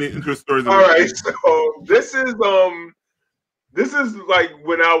any interesting stories? All right, so this is like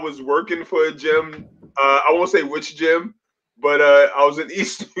when I was working for a gym. I won't say which gym, but I was in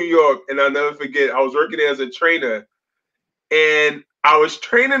East New York, and I'll never forget. I was working there as a trainer, and I was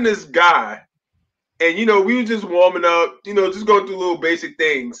training this guy, and we were just warming up, just going through little basic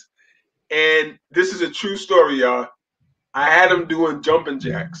things. And this is a true story, y'all. I had him doing jumping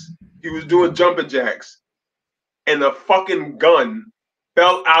jacks. He was doing jumping jacks. And the fucking gun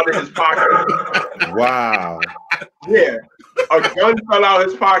fell out of his pocket. Wow. Yeah. A gun fell out of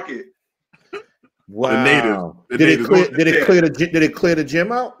his pocket. Wow. The Did it clear the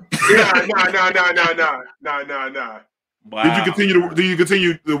gym out? Nah. Wow. Did you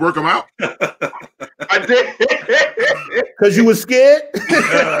continue to work them out? I did. Because you were scared?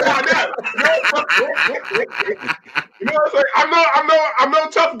 You know what I'm saying? I'm no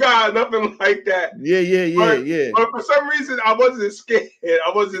tough guy, nothing like that. Yeah. But for some reason, I wasn't scared.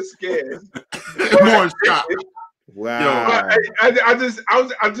 More shock. Wow. I just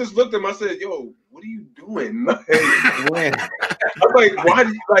looked at him. I said, "Yo, what are you doing?" Like, I'm like, "Why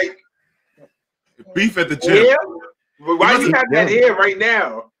do you like beef at the gym? Yeah? Why do you have that hair right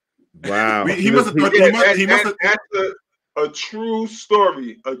now?" Wow. He must have thought. He must have. That's a true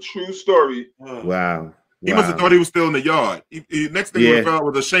story. A true story. Wow. He must have thought he was still in the yard. Next thing he fell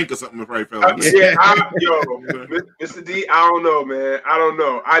with a shank or something. If right fell. Mr. D, I don't know, man. I don't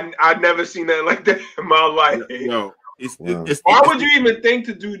know. I never seen nothing like that in my life. No. Why would you even think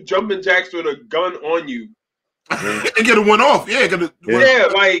to do jumping jacks with a gun on you? And get a one off. Yeah.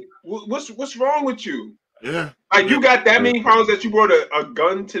 Like what's wrong with you? Yeah. Like you got that many pounds that you brought a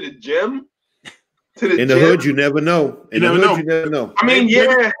gun to the gym? In the hood, you never know. You never know. I mean,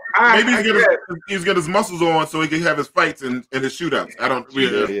 maybe he's got his muscles on so he can have his fights and his shootouts. I don't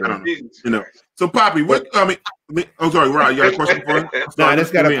know. You know. So, Poppy, what? I mean, I'm sorry, Rod, you got a question for him? No, I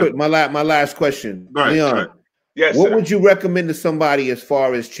just got to put my last question. Leon, yes, what would you recommend to somebody as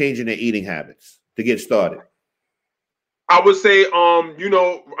far as changing their eating habits to get started? I would say,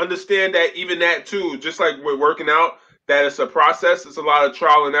 understand that even that too, just like with working out, that it's a process. It's a lot of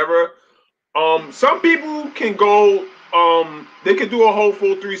trial and error. Some people can go, they can do a whole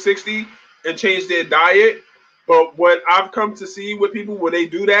full 360 and change their diet. But what I've come to see with people, when they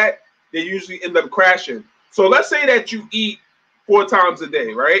do that, they usually end up crashing. So let's say that you eat 4 times a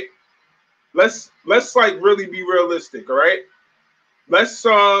day, right? Let's like really be realistic, all right? Let's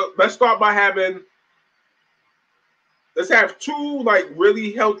start by let's have 2 like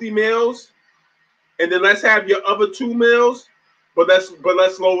really healthy meals, and then let's have your other 2 meals. But let's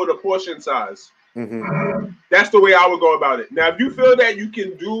lower the portion size. Mm-hmm. That's the way I would go about it. Now, if you feel that you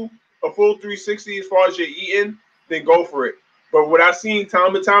can do a full 360 as far as you're eating, then go for it. But what I've seen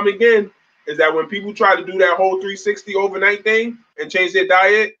time and time again is that when people try to do that whole 360 overnight thing and change their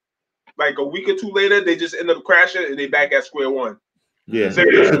diet, like a week or 2 later, they just end up crashing and they back at square one. Yeah.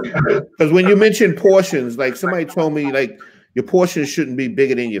 Because when you mention portions, like somebody told me, like your portions shouldn't be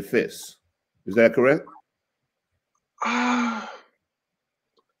bigger than your fists. Is that correct?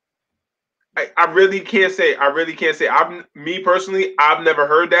 I really can't say. Me personally, I've never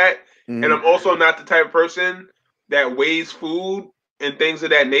heard that. Mm-hmm. And I'm also not the type of person that weighs food and things of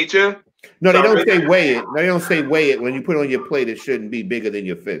that nature. No, they don't say weigh it. They don't say weigh it. When you put it on your plate, it shouldn't be bigger than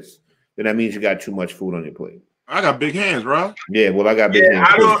your fist. Then that means you got too much food on your plate. I got big hands, bro. Yeah, well, I got big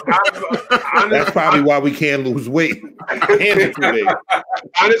hands. That's probably why we can't lose weight. Hands are too big.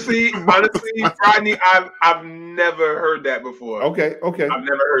 Honestly, Rodney, I've never heard that before. Okay. I've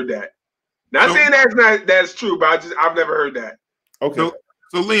never heard that. Not saying that's true, but I've never heard that. Okay.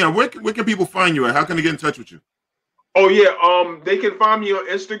 So Leon, where can people find you at? How can they get in touch with you? Oh yeah, they can find me on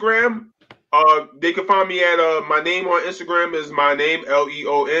Instagram. They can find me at my name on Instagram is my name,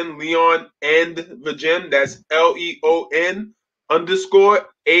 Leon, Leon and the gym. That's LEON_AND_THE_GYM.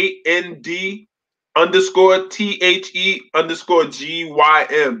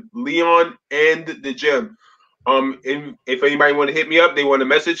 Leon and the gym. And if anybody want to hit me up, they want to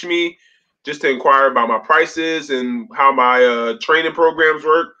message me just to inquire about my prices and how my training programs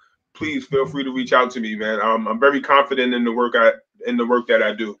work, please feel free to reach out to me, man. I'm very confident in the work that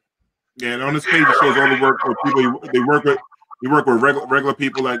I do. Yeah, and on this page it shows all the work with people you work with. You work with regular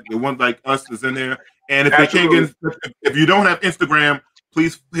people like the ones like us that's in there. And if Absolutely. they can't get, if you don't have Instagram,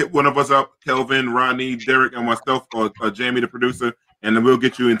 please hit one of us up, Kelvin, Rodney, Derek, and myself, or Jamie, the producer, and then we'll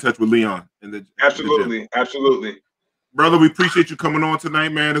get you in touch with Leon. Absolutely. Brother, we appreciate you coming on tonight,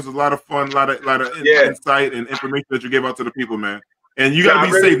 man. There's a lot of fun, a lot of insight and information that you gave out to the people, man. And you gotta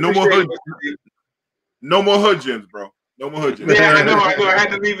be safe. No more hood gyms, bro. No more hood gyms. Yeah, I know. I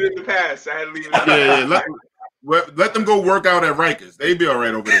had to leave it in the past. Yeah. Let them go work out at Rikers. They be all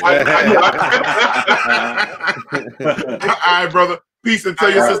right over there. All right, brother. Peace, and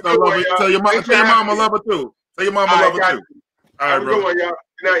tell your sister I love her. Tell your mom I love her too. Tell your mom I love her too. All right, brother.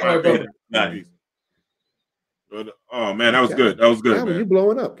 Good night. Nice. Oh man, that was good. That was good. Calvin, you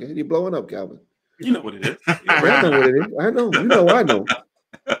blowing up. You blowing up, Calvin. You know what it is. I know what it is. I know. You know. I know.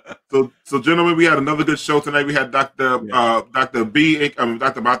 So gentlemen, we had another good show tonight. We had Dr.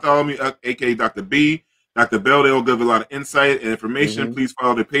 Bartholomew, aka Dr. B, Dr. Bell. They all give a lot of insight and information. Mm-hmm. Please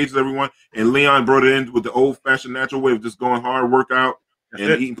follow their pages, everyone. And Leon brought it in with the old-fashioned natural way of just going hard, workout,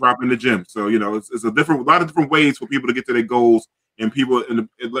 and eating proper in the gym. So it's a lot of different ways for people to get to their goals. And people,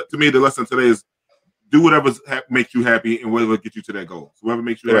 to me, the lesson today is do whatever makes you happy and whatever gets you to that goal. So whatever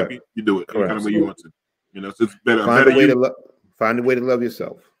makes you happy, you do it any kind of way you want to. You know, so it's better. Find a way to love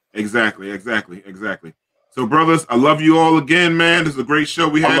yourself. Exactly. So, brothers, I love you all again, man. This is a great show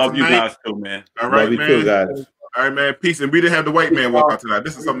we had tonight. I love you guys too, man. All right, love you man. too, guys. All right, man. Peace. And we didn't have the white man walk out tonight.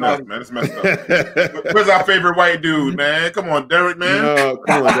 This is something else, man. It's messed up. Where's our favorite white dude, man? Come on, Derek, man. No,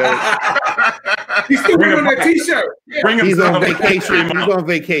 come on, Derek. He's still wearing that t-shirt. Yeah. He's on vacation.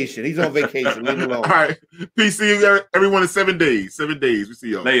 He's on vacation. Leave him alone. All right. Peace. See you everyone in 7 days. 7 days. We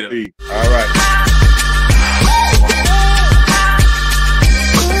see y'all. Later. Peace. All right.